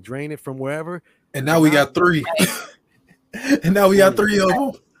that can drain it from wherever. And now we got three. And now we got three of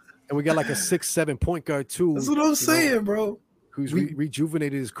them. And we got like a 6'7" point guard too. That's what I'm saying, bro. Who's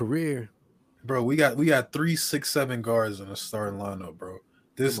rejuvenated his career. Bro, we got 3 6'7" guards in the starting lineup, bro.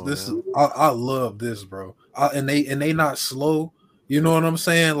 I love this, bro. And they not slow. You know what I'm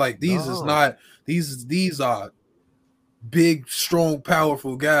saying? Like these are big, strong,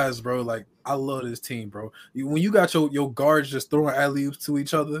 powerful guys, bro. Like I love this team, bro. When you got your guards just throwing alley-oops to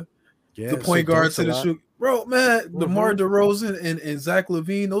each other, the point guard to the shoot, bro, man. DeMar DeRozan and Zach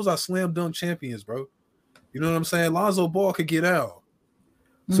LaVine, those are slam dunk champions, bro. You know what I'm saying? Lonzo Ball could get out.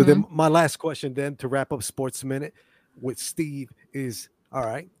 So then my last question then to wrap up Sports Minute with Steve is, all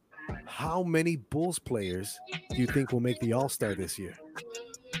right, how many Bulls players do you think will make the All-Star this year?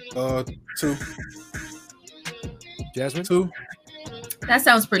 2. Jasmine? 2. That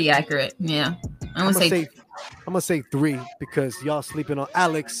sounds pretty accurate. Yeah. I'm gonna say 3 because y'all sleeping on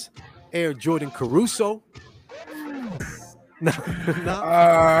Alex Air Jordan Caruso. No.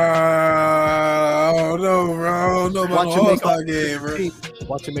 I don't know, bro. No, Watch him make All-Star game, bro.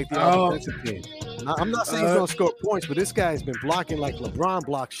 Watch him make the offensive team. I'm not saying he's gonna score points, but this guy's been blocking like LeBron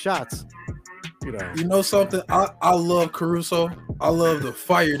blocks shots. You know something? I love Caruso. I love the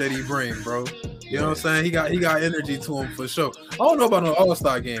fire that he brings, bro. You know what I'm saying? He got energy to him for sure. I don't know about an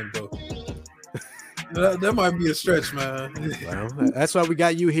All-Star game though. That might be a stretch, man. Well, that's why we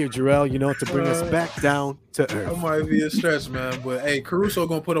got you here, Jarrell, to bring us back down to earth. That might be a stretch, man. But hey, Caruso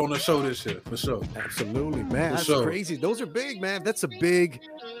gonna put on a show this year for sure. Absolutely, man. That's crazy. Those are big, man. That's a big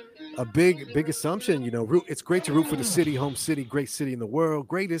assumption. It's great to root for the city, home city, great city in the world,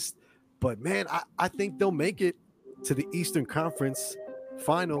 greatest. But man, I think they'll make it to the Eastern Conference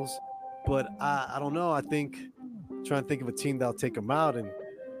Finals. But I don't know. I'm trying to think of a team that'll take them out, and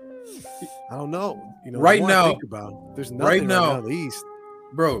I don't know. Right now, there's nothing right now in the East,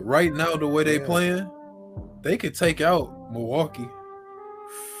 bro. Right now, the way they playing, they could take out Milwaukee.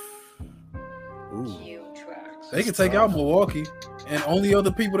 Ooh. They could take out Milwaukee, and only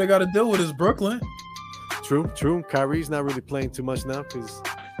other people they got to deal with is Brooklyn. True. Kyrie's not really playing too much now because.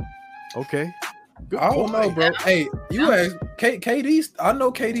 Okay. Good I don't know, bro. Hey, you ask KD. I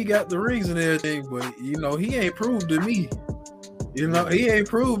know KD got the rings and everything, but he ain't proved to me You know, he ain't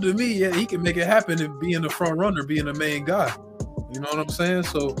proved to me yet he can make it happen and being the front runner, being the main guy. You know what I'm saying?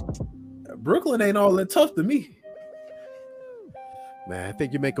 So Brooklyn ain't all that tough to me. Man, I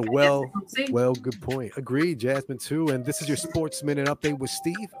think you make a good point. Agreed, Jasmine, too. And this is your Sports Minute Update with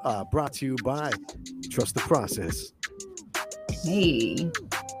Steve, brought to you by Trust the Process. Hey.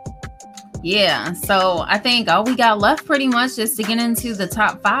 Yeah, so I think all we got left pretty much is to get into the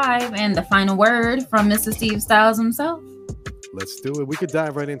top 5 and the final word from Mr. Steve Styles himself. Let's do it. We could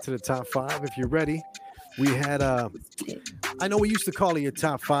dive right into the top 5 if you're ready. We had, I know we used to call it your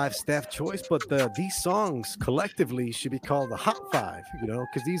top 5 staff choice, but these songs collectively should be called the Hot 5, you know,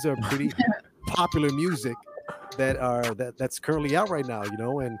 because these are pretty popular music that's currently out right now, you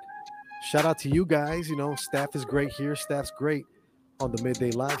know, and shout out to you guys, you know, staff is great here, staff's great on the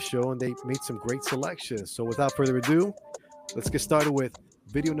Midday Live show, and they made some great selections. So without further ado, let's get started with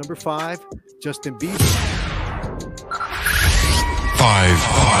video number 5, Justin Bieber.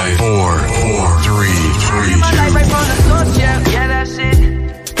 5, 4, 3, 2. Yeah, that's it.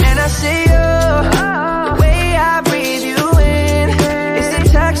 And I see you, the way I breathe you in, it's the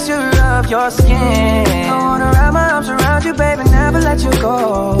texture of your skin. I wanna wrap my arms around you, baby, never let you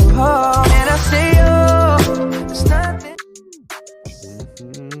go. And I see you, it's nothing.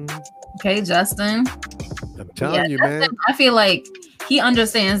 Okay, Justin. I'm telling you, Justin, man. I feel like he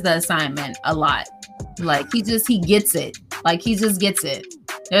understands the assignment a lot. Like he gets it. Like he just gets it.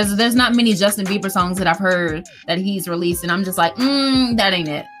 There's not many Justin Bieber songs that I've heard that he's released, and I'm just like, that ain't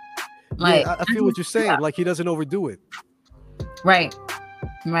it. Like I feel what you're saying. Yeah. Like he doesn't overdo it. Right.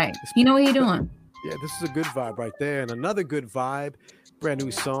 You know what he's doing. Yeah, this is a good vibe right there, and another good vibe. Brand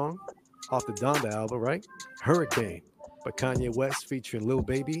new song off the Donda album, right? Hurricane by Kanye West featuring Lil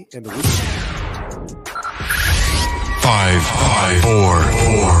Baby and The Weeknd. 5, 4, 3,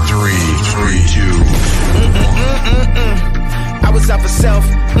 2. I was up for self.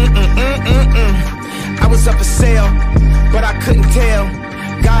 I was up for sale, but I couldn't tell.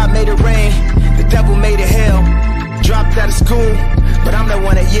 God made it rain, the devil made it hell. Dropped out of school, but I'm the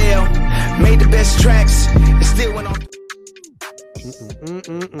one at Yale. Made the best tracks, and still went on.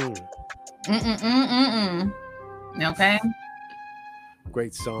 Okay.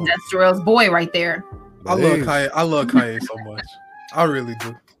 Great song. That's Jarrell's boy right there. I love Kanye so much. I really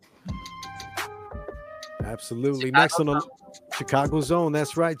do. Absolutely. Next on the Chicago Zone.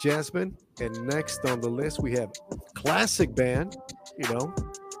 That's right, Jasmine. And next on the list, we have classic band. You know,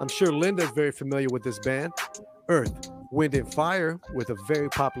 I'm sure Linda's very familiar with this band. Earth, Wind and Fire with a very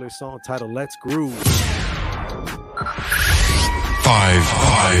popular song titled Let's Groove. 5,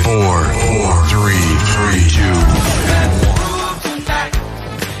 4, 3, 2.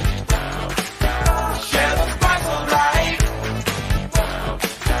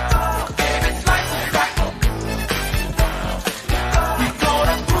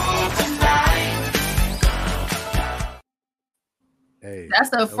 Hey,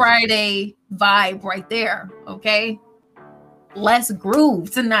 that's a Friday vibe right there. Okay, let's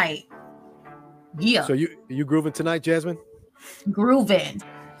groove tonight. Yeah. So you grooving tonight, Jasmine? Grooving,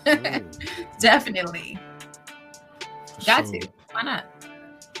 definitely. Got to. Why not?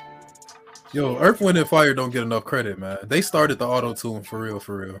 Yo, Earth, Wind, and Fire don't get enough credit, man. They started the auto-tune for real.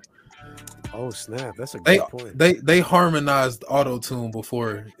 Oh snap! That's a great point. They harmonized auto-tune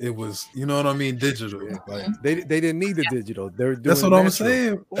before it was, you know what I mean, digital. Yeah. Like they didn't need the digital. They're doing that's what natural. I'm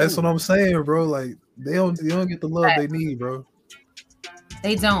saying. That's what I'm saying, bro. Like they don't get the love they need, bro.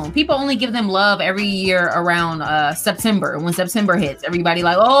 They don't. People only give them love every year around September. When September hits, everybody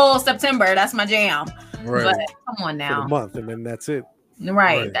like, oh, September, that's my jam. Right. But come on now. For a month, and then that's it.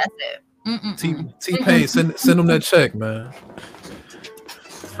 Right. That's it. T-Pain, send them that check, man.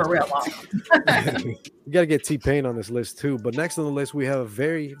 For real. You got to get T-Pain on this list too. But next on the list, we have a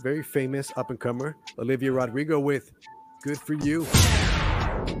very, very famous up-and-comer, Olivia Rodrigo with Good For You.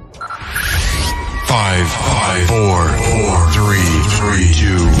 5, 4, 3, 2.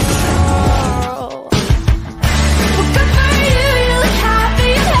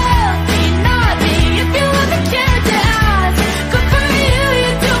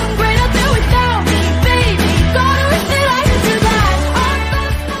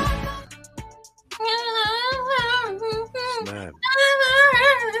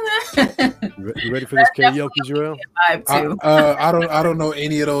 You ready for this karaoke, Jarrell? I don't know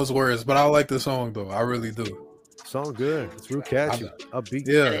any of those words, but I like the song though. I really do. Song good. It's real catchy. Upbeat.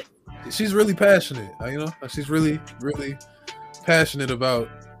 Yeah, she's really passionate. You know, she's really, really passionate about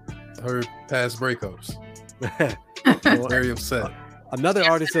her past breakups. Very upset. Another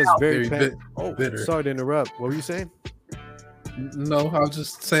artist that's very bitter. Sorry to interrupt. What were you saying? No, I was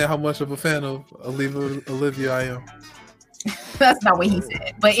just saying how much of a fan of Olivia I am. That's not what he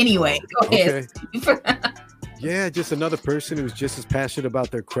said. But anyway, go ahead. Yeah, just another person who's just as passionate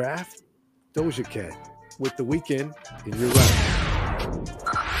about their craft. Doja Cat with The Weeknd in your right.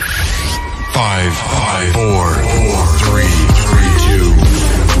 5, 4, 3, 2,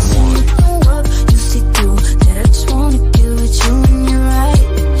 1.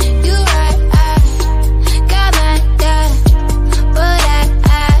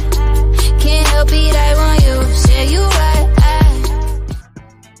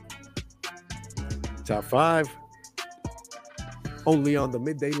 Top 5. Only on the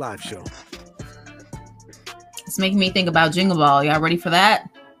Midday Live Show. It's making me think about Jingle Ball. Y'all ready for that?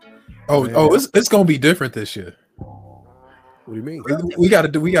 It's gonna be different this year. What do you mean? We got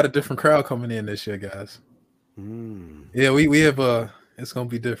a different crowd coming in this year, guys. Yeah, we have it's gonna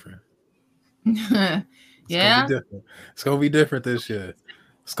be different. Yeah, it's gonna be different this year.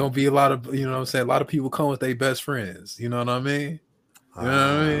 It's gonna be a lot of, you know what I'm saying, a lot of people come with their best friends. You know what I mean? You know what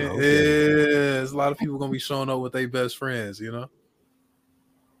I mean? Okay. Yeah, there's a lot of people gonna be showing up with their best friends. You know?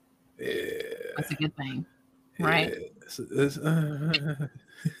 Yeah, that's a good thing, right?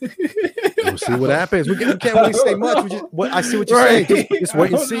 We'll see what happens. We can't really say much. I see what you're saying. Just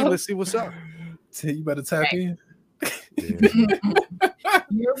wait and see. Let's see what's up. You better tap in.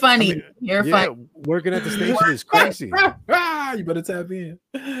 You're funny. You're funny. Working at the station is crazy. You better tap in.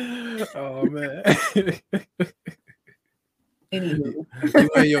 Oh man.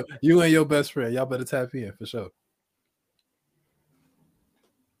 You and your best friend, y'all better tap in for sure.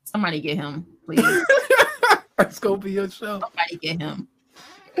 Somebody get him, please. It's gonna be your show. Somebody get him.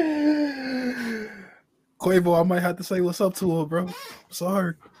 Quavo, I might have to say what's up to her, bro.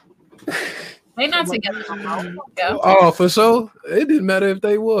 Sorry. They're not together. Oh, for sure. It didn't matter if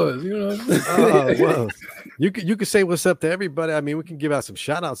they was, you know. Well, you could say what's up to everybody. I mean, we can give out some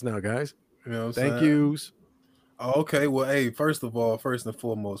shout outs now, guys. You know what I'm Thank saying? yous. Okay, well, hey, first and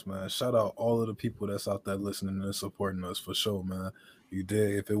foremost, man, shout out all of the people that's out there listening and supporting us for sure, man. You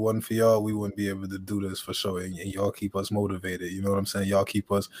did. If it wasn't for y'all, we wouldn't be able to do this for sure. And y'all keep us motivated. You know what I'm saying? Y'all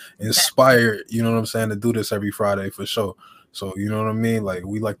keep us inspired. You know what I'm saying? To do this every Friday for sure. So you know what I mean? Like,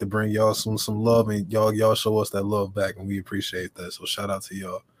 we like to bring y'all some love, and y'all show us that love back, and we appreciate that. So shout out to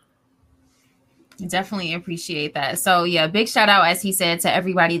y'all. Definitely appreciate that. So yeah, big shout out, as he said, to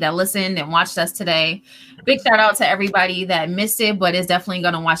everybody that listened and watched us today. Big shout out to everybody that missed it, but is definitely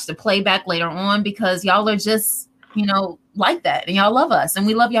going to watch the playback later on, because y'all are just, you know, like that, and y'all love us, and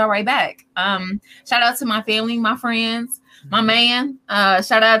we love y'all right back. Shout out to my family, my friends, my man.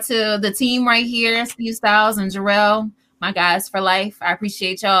 Shout out to the team right here, Steve Styles and Jarrell, my guys for life. I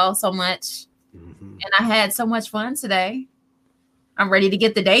appreciate y'all so much. And I had so much fun today. I'm ready to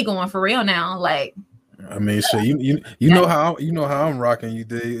get the day going for real now. Like, I mean, so you know how I'm rocking you,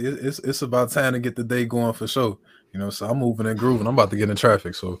 day. It's about time to get the day going for sure. You know, so I'm moving and grooving. I'm about to get in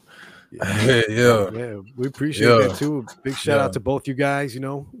traffic. So yeah, we appreciate that too. Big shout out to both you guys. You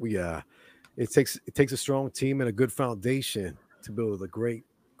know, it takes a strong team and a good foundation to build a great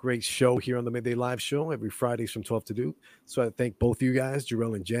show here on the Midday Live Show every Fridays from 12 to 2. So I thank both of you guys,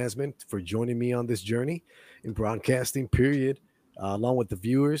 Jarrell and Jasmine, for joining me on this journey in broadcasting, period. Along with the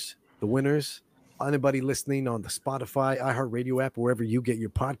viewers, the winners, anybody listening on the Spotify, iHeartRadio app, wherever you get your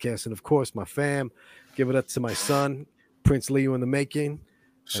podcasts. And of course, my fam, give it up to my son, Prince Leo in the making.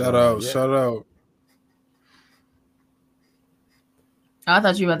 Shout out. I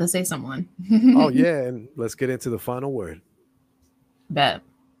thought you were about to say someone. Oh, yeah. And let's get into the final word. Bet.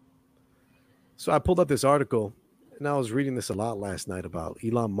 So I pulled up this article, and I was reading this a lot last night about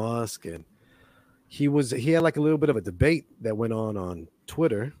Elon Musk, and he had like a little bit of a debate that went on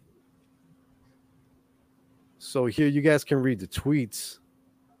Twitter. So here you guys can read the tweets.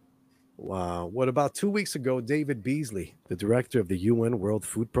 Wow. What about 2 weeks ago, David Beasley, the director of the UN World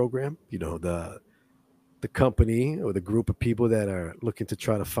Food Program, you know, the company or the group of people that are looking to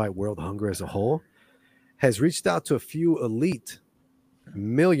try to fight world hunger as a whole, has reached out to a few elite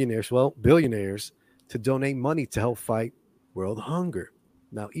billionaires to donate money to help fight world hunger.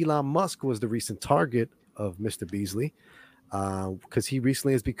 Now, Elon Musk was the recent target of Mr. Beasley because he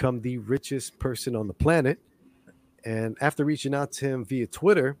recently has become the richest person on the planet. And after reaching out to him via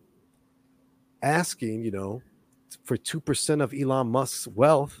Twitter, asking, you know, for 2% of Elon Musk's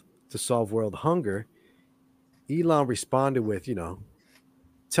wealth to solve world hunger, Elon responded with, you know,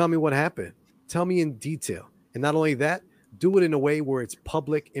 tell me what happened. Tell me in detail. And not only that, do it in a way where it's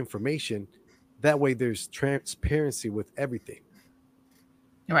public information. That way there's transparency with everything.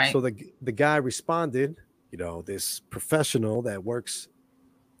 Right. So the guy responded, you know, this professional that works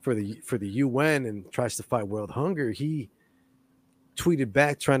for the UN and tries to fight world hunger, he tweeted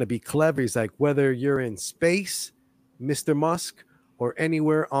back trying to be clever. He's like, whether you're in space, Mr. Musk, or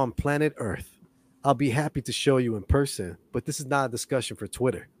anywhere on planet Earth. I'll be happy to show you in person, but this is not a discussion for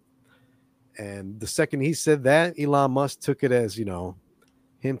Twitter. And the second he said that, Elon Musk took it as,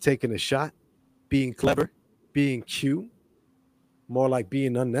 him taking a shot, being clever, being cute, more like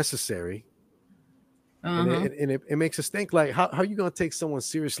being unnecessary. And it makes us think, like, how are you going to take someone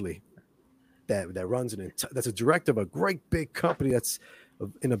seriously that runs that's a director of a great big company that's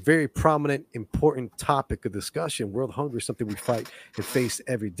in a very prominent, important topic of discussion? World hunger is something we fight and face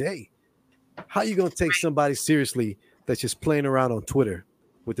every day. How are you going to take somebody seriously that's just playing around on Twitter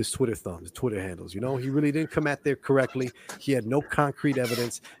with his Twitter thumbs, his Twitter handles? He really didn't come at there correctly. He had no concrete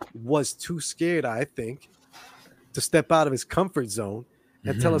evidence, was too scared, I think, to step out of his comfort zone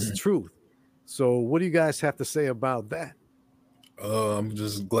and tell us the truth. So what do you guys have to say about that? I'm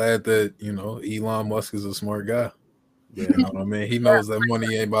just glad that, Elon Musk is a smart guy. Yeah. You know what I mean? He knows that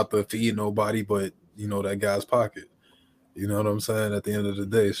money ain't about to feed nobody but, that guy's pocket. You know what I'm saying? At the end of the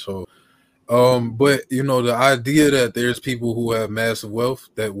day. So, but, the idea that there's people who have massive wealth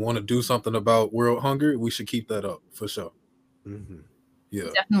that want to do something about world hunger, we should keep that up for sure. Mm-hmm. Yeah,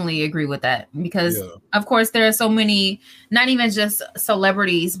 definitely agree with that because, of course, there are so many, not even just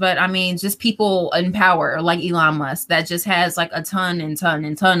celebrities, but I mean, just people in power like Elon Musk that just has like a ton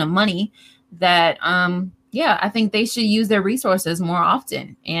of money that, I think they should use their resources more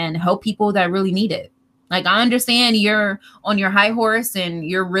often and help people that really need it. Like, I understand you're on your high horse and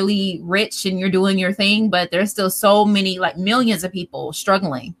you're really rich and you're doing your thing, but there's still so many, like millions of people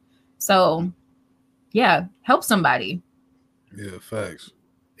struggling. So, help somebody. Yeah, facts.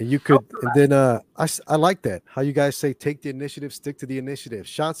 And you could, and then I like that. How you guys say, take the initiative, stick to the initiative.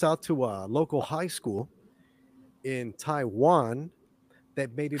 Shouts out to a local high school in Taiwan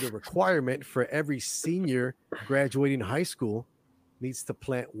that made it a requirement for every senior graduating high school needs to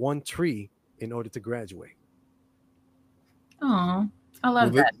plant one tree in order to graduate. Oh, I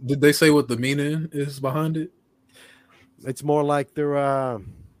love that. Did they say what the meaning is behind it? It's more like there's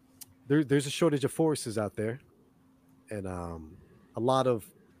a shortage of forests out there. And a lot of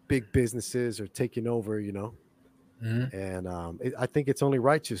big businesses are taking over, and I think it's only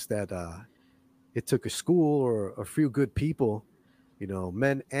righteous that it took a school or a few good people,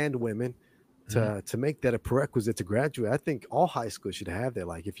 men and women, to make that a prerequisite to graduate. I think all high schools should have that.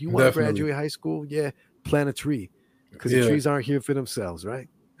 Like, if you want to graduate high school, plant a tree, because the trees aren't here for themselves, right?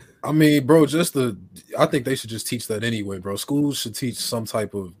 I mean, bro, I think they should just teach that anyway, bro. Schools should teach some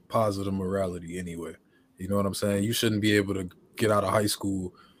type of positive morality anyway. You know what I'm saying? You shouldn't be able to get out of high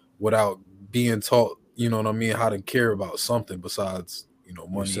school without being taught, how to care about something besides,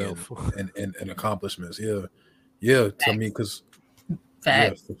 money and accomplishments. Yeah. To me, because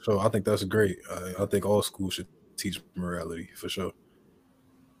so I think that's great. I think all schools should teach morality for sure.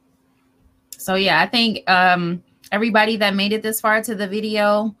 So I think everybody that made it this far to the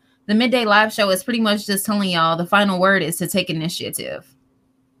video, the Midday Live Show is pretty much just telling y'all the final word is to take initiative.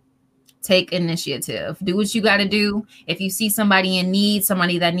 Take initiative. Do what you got to do. If you see somebody in need,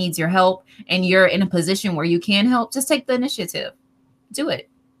 somebody that needs your help, and you're in a position where you can help, just take the initiative. Do it.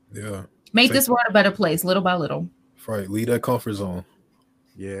 Yeah. Make this world a better place, little by little. Right. Leave that comfort zone.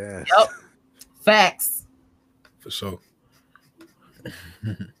 Yeah. Yep. Facts. For sure.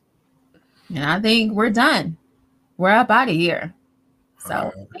 And I think we're done. We're up out of here.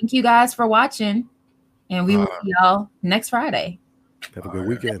 So thank you guys for watching. And we will see y'all next Friday. Have a good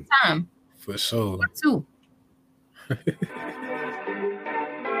weekend. Time. For sure. Too.